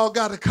Big Dog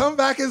got to come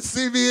back and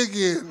see me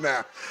again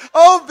now.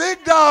 Old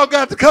Big Dog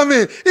got to come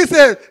in. He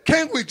said,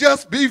 can't we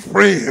just be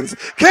friends?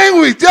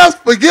 Can't we just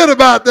forget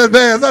about that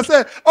past? I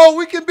said, oh,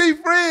 we can be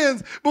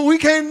friends, but we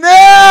can't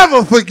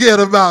never forget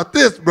about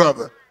this,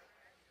 brother.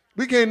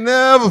 We can't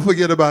never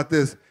forget about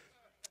this.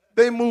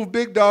 They moved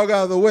Big Dog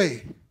out of the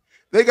way.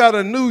 They got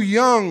a new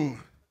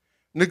young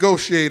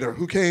negotiator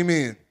who came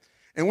in.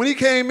 And when he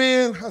came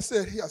in, I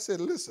said,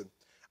 listen,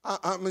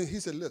 he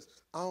said, listen,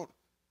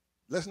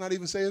 let's not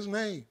even say his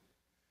name.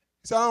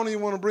 He said, I don't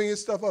even want to bring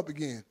his stuff up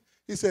again.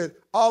 He said,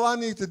 all I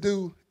need to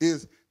do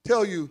is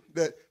tell you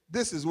that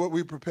this is what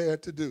we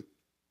prepared to do.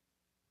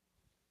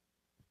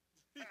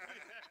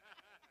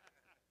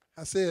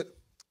 I said,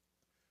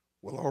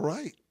 well, all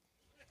right.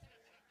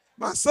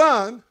 My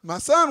son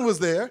was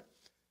there.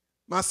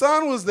 My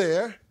son was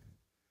there.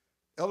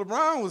 Elder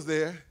Brown was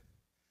there.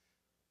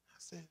 I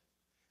said,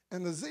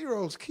 and the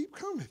zeros keep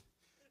coming.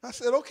 I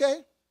said, okay.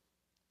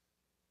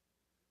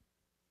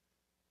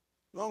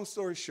 Long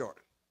story short,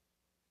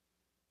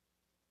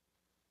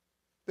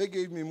 they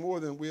gave me more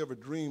than we ever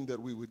dreamed that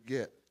we would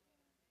get.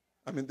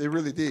 I mean, they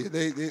really did.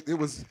 It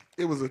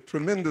was a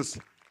tremendous,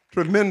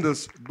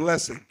 tremendous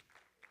blessing.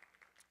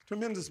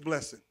 Tremendous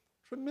blessing.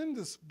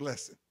 Tremendous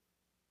blessing.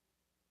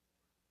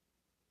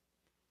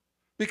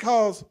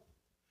 Because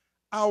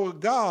our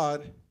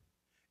God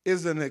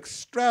is an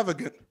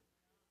extravagant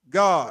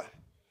God.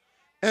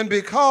 And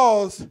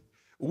because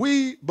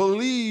we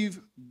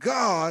believe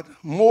God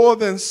more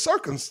than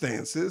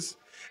circumstances,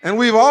 and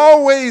we've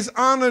always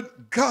honored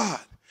God.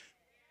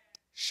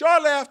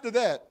 Shortly after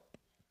that,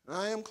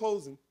 I am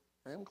closing,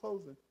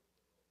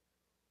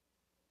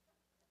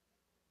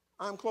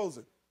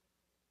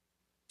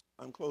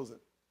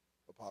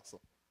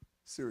 Apostle,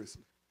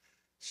 seriously.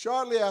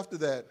 Shortly after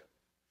that,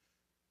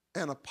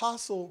 an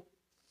apostle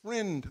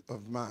friend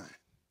of mine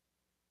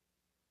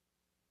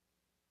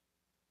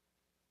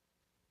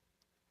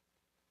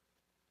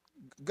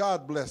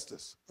God blessed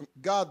us.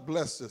 God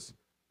blessed us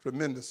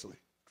tremendously,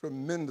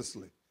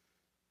 tremendously.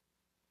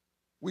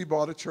 We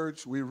bought a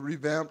church. We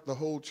revamped the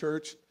whole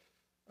church.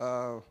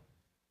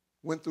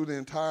 Went through the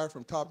entire,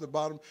 from top to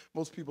bottom.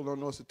 Most people don't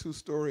know it's a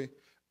two-story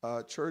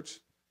church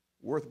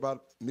worth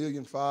about $1.5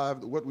 million.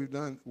 What we've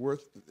done,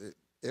 worth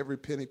every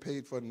penny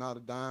paid for, not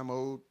a dime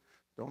owed.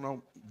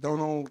 Don't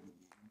own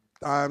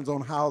dimes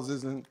on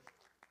houses, and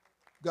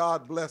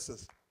God bless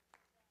us.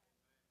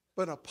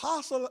 But an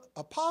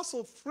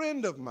apostle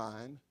friend of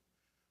mine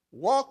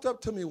walked up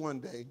to me one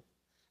day,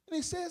 and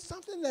he said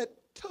something that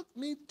took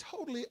me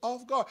totally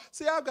off guard.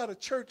 See, I've got a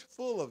church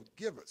full of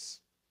givers.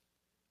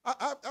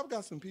 I've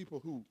got some people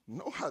who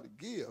know how to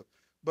give,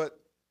 but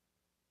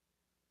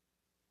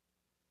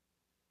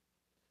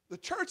the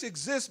church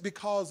exists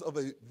because of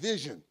a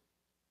vision.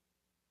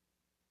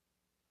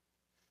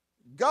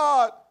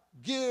 God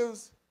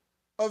gives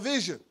a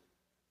vision.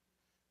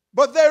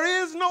 But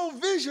there is no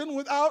vision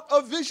without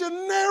a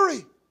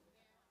visionary.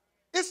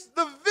 It's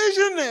the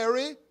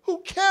visionary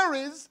who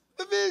carries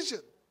the vision.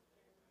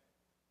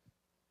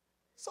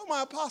 So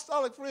my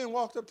apostolic friend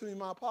walked up to me,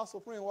 my apostle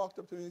friend walked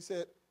up to me and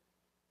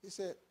he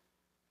said,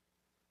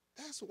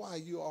 that's why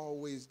you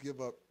always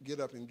get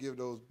up and give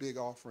those big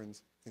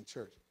offerings in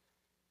church.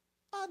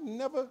 I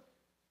never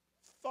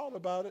thought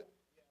about it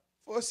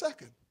for a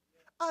second.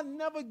 I've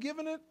never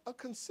given it a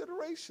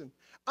consideration.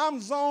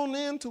 I'm zoned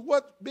into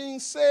what's being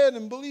said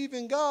and believe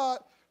in God,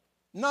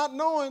 not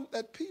knowing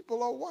that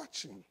people are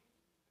watching.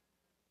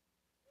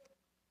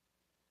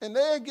 And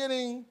they're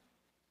getting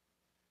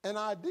an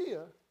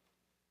idea.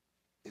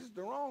 It's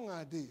the wrong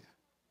idea.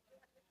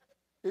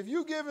 If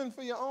you're giving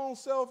for your own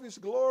selfish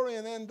glory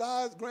and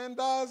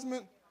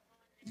aggrandizement,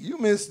 you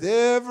missed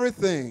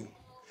everything.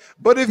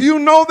 But if you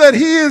know that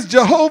he is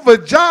Jehovah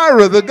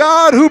Jireh, the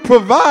God who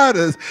provides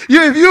us,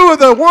 if you are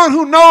the one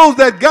who knows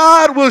that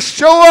God will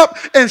show up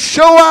and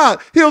show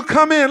out, he'll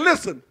come in.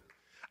 Listen,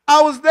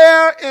 I was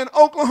there in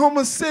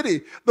Oklahoma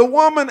City. The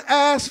woman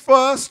asked for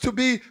us to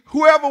be,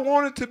 whoever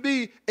wanted to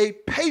be a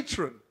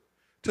patron,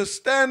 to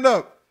stand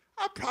up.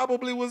 I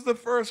probably was the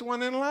first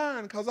one in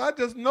line because I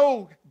just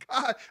know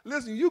God.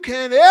 Listen, you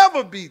can't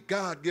ever beat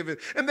God-given.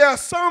 And there are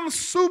some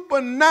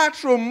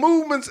supernatural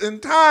movements in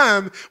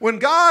time when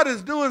God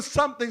is doing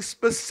something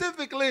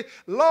specifically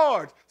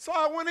large. So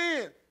I went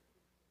in,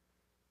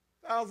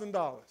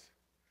 $1,000.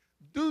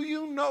 Do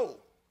you know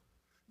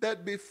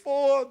that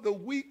before the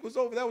week was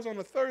over, that was on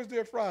a Thursday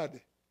or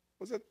Friday?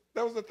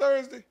 That was a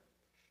Thursday?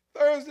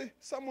 Thursday,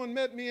 someone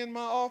met me in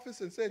my office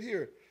and said,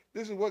 here,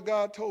 this is what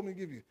God told me to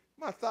give you.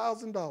 My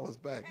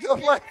 $1,000 back,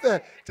 just like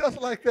that, just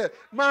like that.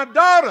 My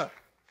daughter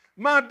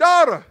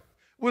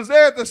was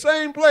there at the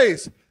same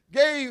place,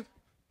 gave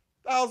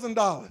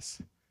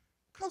 $1,000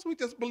 because we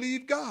just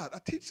believe God. I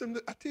teach them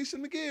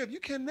to give. You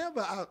can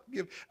never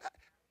outgive.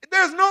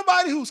 There's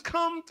nobody who's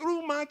come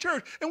through my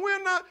church, and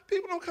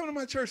people don't come to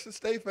my church to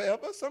stay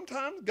forever.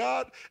 Sometimes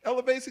God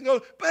elevates and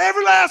goes, but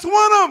every last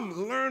one of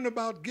them learn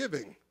about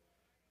giving.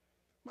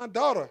 My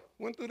daughter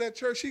went through that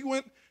church. She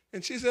went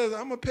and she says,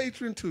 I'm a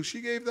patron too. She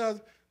gave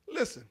 $1,000.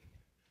 Listen,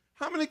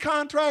 How many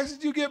contracts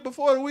did you get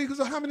before the week was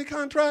up? How many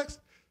contracts?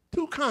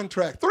 2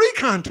 contracts, 3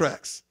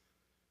 contracts.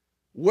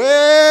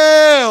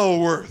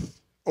 Well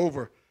worth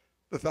over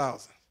the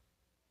 1,000.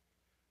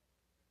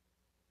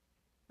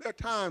 There are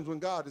times when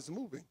God is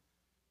moving.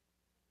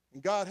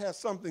 And God has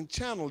something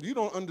channeled. You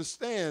don't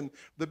understand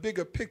the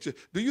bigger picture.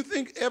 Do you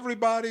think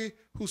everybody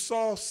who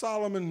saw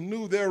Solomon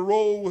knew their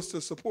role was to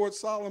support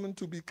Solomon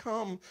to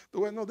become the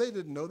way? No, they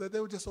didn't know that.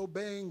 They were just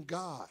obeying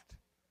God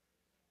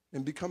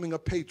and becoming a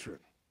patron.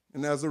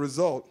 And as a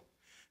result,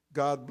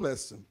 God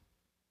blessed them.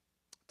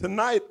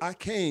 Tonight, I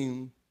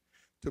came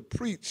to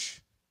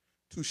preach,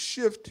 to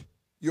shift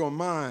your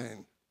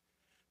mind,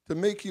 to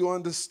make you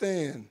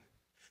understand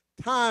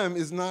time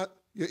is not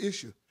your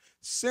issue.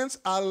 Since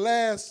I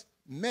last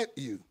met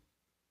you,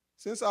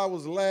 since I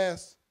was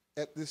last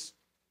at this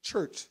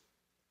church,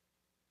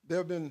 there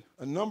have been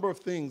a number of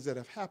things that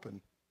have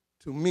happened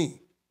to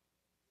me.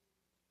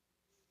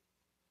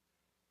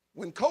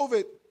 When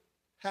COVID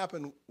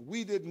happened,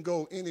 we didn't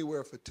go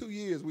anywhere for 2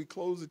 years. We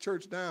closed the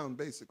church down,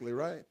 basically,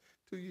 right?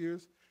 2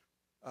 years.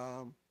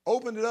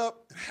 Opened it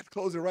up, and had to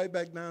close it right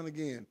back down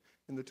again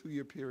in the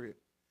 2-year period.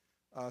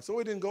 So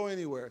we didn't go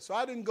anywhere. So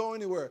I didn't go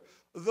anywhere.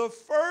 The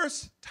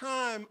first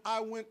time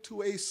I went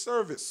to a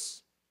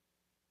service,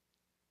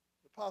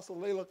 Apostle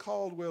Layla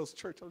Caldwell's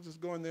church, I was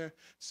just going there,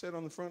 sat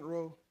on the front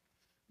row.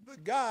 The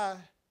guy,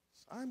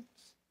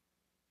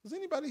 was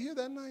anybody here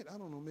that night? I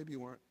don't know, maybe you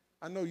weren't.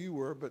 I know you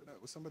were, but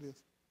was somebody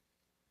else?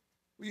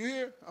 Were you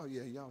here? Oh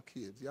yeah, y'all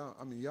kids. Y'all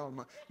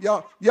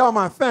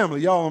my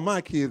family. Y'all are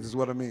my kids is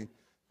what I mean.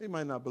 They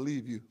might not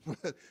believe you.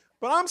 But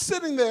I'm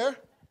sitting there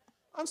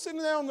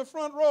on the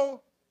front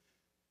row,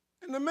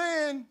 and the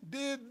man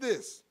did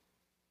this.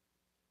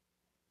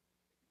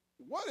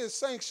 What is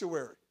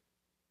sanctuary?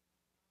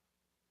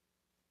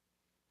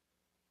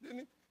 Didn't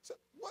he? So,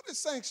 what is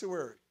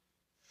sanctuary?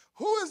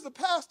 Who is the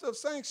pastor of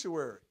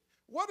sanctuary?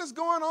 What is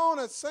going on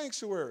at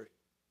sanctuary?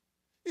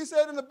 He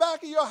said, in the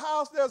back of your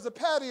house, there's a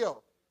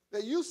patio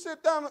that you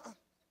sit down. It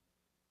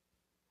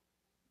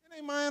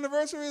ain't my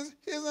anniversary, it's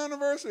his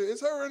anniversary.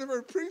 It's her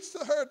anniversary. Preach to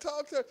her,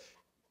 talk to her.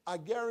 I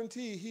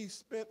guarantee he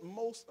spent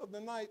most of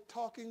the night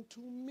talking to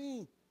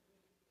me.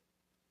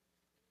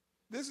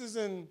 This is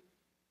in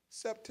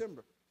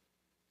September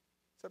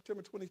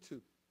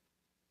 22.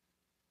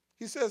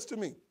 He says to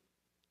me,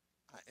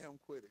 I am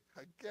quitting.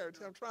 I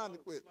guarantee I'm trying to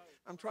quit.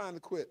 I'm trying to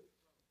quit.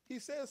 He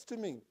says to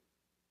me,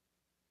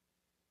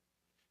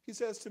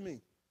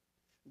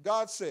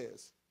 God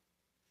says,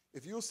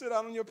 if you'll sit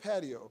out on your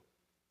patio,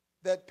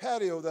 that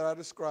patio that I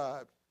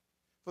described,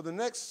 for the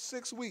next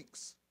 6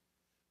 weeks,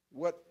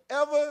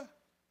 whatever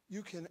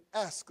you can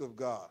ask of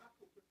God,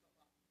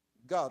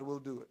 God will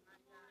do it.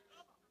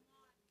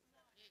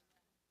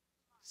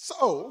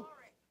 So,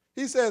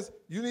 he says,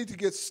 you need to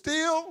get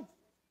still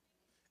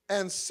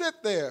and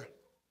sit there.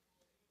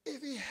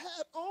 If he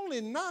had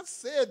only not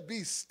said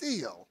be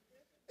still,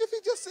 if he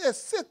just said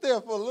sit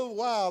there for a little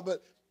while,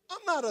 but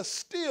I'm not a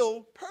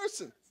still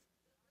person,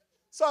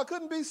 so I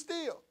couldn't be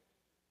still.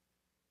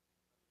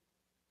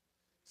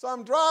 So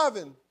I'm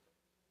driving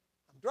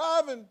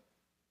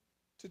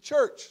to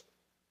church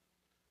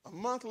a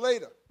month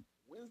later,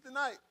 Wednesday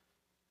night,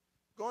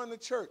 going to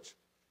church,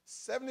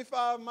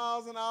 75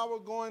 miles an hour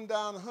going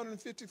down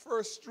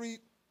 151st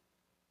Street,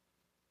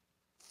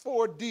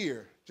 4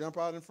 deer jump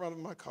out in front of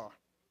my car.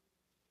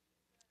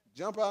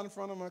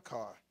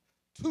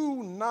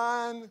 2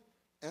 9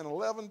 and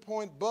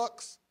 11-point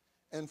bucks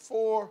and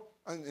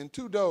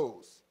 2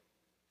 does.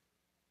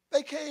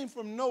 They came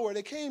from nowhere.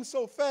 They came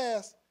so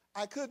fast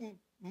I couldn't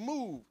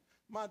move.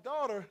 My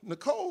daughter,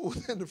 Nicole,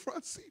 was in the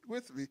front seat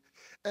with me.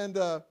 And,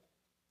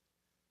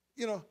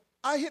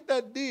 I hit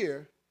that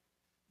deer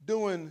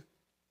doing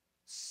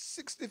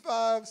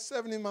 65,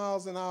 70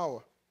 miles an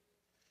hour.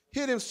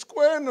 Hit him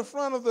square in the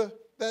front of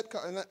that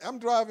car. And I'm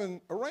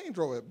driving a Range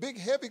Rover, a big,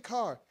 heavy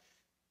car.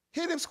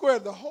 Hit him square.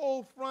 The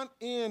whole front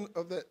end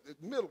of the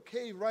middle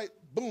caved right,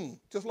 boom.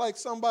 Just like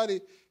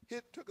somebody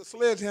took a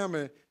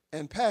sledgehammer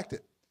and packed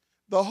it.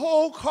 The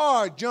whole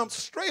car jumped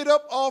straight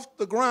up off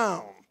the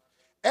ground.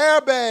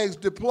 Airbags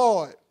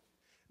deployed.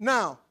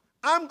 Now,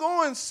 I'm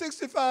going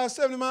 65,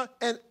 70 miles,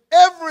 and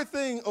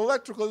everything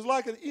electrical is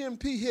like an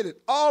EMP hit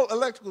it. All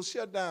electrical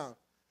shut down.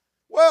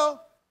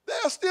 Well, there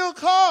are still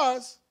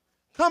cars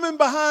coming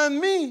behind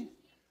me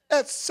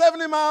at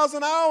 70 miles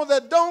an hour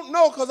that don't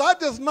know, because I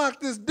just knocked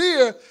this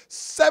deer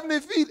 70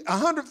 feet,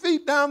 100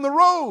 feet down the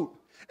road.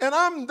 And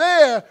I'm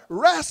there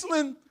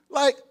wrestling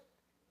like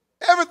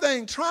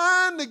everything,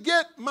 trying to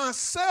get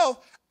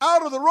myself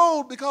out of the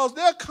road because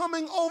they're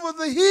coming over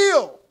the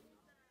hill.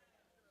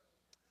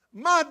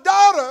 My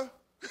daughter,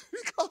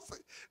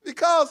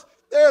 because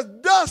there's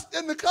dust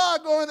in the car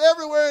going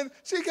everywhere and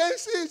she can't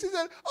see, she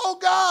said, oh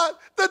God,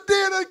 the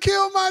deer that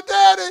killed my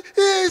daddy,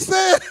 he ain't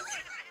said.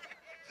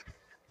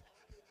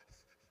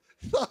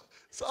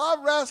 So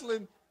I'm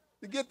wrestling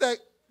to get that.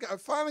 I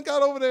finally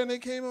got over there and they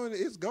came on and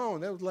it's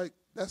gone. That was like,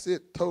 that's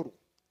it, total.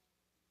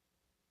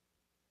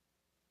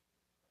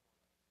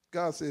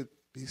 God said,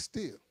 be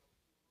still.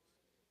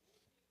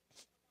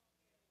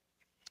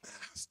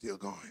 Still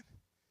going.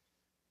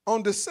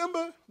 On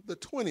December the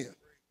 20th,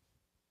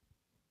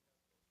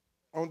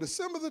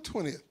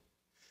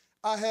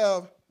 I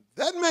have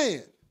that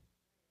man,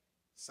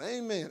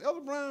 same man,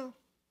 Elder Brown.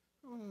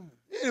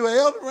 Anyway,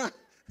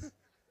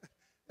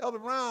 Elder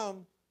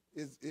Brown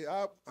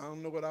I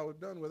don't know what I would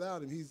have done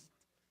without him.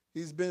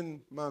 He's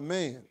been my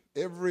man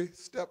every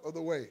step of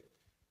the way.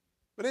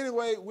 But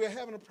anyway, we're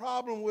having a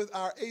problem with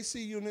our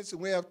AC units,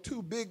 and we have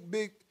two big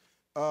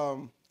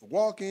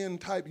walk-in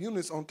type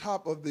units on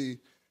top of the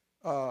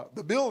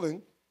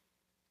building.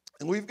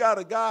 And we've got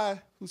a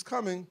guy who's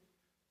come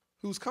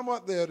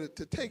up there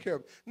to take care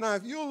of it. Now,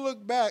 if you'll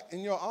look back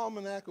in your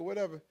almanac or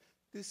whatever,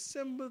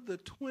 December the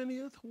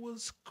 20th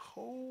was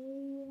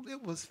cold.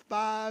 It was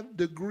 5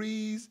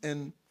 degrees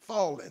and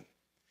falling.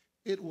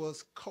 It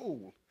was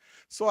cold.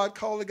 So I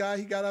called the guy.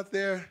 He got out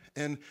there,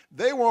 and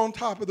they were on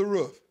top of the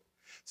roof.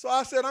 So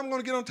I said, I'm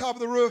going to get on top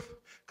of the roof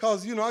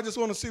because, I just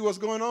want to see what's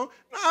going on.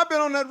 Now, I've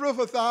been on that roof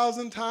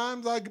 1,000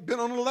 times. I've been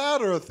on the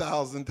ladder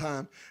 1,000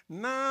 times.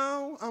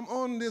 Now I'm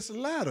on this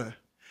ladder,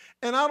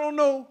 and I don't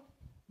know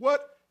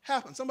what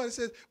happened. Somebody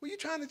says, were you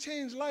trying to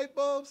change light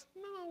bulbs?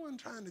 No, I wasn't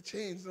trying to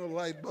change no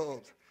light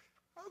bulbs.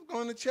 I was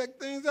going to check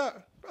things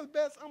out. Brother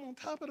Betts, I'm on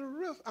top of the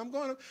roof.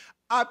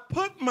 I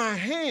put my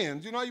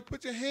hands, you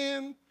put your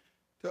hand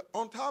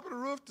on top of the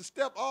roof to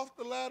step off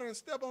the ladder and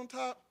step on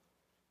top.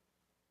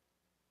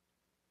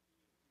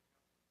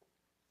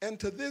 And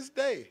to this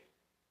day,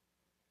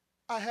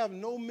 I have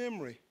no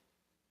memory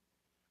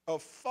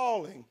of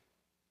falling.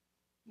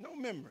 No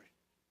memory.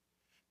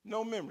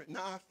 No memory.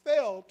 Now, I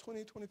fell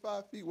 20,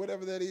 25 feet,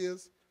 whatever that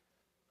is,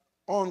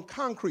 on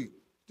concrete.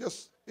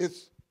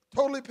 It's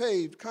totally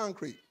paved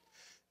concrete.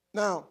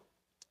 Now,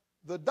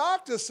 the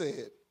doctor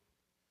said,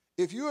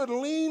 if you had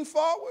leaned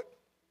forward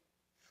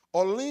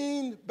or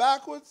leaned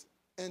backwards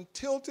and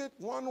tilted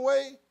one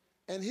way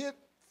and hit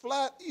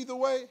flat either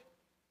way,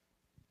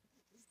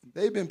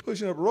 they've been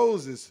pushing up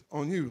roses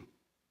on you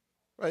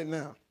right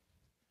now.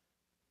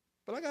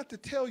 But I got to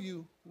tell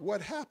you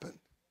what happened.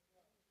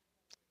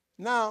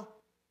 Now,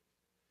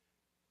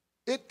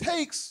 it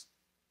takes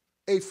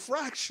a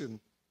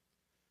fraction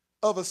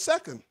of a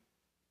second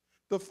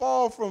to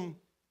fall from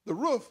the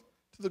roof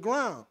to the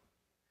ground.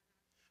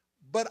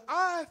 But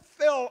I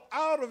fell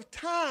out of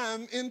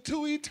time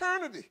into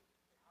eternity.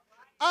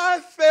 I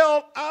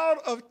fell out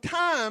of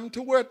time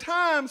to where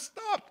time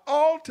stopped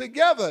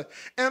altogether.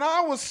 And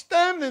I was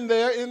standing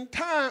there in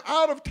time,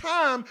 out of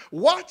time,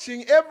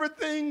 watching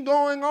everything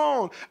going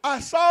on. I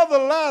saw the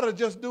ladder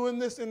just doing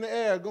this in the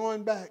air,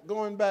 going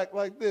back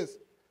like this.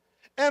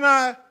 And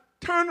I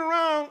turned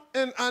around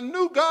and I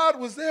knew God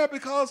was there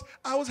because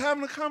I was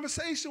having a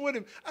conversation with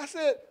him. I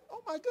said,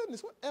 oh my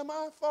goodness, am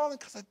I falling?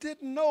 Because I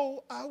didn't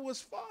know I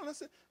was falling. I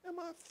said, am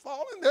I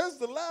falling? There's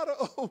the ladder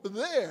over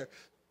there.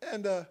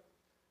 And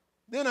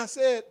then I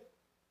said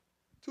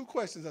 2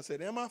 questions. I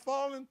said, am I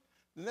falling?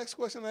 The next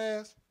question I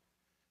asked,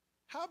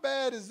 how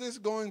bad is this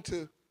going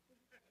to?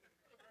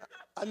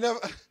 I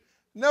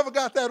never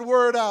got that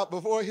word out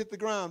before it hit the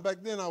ground. Back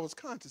then I was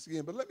conscious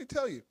again. But let me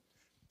tell you,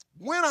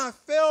 when I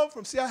fell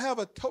from, I have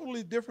a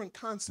totally different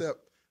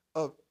concept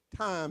of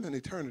time and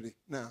eternity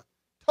now.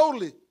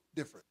 Totally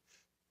different.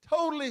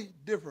 Totally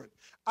different.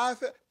 I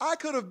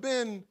could have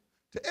been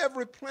to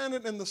every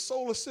planet in the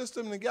solar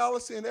system and the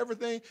galaxy and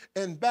everything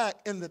and back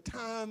in the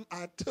time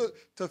I took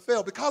to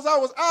fail because I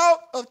was out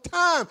of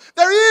time.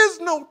 There is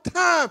no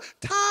time.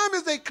 Time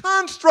is a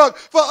construct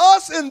for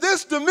us in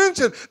this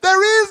dimension.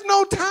 There is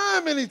no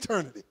time in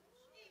eternity.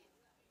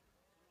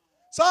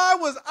 So I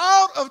was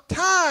out of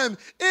time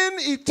in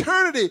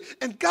eternity,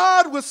 and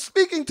God was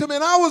speaking to me,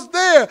 and I was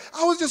there.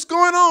 I was just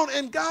going on,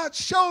 and God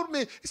showed me.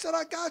 He said,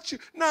 I got you.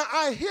 Now,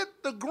 I hit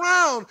the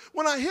ground.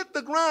 When I hit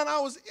the ground,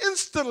 I was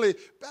instantly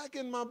back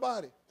in my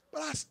body,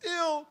 but I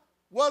still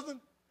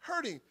wasn't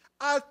hurting.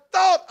 I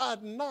thought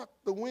I'd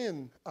knocked the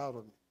wind out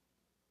of me.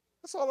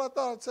 That's all I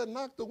thought. I said,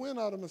 knock the wind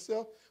out of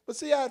myself. But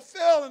see, I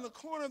fell in the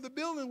corner of the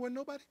building where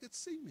nobody could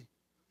see me.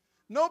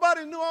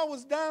 Nobody knew I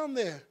was down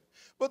there.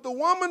 But the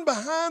woman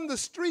behind the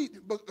street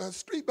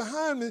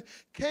behind me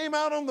came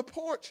out on the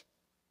porch.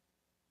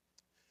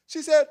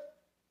 She said,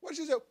 what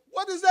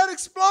is that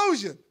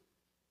explosion?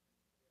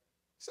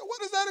 I said,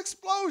 what is that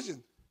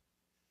explosion?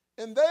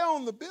 And they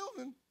on the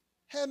building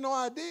had no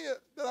idea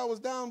that I was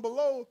down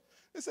below.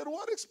 They said,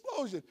 what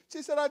explosion?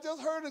 She said, I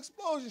just heard an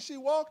explosion. She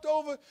walked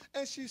over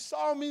and she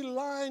saw me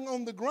lying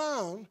on the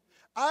ground.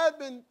 I had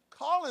been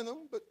calling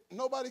them, but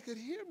nobody could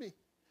hear me.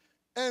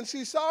 And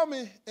she saw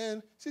me,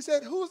 and she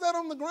said, who's that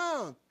on the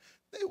ground?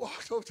 They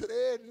walked over to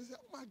the edge and said,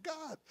 oh, my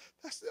God,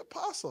 that's the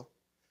apostle.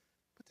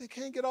 But they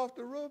can't get off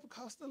the roof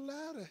because the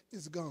ladder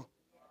is gone.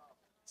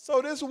 So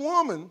this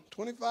woman,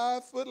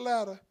 25-foot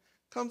ladder,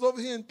 comes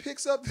over here and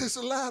picks up this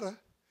ladder.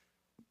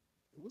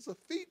 It was a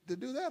feat to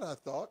do that, I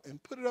thought,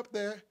 and put it up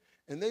there,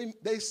 and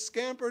they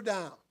scamper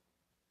down.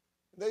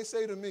 They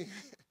say to me,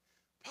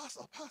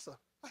 Apostle.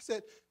 I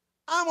said,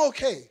 I'm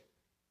okay.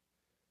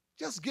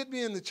 Just get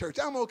me in the church.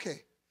 I'm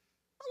okay.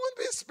 I wasn't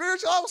being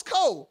spiritual. I was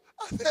cold.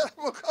 I said,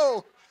 I'm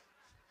cold.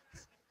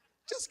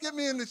 Just get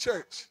me in the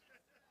church.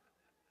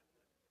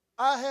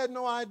 I had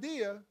no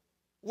idea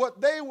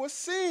what they were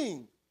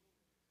seeing.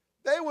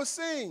 They were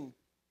seeing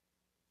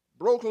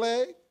broke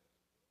leg,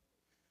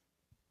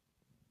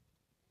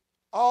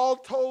 all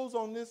toes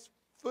on this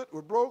foot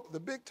were broke. The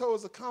big toe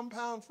is a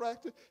compound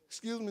fracture.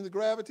 Excuse me, the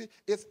gravity.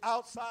 It's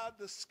outside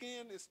the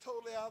skin. It's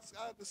totally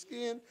outside the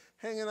skin,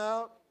 hanging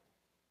out.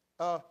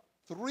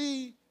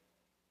 3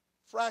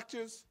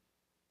 fractures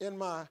in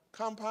my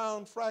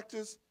compound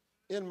fractures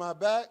in my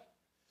back.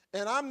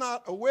 And I'm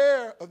not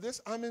aware of this.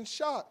 I'm in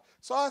shock.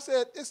 So I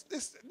said,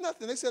 it's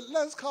nothing. They said,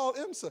 let's call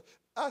IMSA.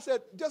 I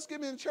said, just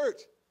get me in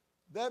church.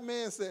 That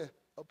man said,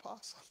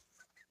 Apostle.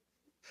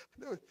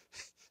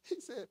 He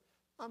said,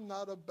 I'm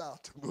not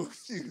about to move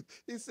you.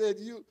 He said,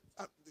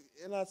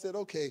 and I said,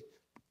 okay,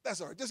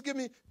 that's all right. Just give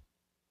me,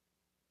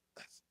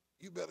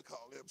 you better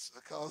call IMSA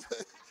because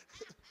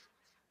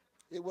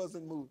it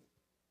wasn't moving.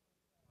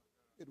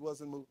 It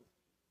wasn't moving.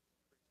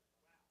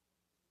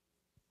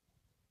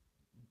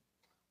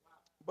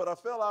 But I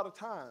fell out of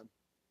time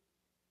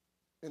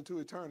into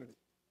eternity.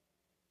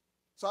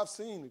 So I've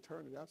seen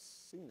eternity. I've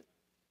seen it.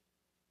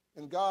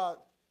 And God,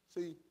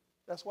 see,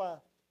 that's why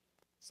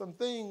some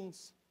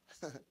things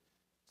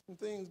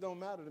don't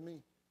matter to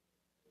me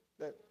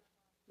that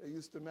they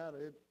used to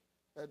matter.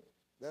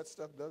 That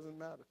stuff doesn't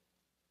matter.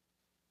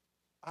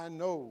 I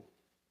know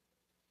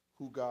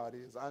who God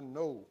is. I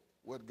know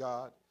what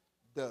God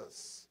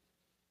does.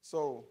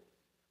 So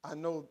I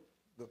know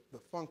the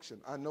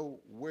function. I know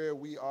where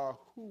we are,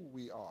 who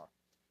we are,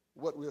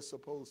 what we're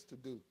supposed to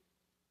do.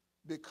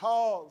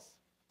 Because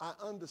I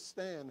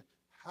understand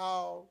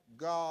how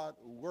God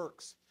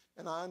works,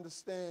 and I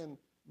understand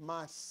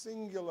my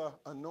singular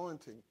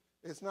anointing.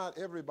 It's not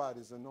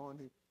everybody's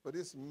anointing, but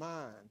it's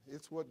mine.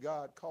 It's what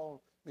God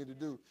called me to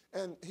do.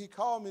 And he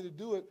called me to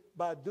do it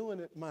by doing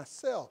it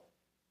myself.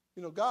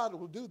 You know, God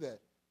will do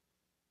that.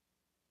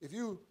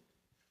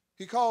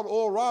 He called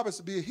Oral Roberts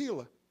to be a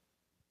healer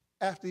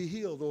after he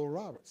healed Oral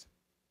Roberts.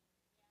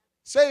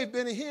 Saved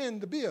Benny Hinn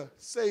to be a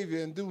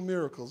savior and do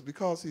miracles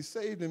because he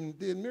saved him and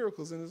did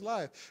miracles in his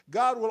life.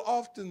 God will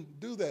often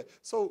do that.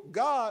 So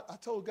I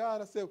told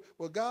God, I said,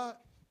 well, God,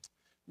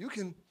 you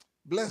can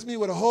bless me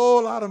with a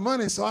whole lot of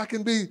money so I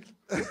can be.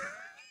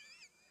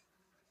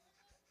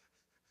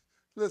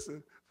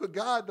 Listen, but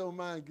God don't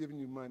mind giving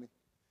you money.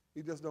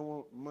 He just don't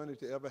want money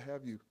to ever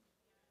have you.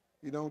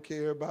 He don't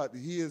care about it.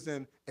 He is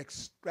an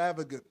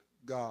extravagant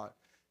God.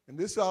 And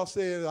this I'll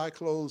say as I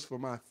close for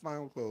my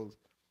final close.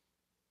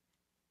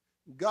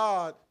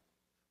 God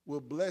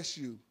will bless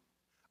you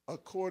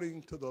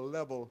according to the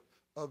level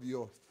of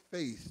your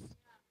faith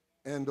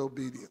and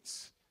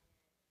obedience.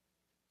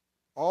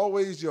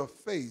 Always your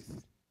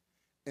faith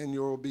and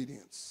your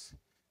obedience.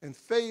 And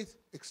faith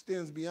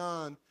extends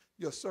beyond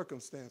your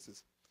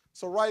circumstances.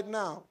 So right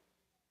now,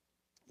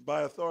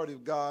 by authority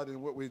of God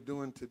and what we're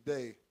doing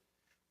today,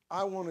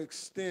 I want to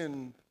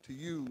extend to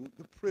you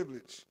the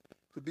privilege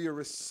to be a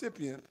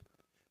recipient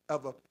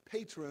of a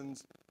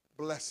patron's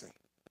blessing.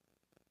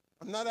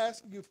 I'm not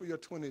asking you for your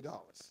 $20.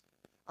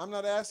 I'm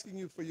not asking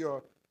you for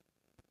your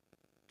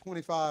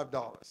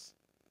 $25.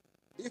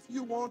 If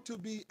you want to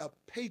be a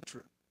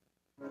patron,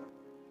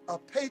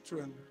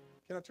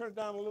 can I turn it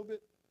down a little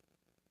bit?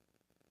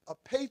 A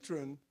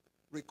patron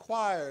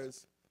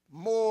requires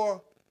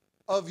more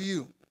of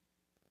you.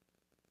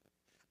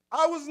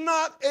 I was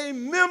not a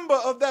member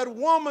of that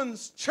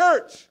woman's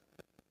church,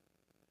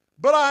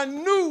 but I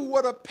knew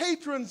what a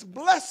patron's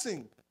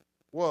blessing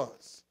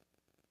was.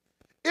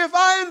 If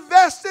I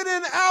invested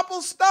in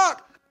Apple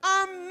stock,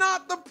 I'm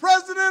not the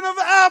president of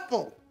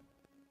Apple.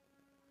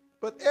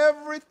 But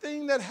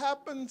everything that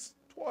happens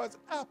towards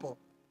Apple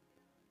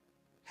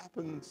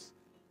happens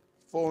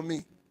for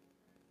me.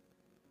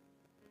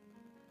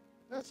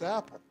 That's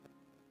Apple.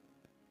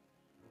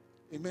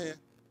 Amen.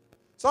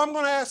 So I'm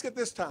going to ask at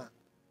this time.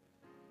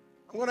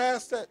 I'm going to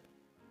ask that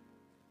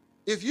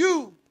if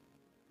you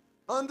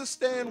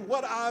understand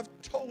what I've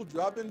told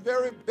you, I've been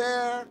very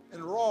bare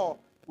and raw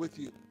with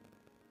you.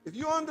 If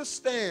you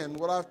understand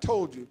what I've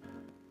told you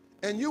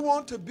and you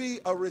want to be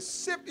a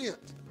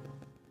recipient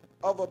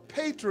of a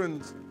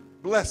patron's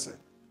blessing,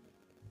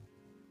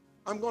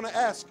 I'm going to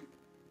ask you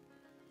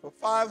for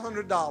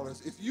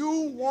 $500. If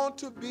you want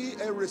to be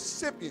a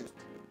recipient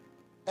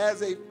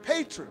as a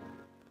patron,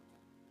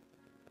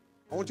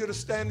 I want you to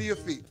stand to your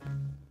feet.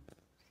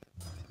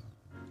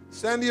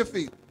 Stand to your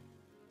feet.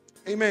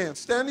 Amen.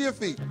 Stand to your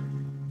feet.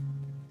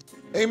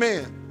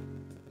 Amen.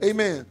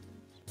 Amen.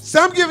 So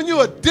I'm giving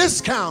you a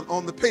discount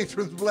on the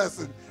patron's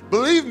blessing.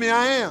 Believe me,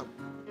 I am.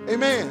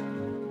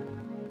 Amen.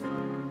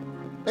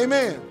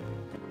 Amen.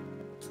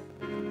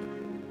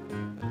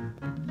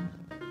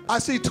 I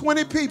see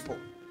 20 people.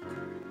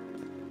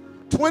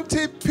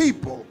 20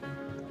 people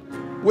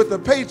with the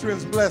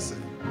patron's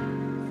blessing.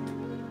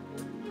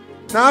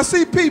 Now I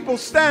see people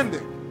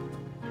standing.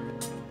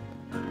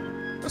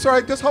 That's all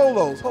right. Just hold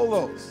those. Hold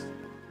those.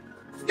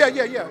 Yeah.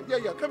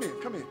 Come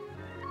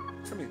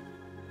in.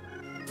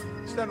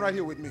 Stand right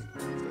here with me.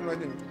 Stand right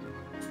here.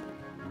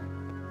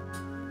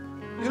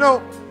 You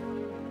know,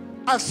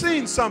 I've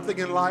seen something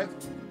in life.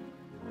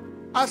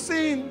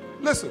 Listen,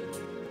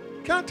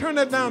 Can I turn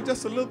that down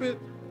just a little bit?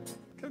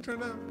 Can I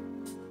turn it down?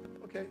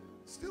 Okay.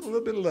 Still a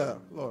little bit of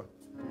love, Lord.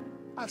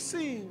 I've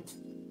seen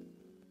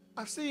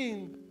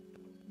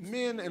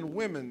men and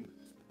women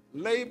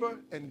labor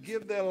and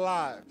give their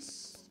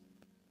lives.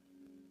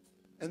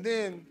 And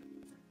then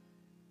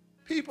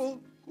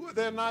people who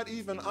they're not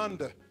even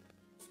under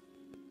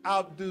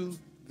outdo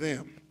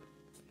them.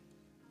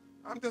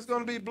 I'm just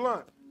going to be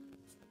blunt.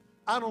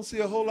 I don't see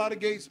a whole lot of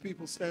Gates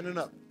people standing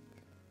up.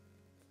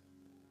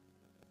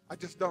 I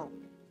just don't.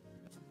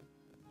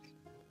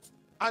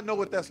 I know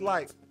what that's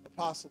like,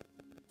 Apostle.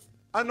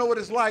 I know what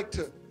it's like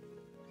to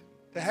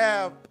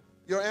have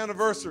your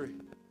anniversary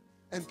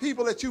and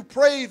people that you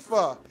prayed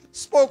for,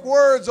 spoke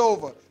words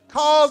over,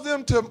 caused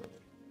them to,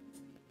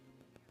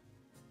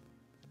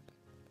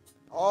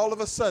 all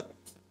of a sudden,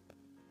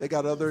 they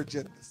got other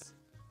agendas.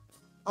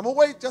 I'm going to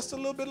wait just a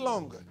little bit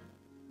longer.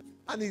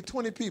 I need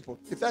 20 people.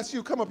 If that's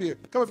you, come up here.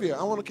 Come up here.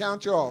 I want to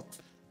count you off.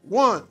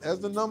 1 as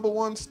the number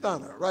 1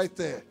 stunner right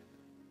there.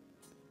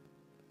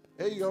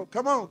 There you go.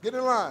 Come on, get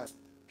in line.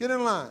 Get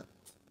in line.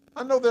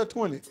 I know there are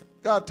 20.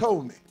 God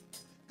told me.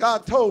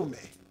 God told me.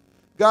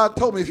 God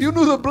told me. If you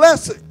knew the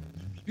blessing,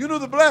 you knew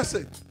the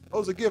blessing.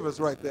 Those are givers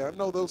right there. I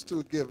know those 2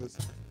 are givers.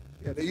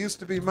 Yeah, they used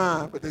to be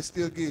mine, but they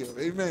still give.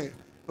 Amen.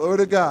 Glory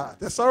to God.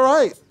 That's all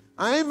right.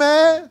 I ain't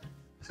mad.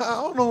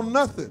 I don't own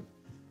nothing.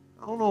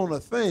 I don't own a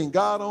thing.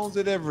 God owns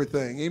it,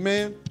 everything.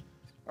 Amen.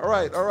 All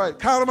right, all right.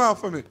 Count them out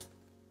for me.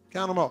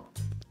 Count them off.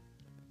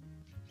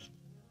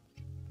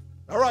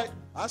 All right.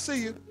 I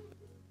see you.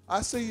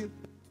 I see you.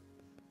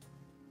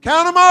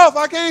 Count them off.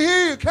 I can't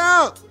hear you.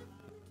 Count.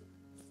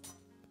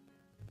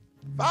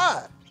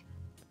 5.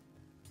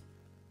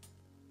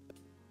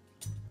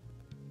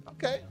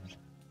 Okay.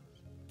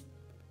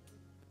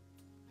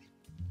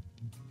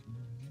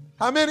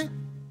 How many?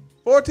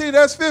 14.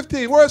 That's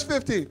 15. Where's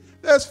 15?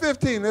 There's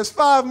 15. There's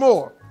 5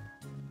 more.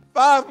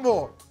 5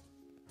 more.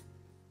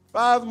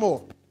 5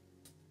 more.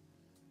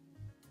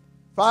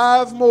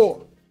 5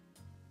 more.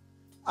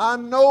 I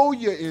know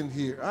you're in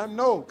here. I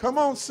know. Come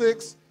on,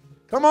 6.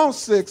 Come on,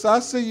 6. I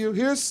see you.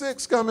 Here's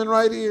 6 coming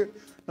right here.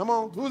 Come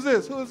on. Who's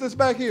this? Who is this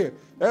back here?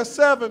 There's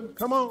 7.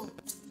 Come on.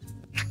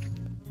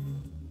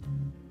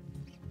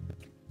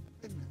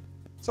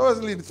 So is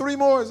it leaving? 3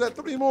 more? Is that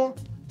 3 more?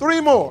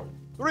 3 more.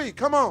 3.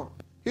 Come on.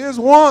 Here's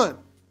 1.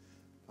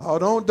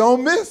 Oh,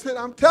 don't miss it.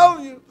 I'm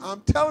telling you.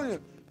 I'm telling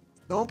you.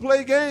 Don't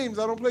play games.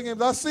 I don't play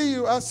games. I see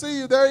you. I see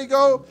you. There you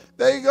go.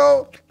 There you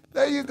go.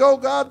 There you go.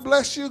 God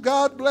bless you.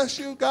 God bless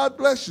you. God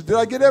bless you. Did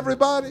I get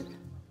everybody?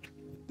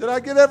 Did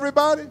I get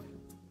everybody?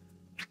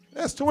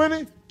 That's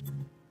 20.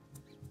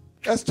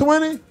 That's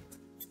 20.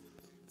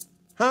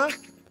 Huh?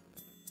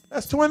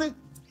 That's 20.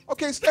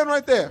 Okay, stand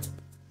right there.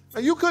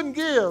 Now you couldn't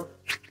give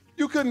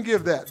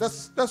that.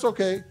 That's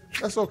okay.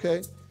 That's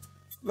okay.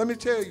 Let me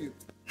tell you.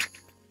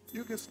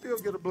 You can still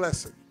get a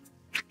blessing.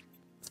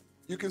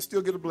 You can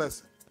still get a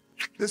blessing.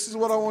 This is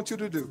what I want you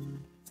to do.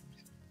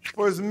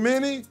 For as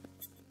many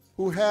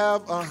who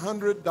have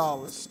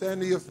 $100, stand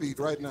to your feet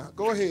right now.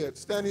 Go ahead,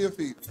 stand to your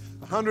feet.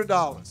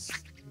 $100.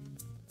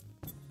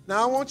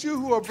 Now I want you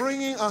who are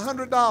bringing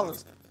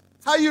 $100.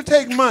 How you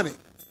take money?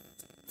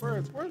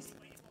 Where's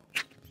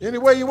any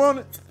way you want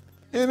it?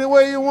 Any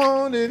way you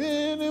want it,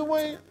 any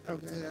way.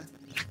 Okay.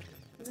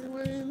 Any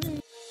way you need.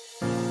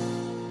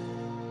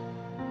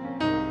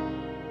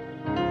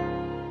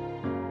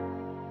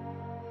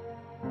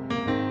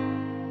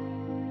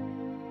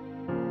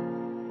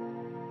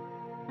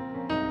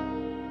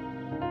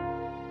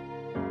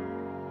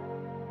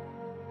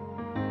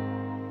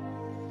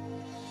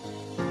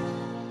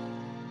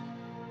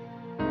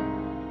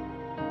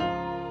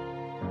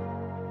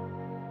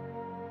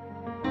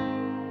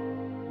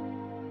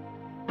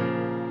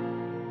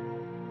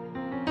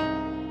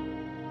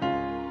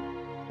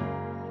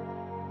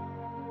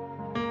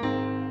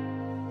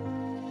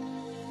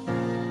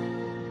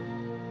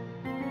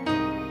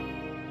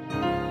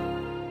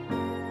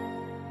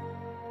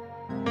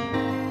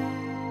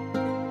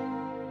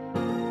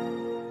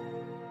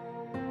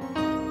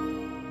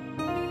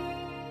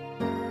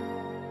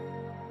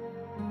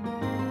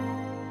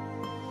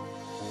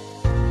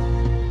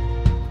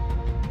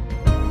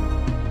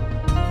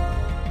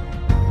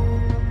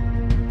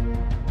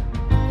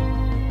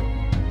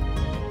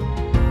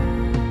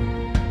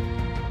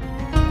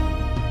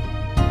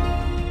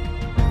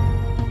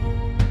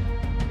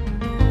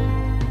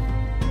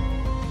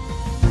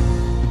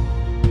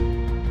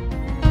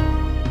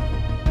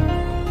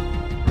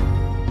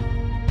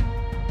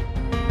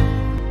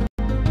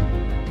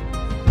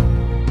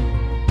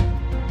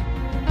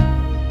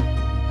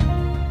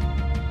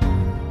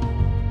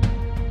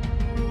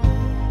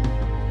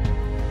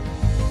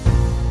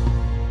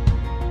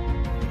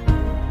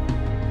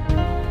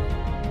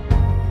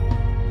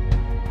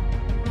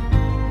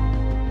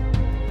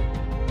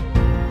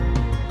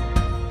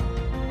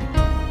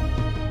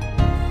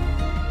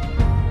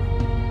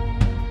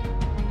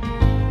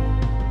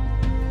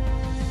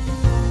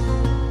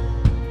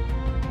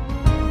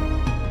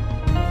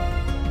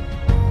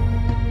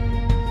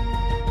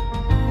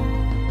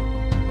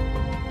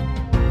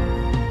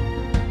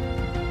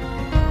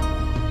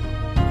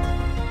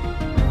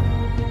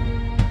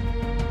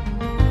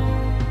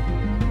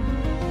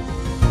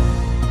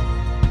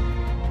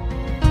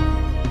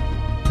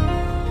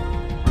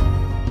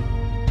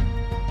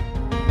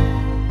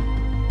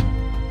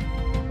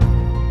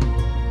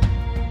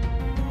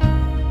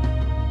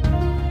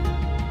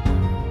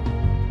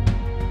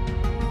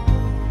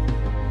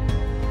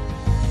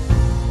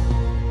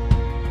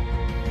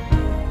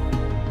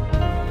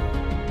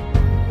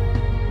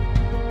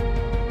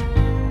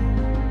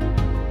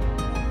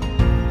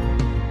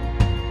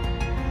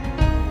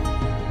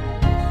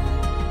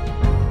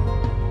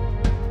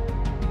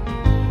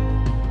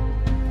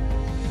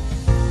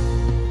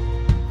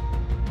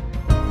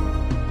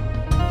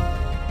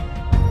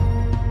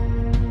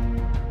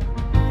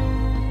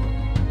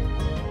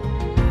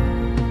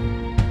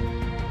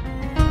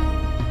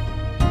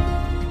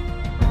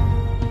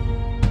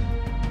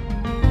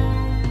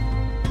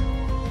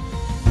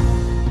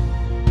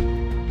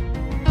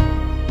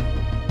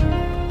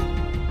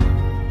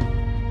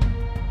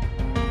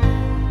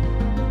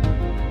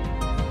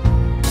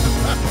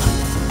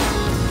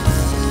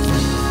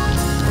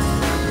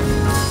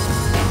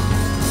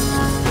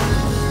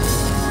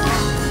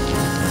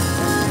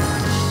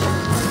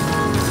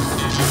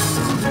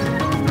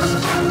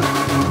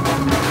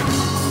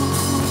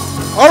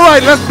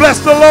 right, let's bless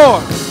the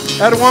Lord.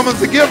 That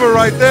woman's a giver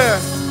right there.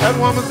 That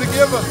woman's a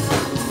giver.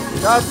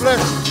 God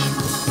bless you.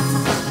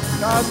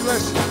 God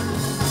bless you.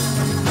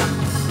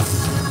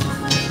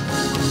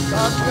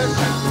 God bless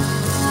you.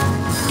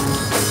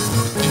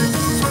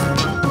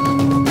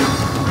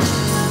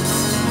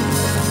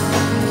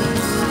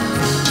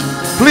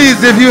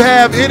 Please, if you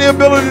have any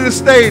ability to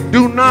stay,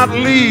 do not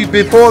leave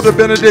before the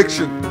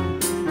benediction.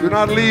 Do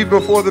not leave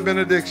before the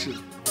benediction.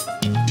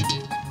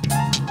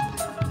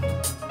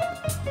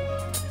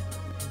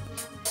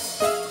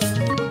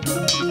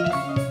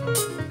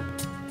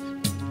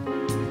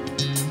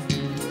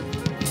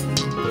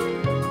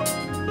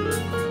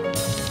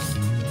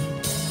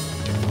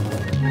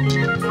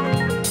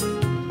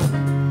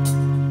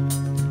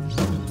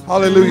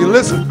 Hallelujah.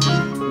 Listen,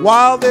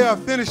 while they are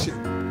finishing,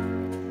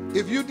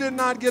 if you did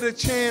not get a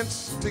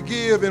chance to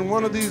give in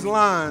one of these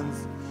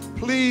lines,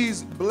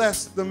 please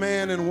bless the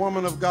man and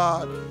woman of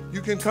God.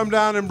 You can come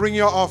down and bring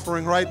your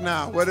offering right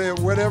now.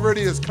 Whatever it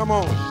is, come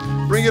on.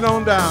 Bring it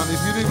on down.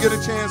 If you didn't get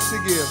a chance to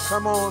give,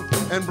 come on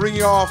and bring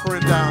your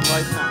offering down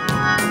right now.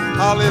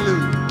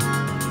 Hallelujah.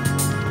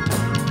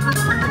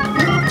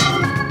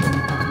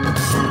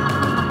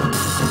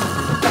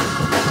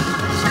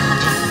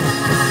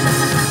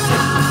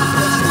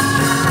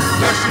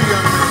 Bless you,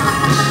 young man.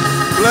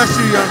 Bless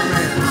you, young man.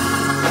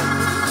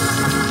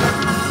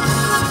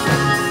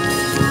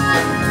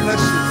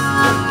 Bless you.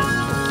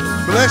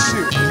 Bless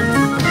you.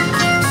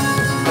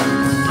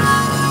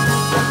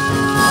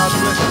 God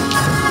bless you.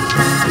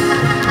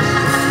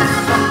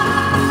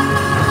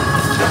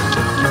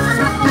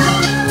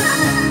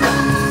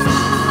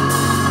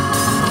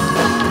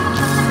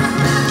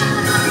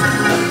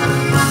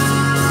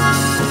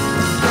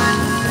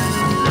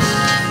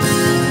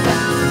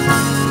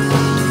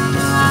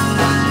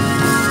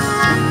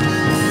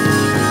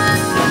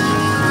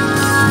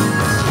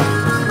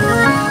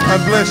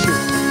 God bless you.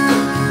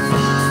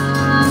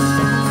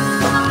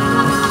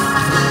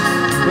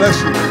 Bless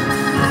you.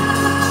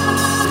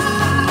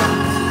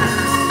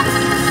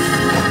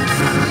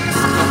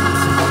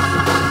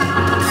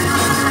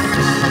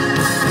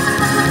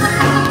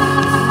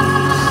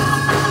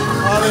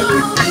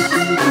 Hallelujah.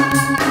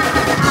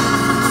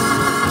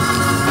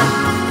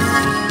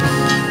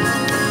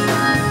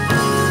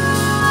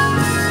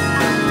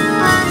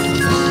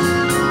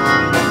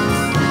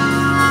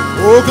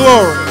 Oh,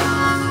 glory.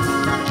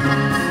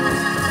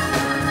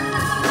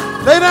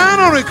 Lay down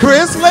on it,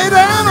 Chris. Lay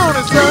down on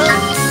it, son.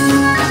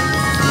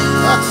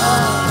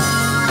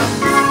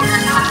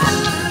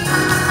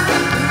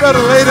 You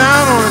better lay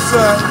down on it,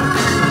 son.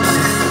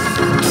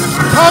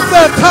 Talk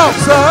that talk,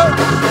 son.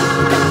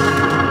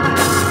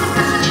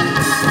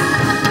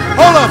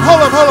 Hold up,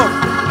 hold up, hold up.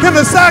 Can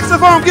the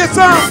saxophone get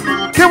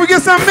some? Can we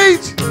get some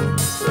Meech?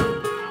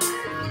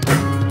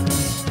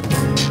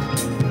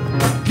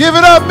 Give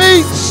it up,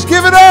 Meech.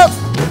 Give it up.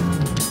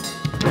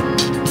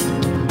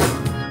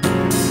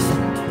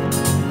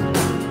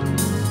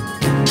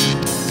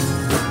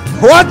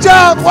 Watch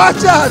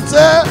out,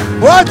 sir.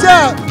 Watch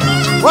out.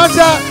 Watch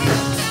out.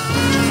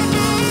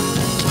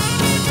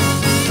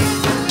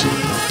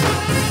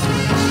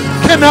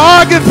 Can the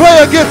organ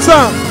player get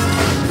some?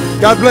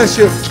 God bless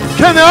you.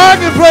 Can the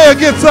organ player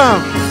get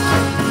some?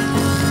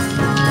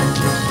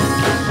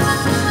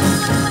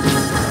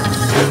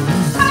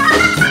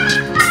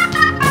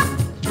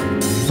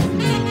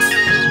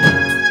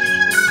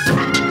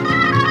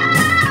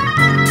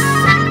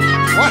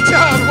 Watch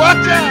out,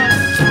 watch out.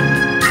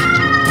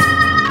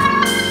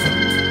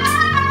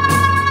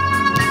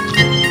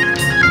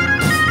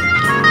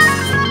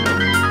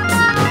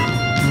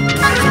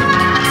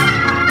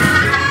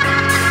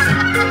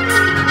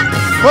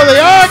 For the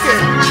organ,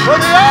 for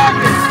the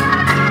organ.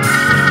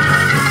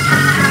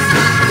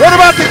 What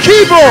about the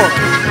keyboard?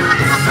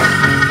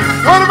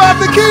 What about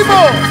the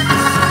keyboard?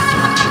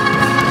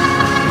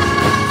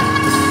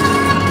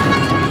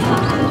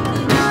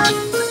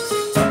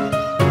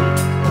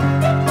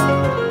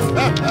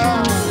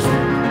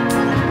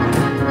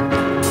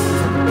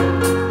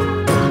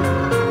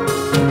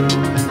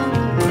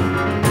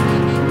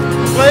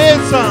 Play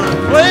it, son.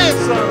 Play it,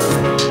 son.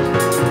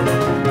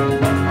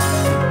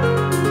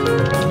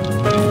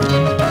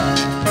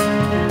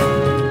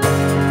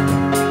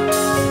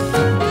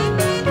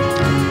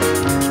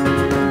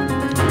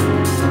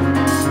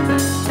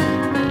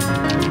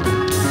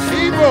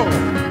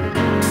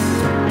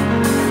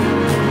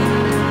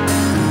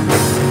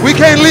 We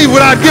can't leave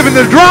without giving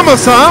the drummer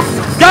some.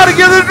 Gotta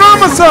give the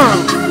drummer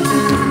some.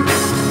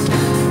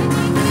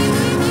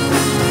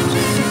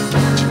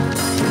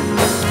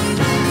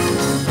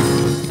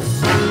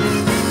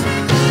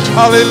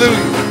 Hallelujah.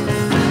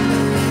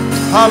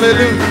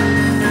 Hallelujah.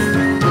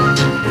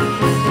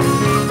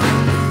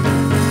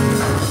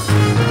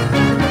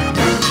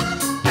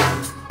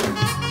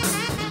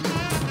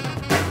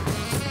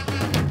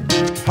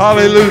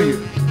 Hallelujah.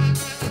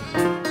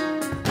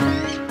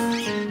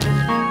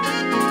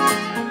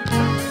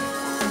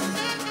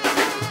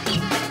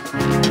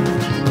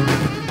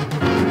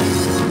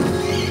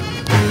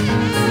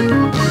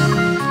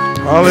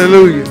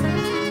 Hallelujah.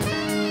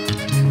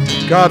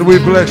 God, we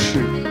bless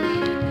you.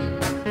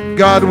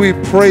 God, we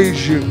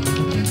praise you.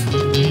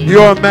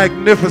 You're a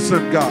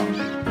magnificent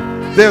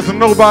God. There's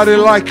nobody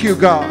like you,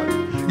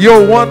 God.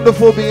 You're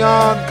wonderful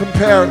beyond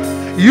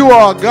comparison. You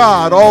are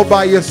God all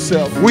by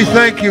yourself. We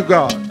thank you,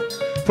 God,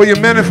 for your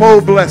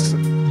manifold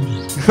blessings.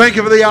 Thank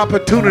you for the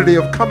opportunity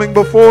of coming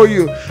before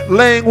you,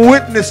 laying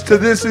witness to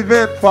this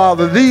event,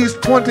 Father, these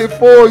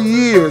 24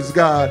 years,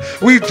 God.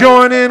 We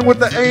join in with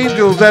the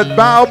angels that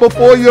bow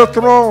before your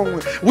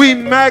throne. We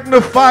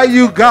magnify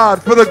you,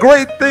 God, for the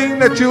great thing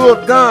that you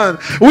have done.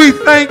 We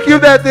thank you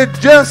that the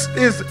just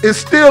is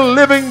still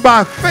living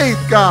by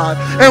faith, God.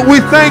 And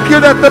we thank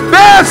you that the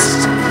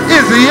best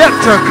is yet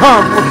to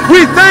come.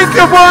 We thank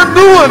you for a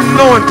new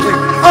anointing,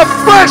 a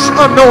fresh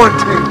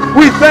anointing.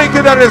 We thank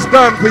you that it's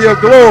done for your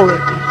glory,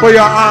 for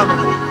your honor,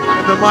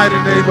 in the mighty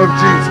name of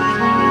Jesus.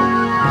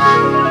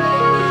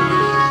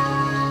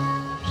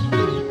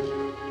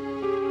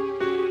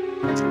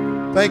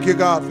 Thank you,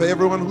 God, for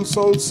everyone who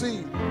sowed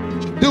seed.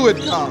 Do it,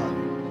 God,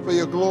 for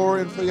your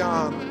glory and for your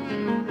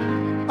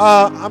honor.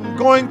 I'm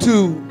going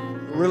to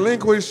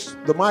relinquish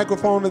the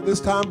microphone at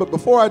this time, but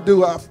before I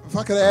do, if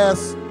I could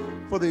ask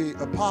for the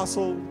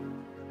apostle,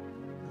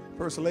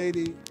 First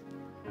Lady,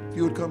 if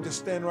you would come just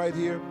stand right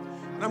here.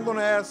 And I'm going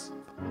to ask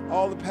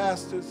all the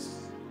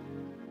pastors,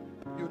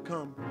 you would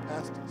come,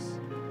 pastors,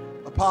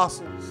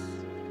 apostles,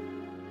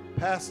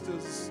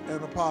 pastors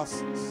and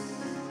apostles,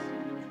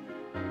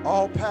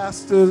 all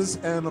pastors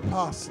and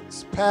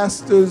apostles,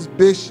 pastors,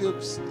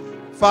 bishops,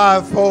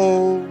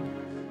 fivefold,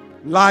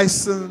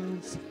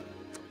 licensed,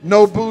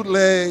 no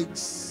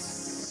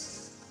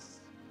bootlegs.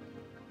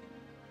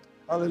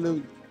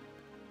 Hallelujah.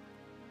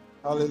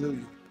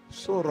 Hallelujah.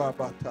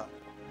 Sorabata.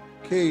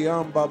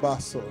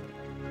 Keyambabaso.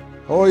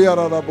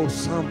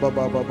 Oyarabosamba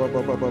baba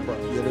baba baba.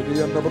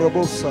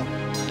 Yerediyandabrabosa.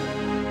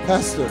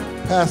 Pastor.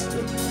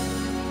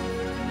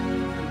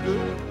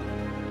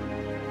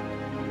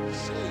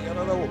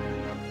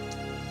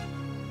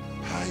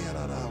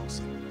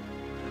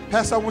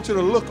 Pastor, I want you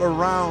to look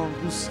around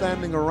who's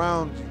standing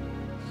around you.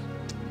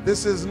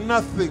 This is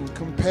nothing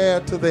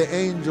compared to the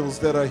angels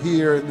that are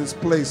here in this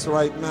place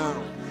right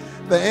now.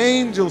 The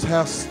angels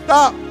have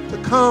stopped to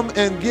come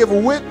and give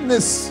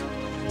witness,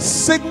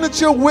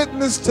 signature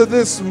witness to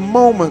this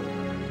moment.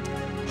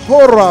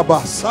 Father,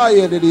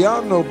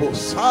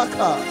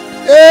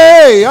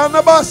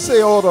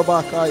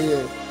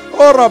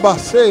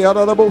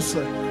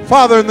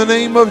 in the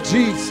name of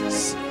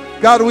Jesus,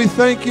 God, we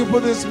thank you for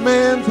this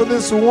man, for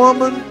this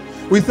woman.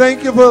 We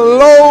thank you for,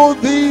 lo,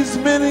 these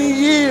many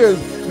years.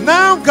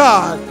 Now,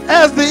 God,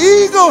 as the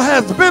eagle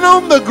has been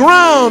on the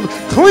ground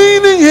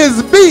cleaning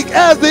his beak,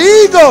 as the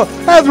eagle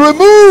has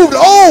removed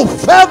old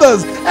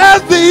feathers,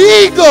 as the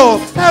eagle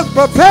has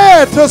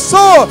prepared to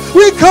soar,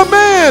 we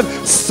command,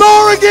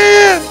 soar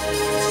again,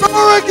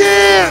 soar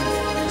again,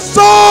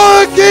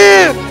 soar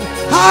again,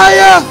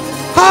 higher,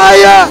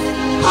 higher,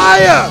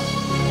 higher.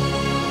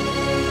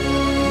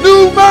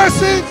 New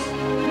mercies,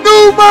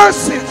 new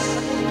mercies,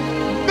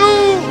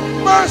 new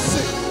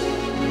mercies.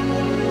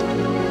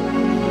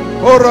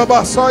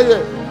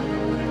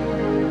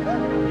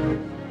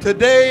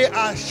 Today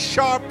I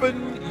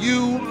sharpen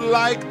you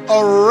like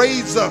a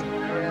razor.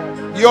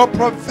 Your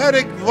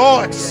prophetic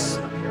voice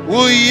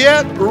will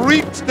yet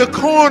reach the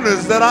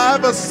corners that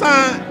I've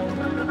assigned.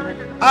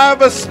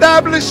 I've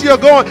established your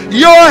going.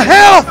 Your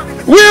health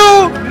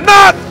will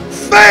not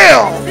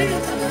fail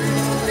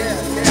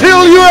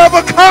till you have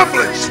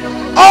accomplished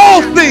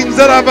all things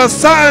that I've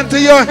assigned to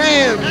your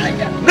hand.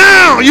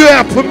 Now you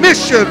have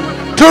permission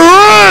to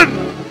run.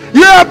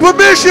 You have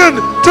permission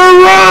to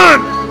run.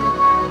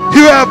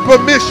 You have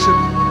permission.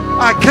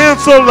 I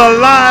cancel the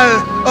lie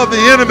of the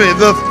enemy.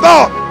 The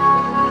thought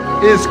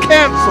is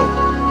canceled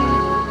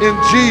in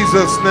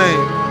Jesus'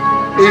 name.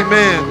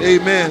 Amen,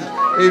 amen,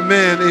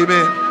 amen,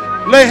 amen.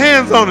 Lay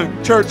hands on him,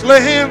 church.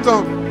 Lay hands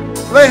on him.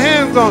 Lay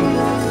hands on him.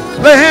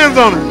 Lay hands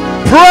on him.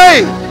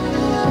 Pray.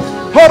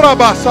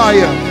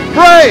 Horabasaya.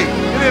 Pray.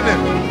 Get in there.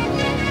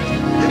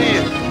 Get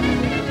in.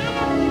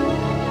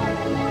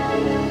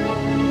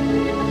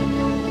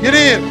 Get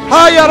in.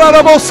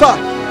 Hayararabosa.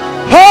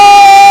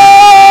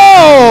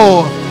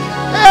 Oh!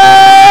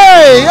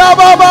 Hey!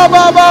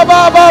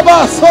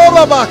 Ababababababa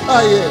sola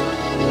bakaye.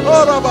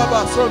 Ora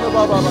baba sola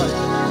baba.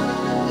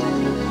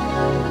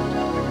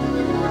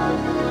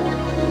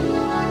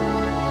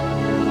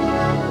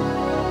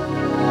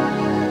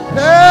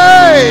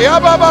 Hey!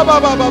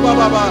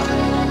 Ababababababa.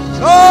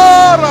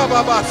 Ora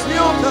baba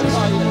siota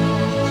kaye.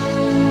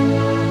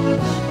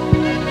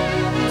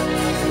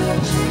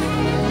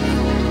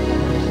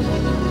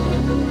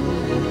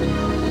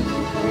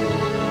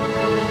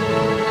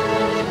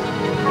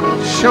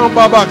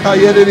 Shambaba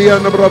kayediri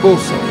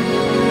anabrabosa.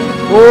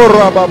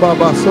 Ora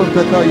baba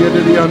sonta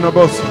kayediri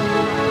anabosa.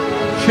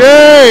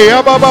 She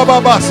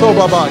ababa so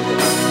baba.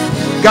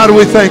 God,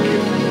 we thank you.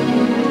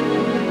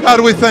 God,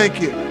 we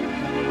thank you.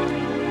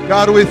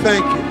 God, we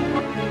thank you.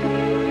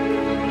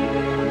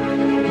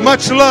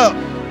 Much love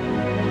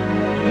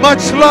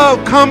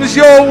comes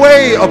your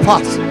way,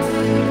 apostle.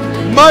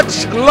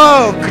 Much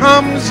love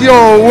comes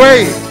your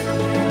way.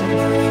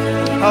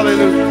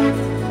 Hallelujah.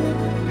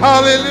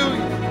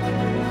 Hallelujah.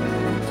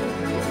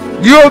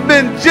 You have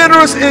been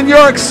generous in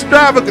your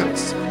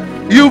extravagance.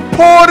 You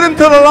poured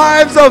into the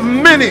lives of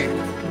many.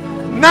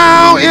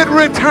 Now it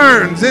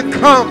returns. It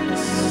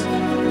comes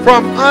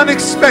from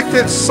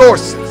unexpected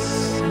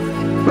sources,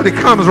 but it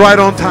comes right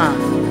on time.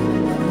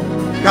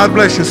 God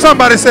bless you.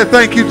 Somebody said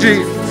thank you,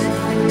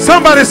 Jesus.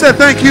 Somebody said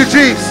thank you,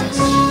 Jesus.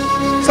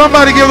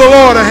 Somebody give the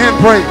Lord a hand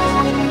praise.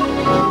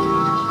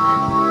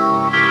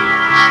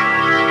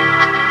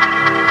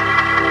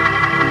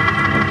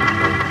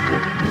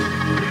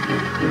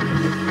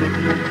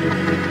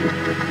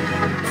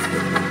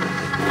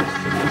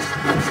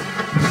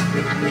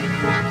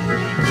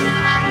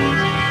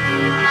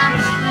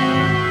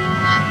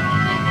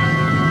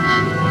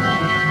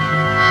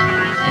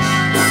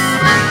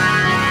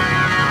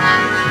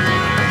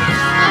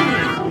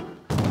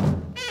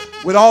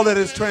 With all that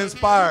has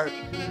transpired,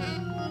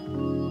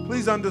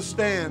 please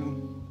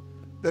understand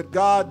that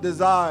God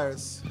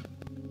desires,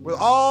 with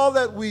all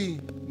that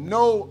we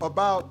know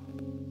about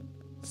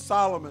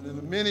Solomon and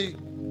the many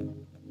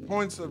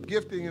points of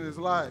gifting in his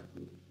life,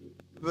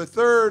 the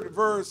third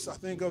verse, I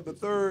think, of the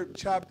third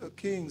chapter of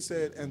Kings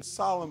said, and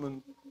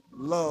Solomon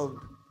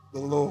loved the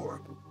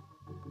Lord.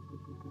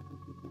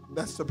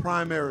 That's the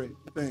primary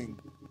thing.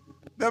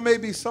 There may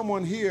be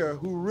someone here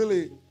who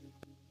really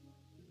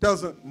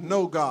doesn't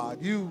know God.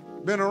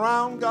 You've been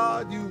around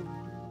God, you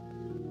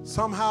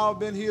somehow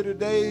been here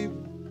today,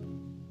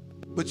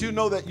 but you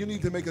know that you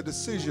need to make a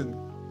decision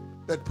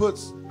that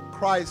puts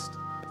Christ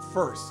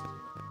first.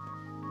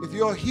 If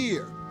you're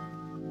here,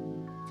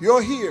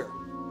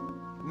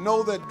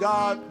 know that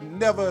God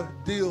never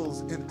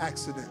deals in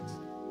accidents.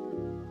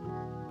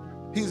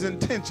 He's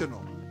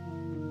intentional.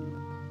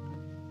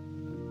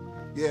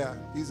 Yeah,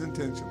 he's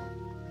intentional.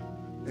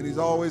 And he's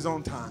always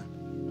on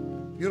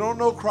time. If you don't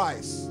know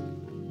Christ,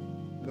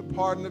 the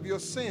pardon of your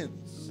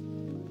sins,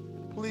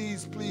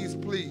 please, please,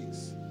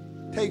 please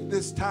take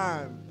this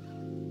time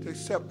to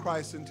accept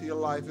Christ into your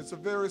life. It's a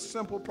very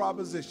simple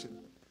proposition.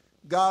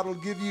 God will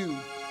give you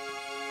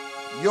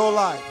your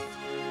life.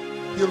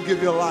 He'll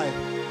give you life.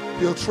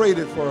 He'll trade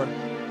it for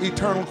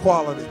eternal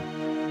quality.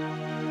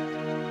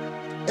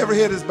 Every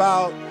head is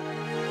bowed.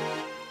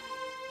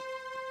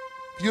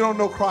 If you don't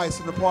know Christ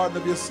and the pardon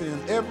of your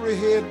sins, every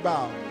head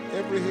bowed,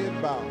 every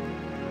head bowed.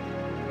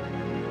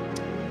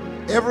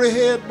 Every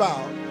head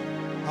bowed.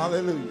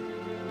 Hallelujah.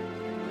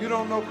 You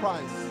don't know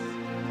Christ.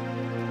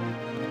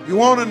 You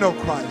want to know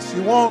Christ.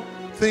 You want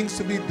things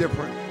to be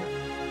different.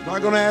 I'm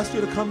not going to ask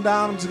you to come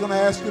down. I'm just going to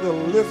ask you to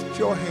lift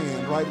your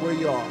hand right where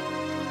you are.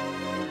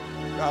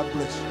 God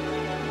bless you.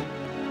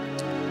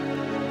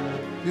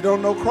 If you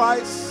don't know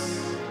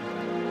Christ,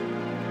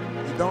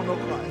 you don't know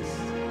Christ.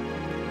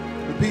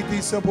 Repeat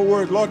these simple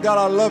words. Lord God,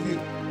 I love you.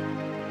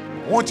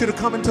 I want you to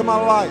come into my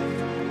life.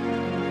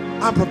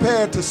 I'm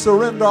prepared to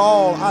surrender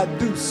all. I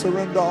do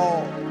surrender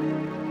all.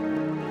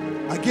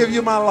 I give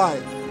you my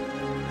life.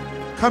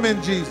 Come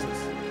in, Jesus.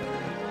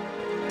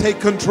 Take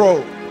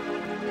control.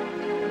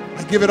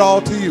 I give it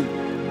all to you.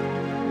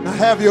 Now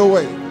have your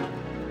way.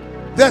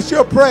 That's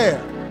your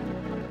prayer.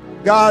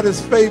 God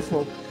is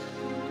faithful.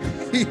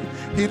 He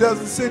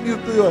doesn't send you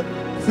through a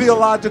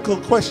theological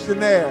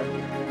questionnaire.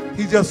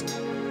 He just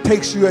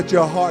takes you at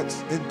your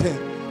heart's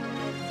intent.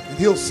 And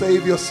he'll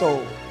save your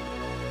soul.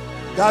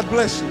 God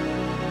bless you.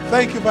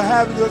 Thank you for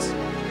having us.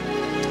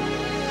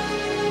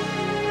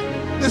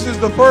 This is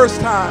the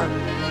first time.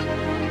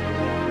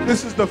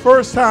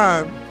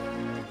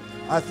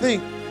 I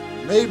think,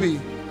 maybe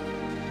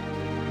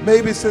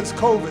since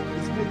COVID,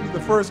 this may be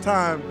the first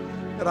time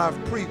that I've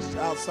preached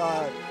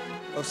outside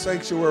of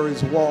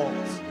Sanctuary's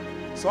walls.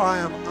 So I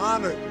am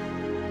honored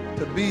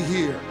to be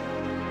here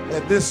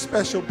at this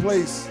special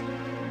place,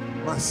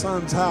 my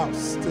son's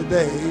house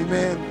today.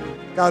 Amen.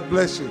 God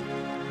bless you.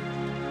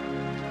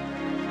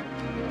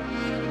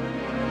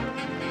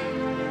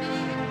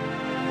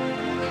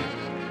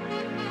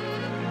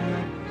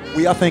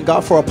 I thank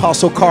God for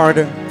Apostle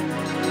Carter.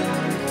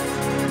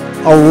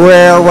 A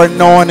rare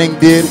anointing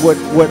did what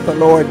the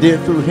Lord did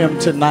through him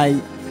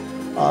tonight.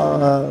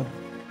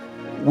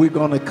 We're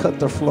going to cut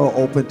the floor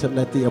open to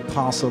let the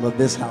apostle of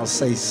this house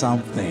say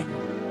something.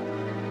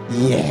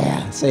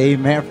 Yeah, say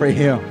amen for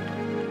him.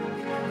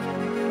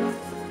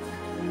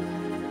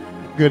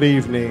 Good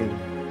evening,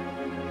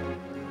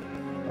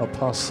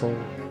 Apostle.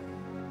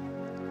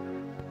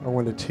 I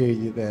want to tell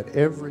you that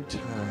every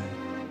time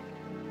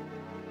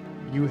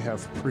you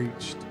have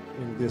preached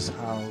in this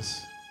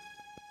house,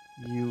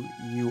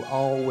 you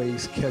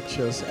always catch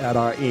us at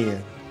our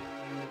end.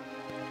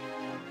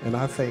 And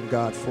I thank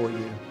God for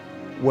you.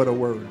 What a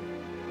word.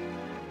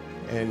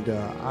 And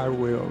I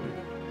will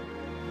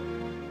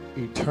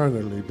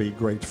eternally be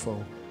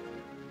grateful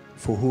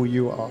for who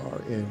you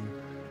are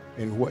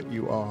and what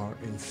you are.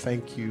 And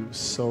thank you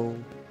so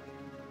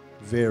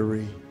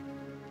very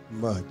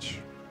much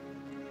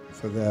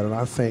for that. And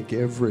I thank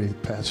every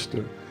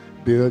pastor,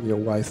 Bill and your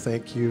wife,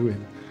 thank you,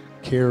 and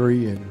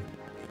Carrie and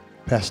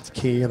Pastor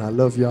Ken. I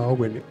love y'all.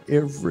 And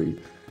every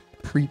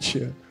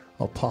preacher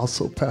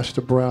Apostle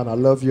Pastor Brown. I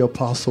love you,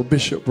 Apostle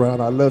Bishop Brown.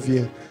 I love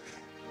you.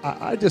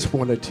 I just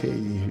want to tell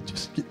you,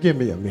 just give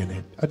me a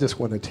minute. I just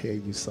want to tell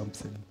you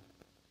something.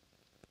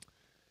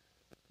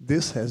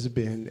 This has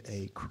been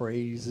a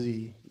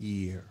crazy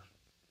year.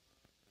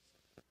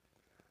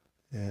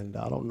 And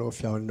I don't know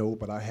if y'all know,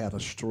 but I had a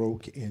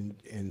stroke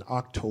in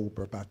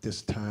October about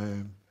this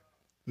time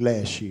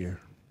last year.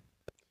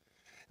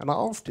 And I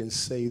often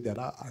say that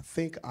I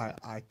think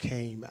I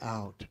came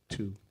out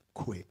too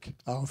quick.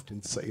 I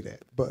often say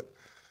that. But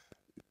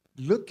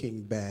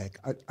looking back,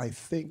 I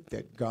think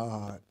that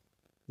God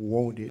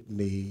wanted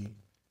me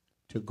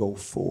to go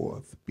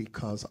forth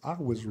because I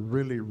was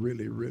really,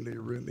 really, really,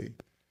 really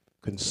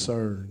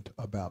concerned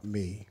about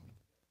me.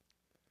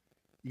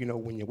 You know,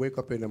 when you wake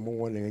up in the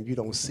morning and you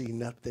don't see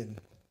nothing.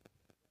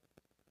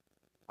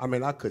 I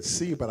mean, I could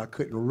see, but I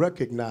couldn't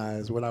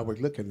recognize what I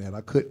was looking at.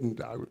 I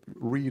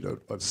read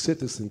a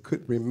sentence and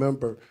couldn't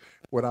remember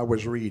what I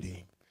was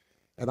reading.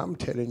 And I'm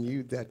telling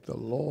you that the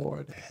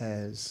Lord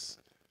has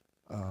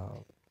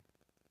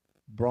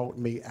brought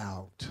me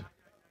out.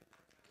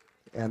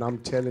 And I'm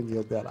telling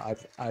you that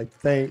I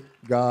thank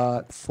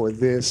God for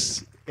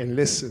this. And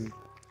listen,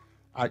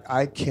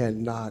 I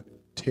cannot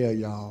tell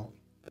y'all,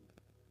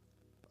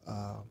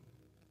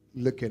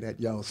 looking at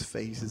y'all's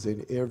faces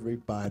and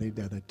everybody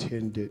that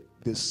attended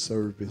this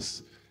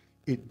service,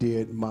 it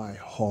did my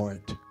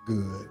heart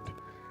good.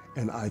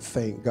 And I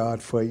thank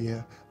God for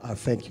you. I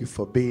thank you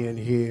for being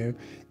here.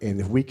 And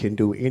if we can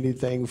do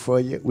anything for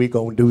you, we're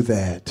going to do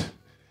that.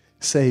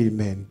 Say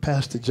amen.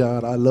 Pastor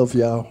John, I love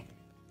y'all.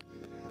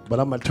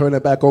 But I'm going to turn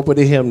it back over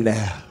to him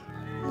now.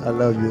 I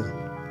love you.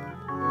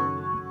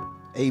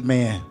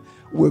 Amen.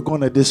 We're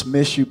going to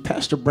dismiss you.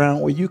 Pastor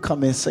Brown, will you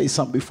come and say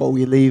something before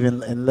we leave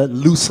and let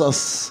loose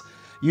us?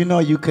 You know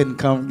you couldn't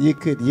come. You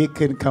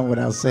couldn't come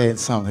without saying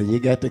something. You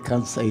got to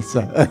come say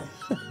something.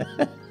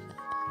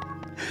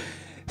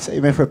 Say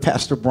amen for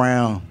Pastor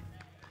Brown.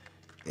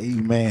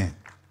 Amen.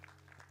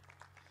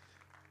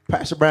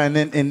 Pastor Brown,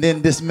 and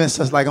then dismiss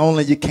us like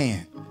only you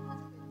can.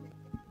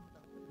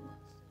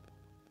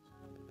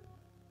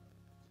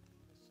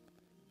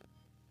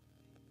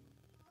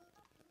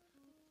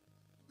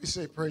 We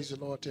say praise the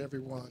Lord to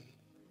everyone.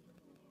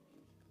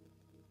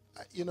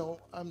 You know,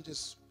 I'm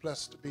just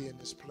blessed to be in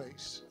this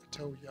place. I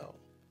told y'all.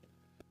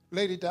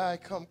 Lady Di,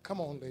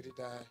 come on, Lady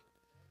Di.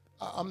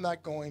 I'm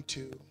not going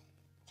to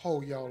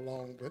hold y'all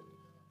long, but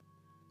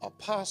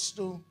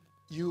Apostle,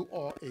 you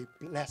are a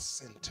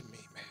blessing to me,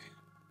 man.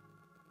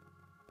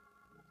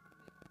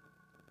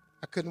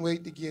 I couldn't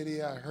wait to get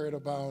here. I heard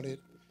about it.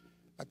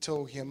 I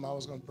told him I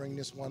was going to bring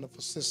this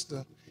wonderful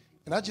sister.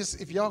 And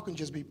if y'all can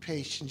just be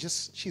patient,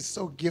 she's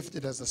so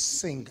gifted as a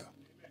singer.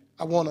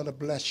 I wanted to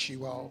bless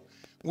you all.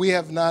 We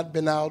have not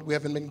been out. We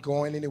haven't been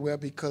going anywhere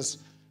because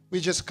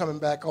we're just coming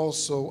back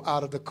also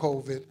out of the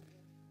COVID.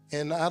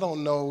 And I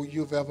don't know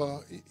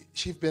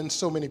she's been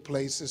so many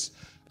places.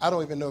 I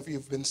don't even know if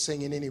you've been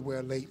singing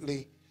anywhere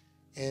lately.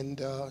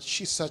 And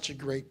she's such a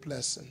great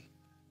blessing.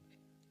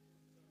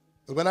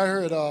 But when I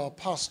heard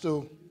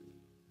Apostle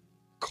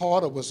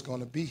Carter was going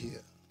to be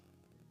here,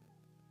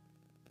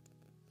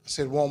 I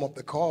said, warm up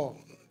the call.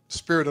 The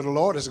Spirit of the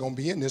Lord is going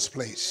to be in this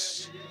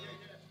place.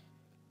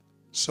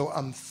 So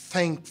I'm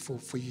thankful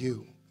for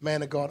you.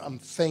 Man of God, I'm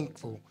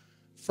thankful.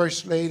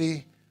 First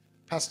Lady,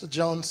 Pastor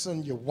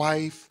Johnson, your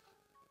wife,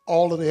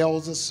 all of the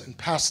elders and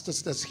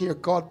pastors that's here,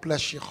 God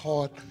bless your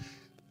heart.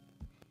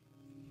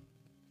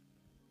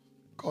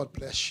 God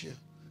bless you.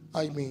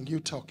 I mean, you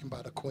talking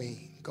about a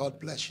queen.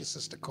 God bless you,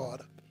 Sister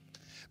Carter.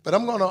 But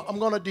I'm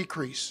gonna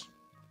decrease.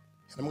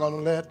 And I'm gonna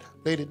let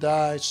Lady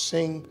Di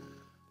sing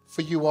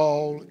for you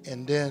all,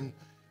 and then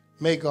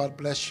may God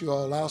bless you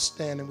all. I'll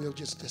stand and we'll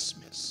just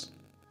dismiss.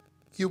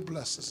 You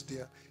bless us,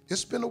 dear.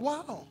 It's been a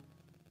while.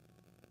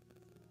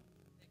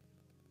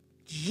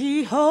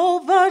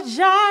 Jehovah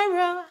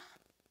Jireh,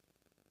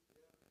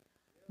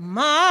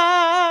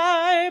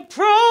 my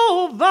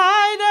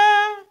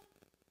provider,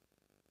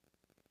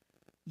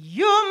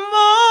 you're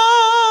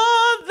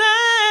more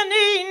than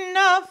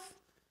enough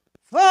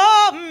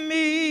for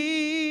me.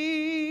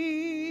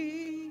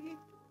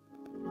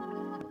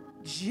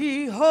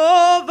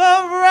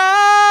 Jehovah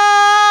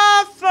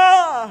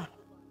Rapha,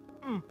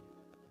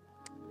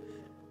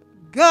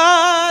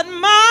 God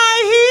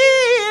my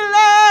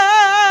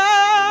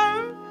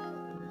healer,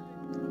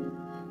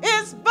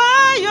 it's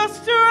by your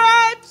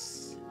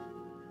stripes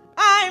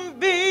I'm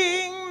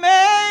being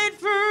made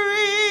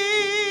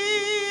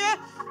free.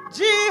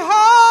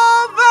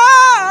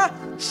 Jehovah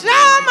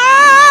Shammah,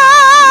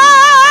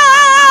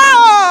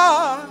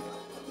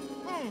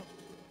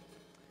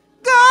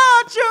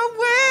 God, you're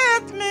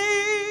with me.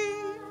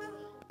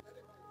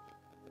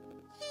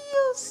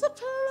 You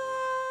supply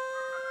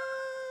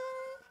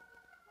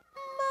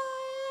my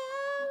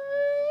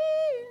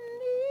every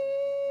need.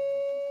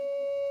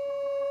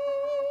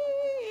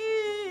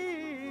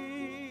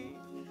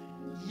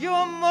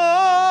 You're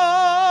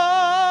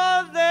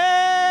more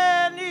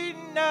than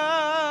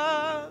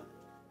enough.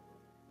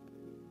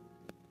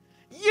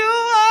 You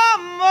are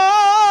more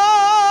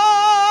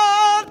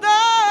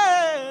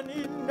than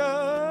enough.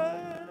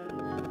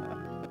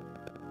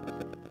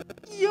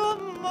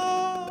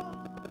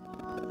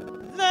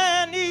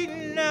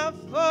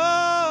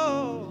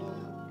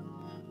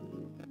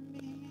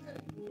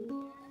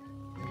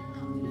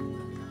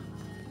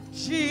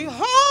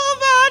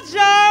 Jehovah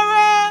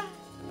Jireh,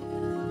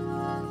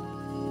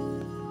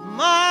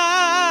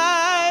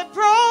 my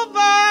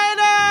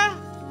provider,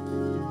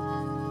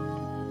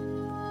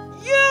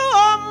 you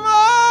are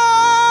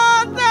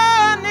more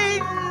than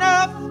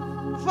enough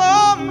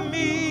for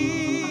me.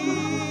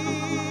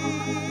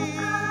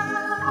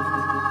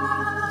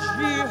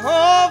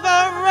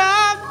 Jehovah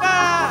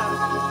Rapha,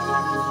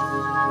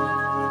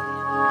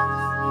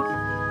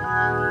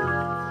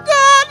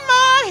 God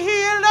my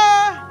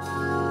healer,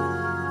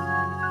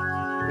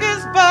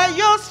 is by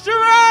your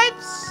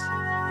stripes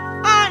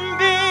I'm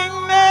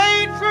being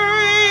made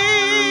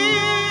free.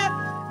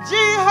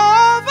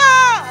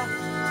 Jehovah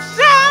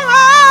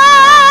Shammah,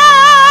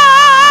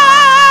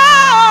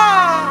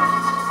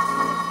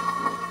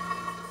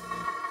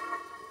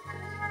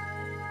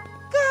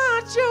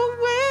 God, you're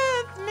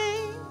with me.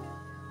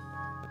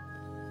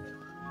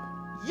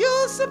 You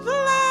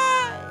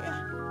supply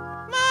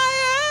my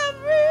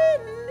every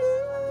need.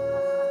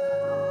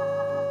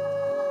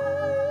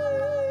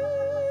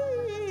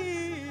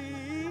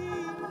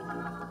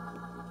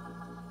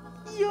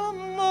 You're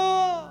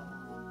more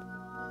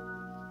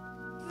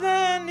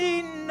than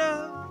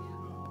enough.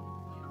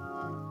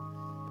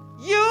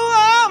 You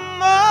are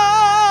more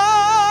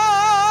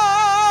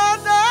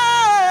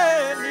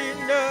than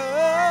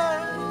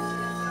enough.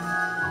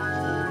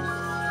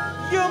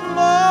 You're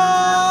more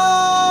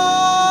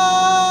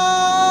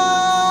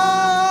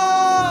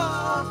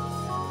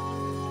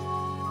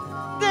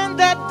than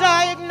that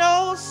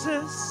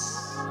diagnosis.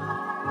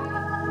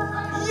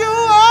 You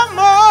are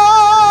more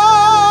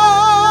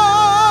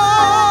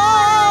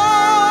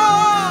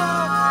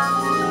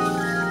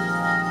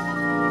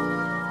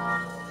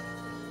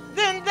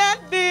than that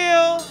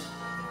bill.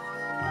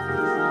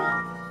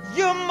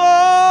 You're more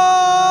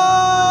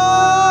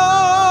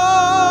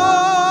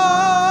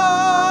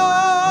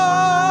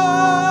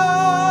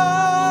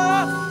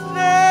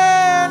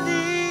than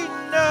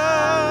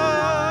enough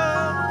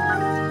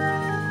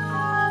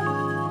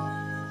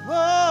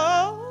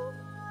for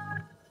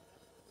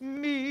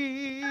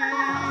me.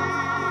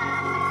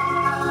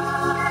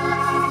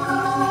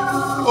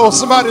 Oh,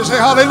 somebody say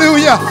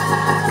hallelujah.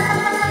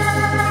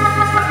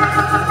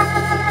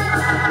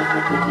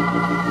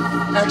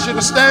 Ask you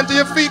to stand to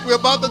your feet. We're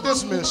about to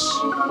dismiss.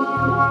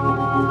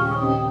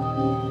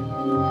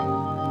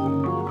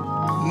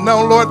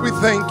 Now, Lord, we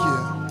thank you.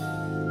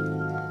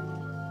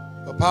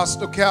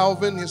 Apostle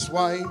Calvin, his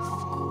wife,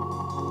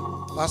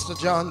 Pastor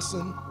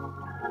Johnson,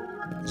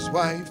 his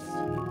wife,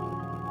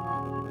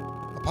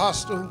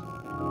 Apostle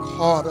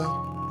Carter,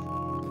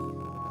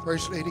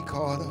 First Lady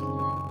Carter,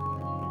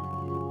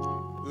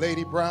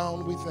 Lady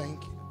Brown, we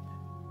thank you.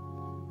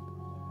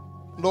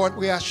 Lord,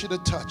 we ask you to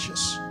touch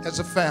us as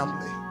a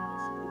family.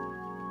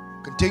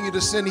 Continue to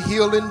send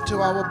healing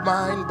to our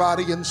mind,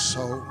 body, and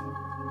soul.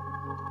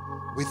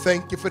 We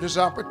thank you for this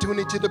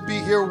opportunity to be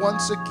here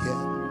once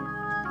again.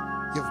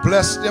 You've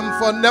blessed them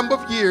for a number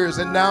of years,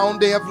 and now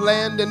they have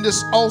landed in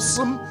this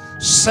awesome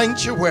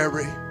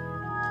sanctuary.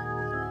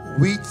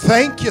 We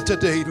thank you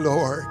today,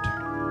 Lord.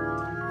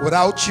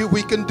 Without you,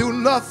 we can do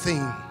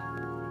nothing.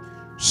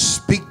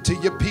 Speak to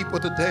your people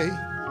today.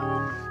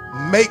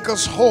 Make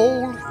us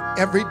whole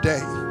every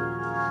day.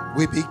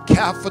 We be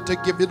careful to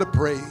give you the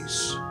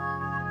praise.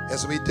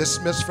 As we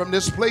dismiss from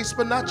this place,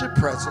 but not your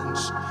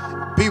presence,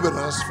 be with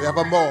us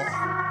forevermore.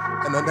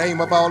 In the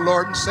name of our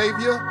Lord and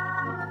Savior,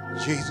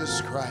 Jesus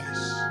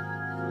Christ.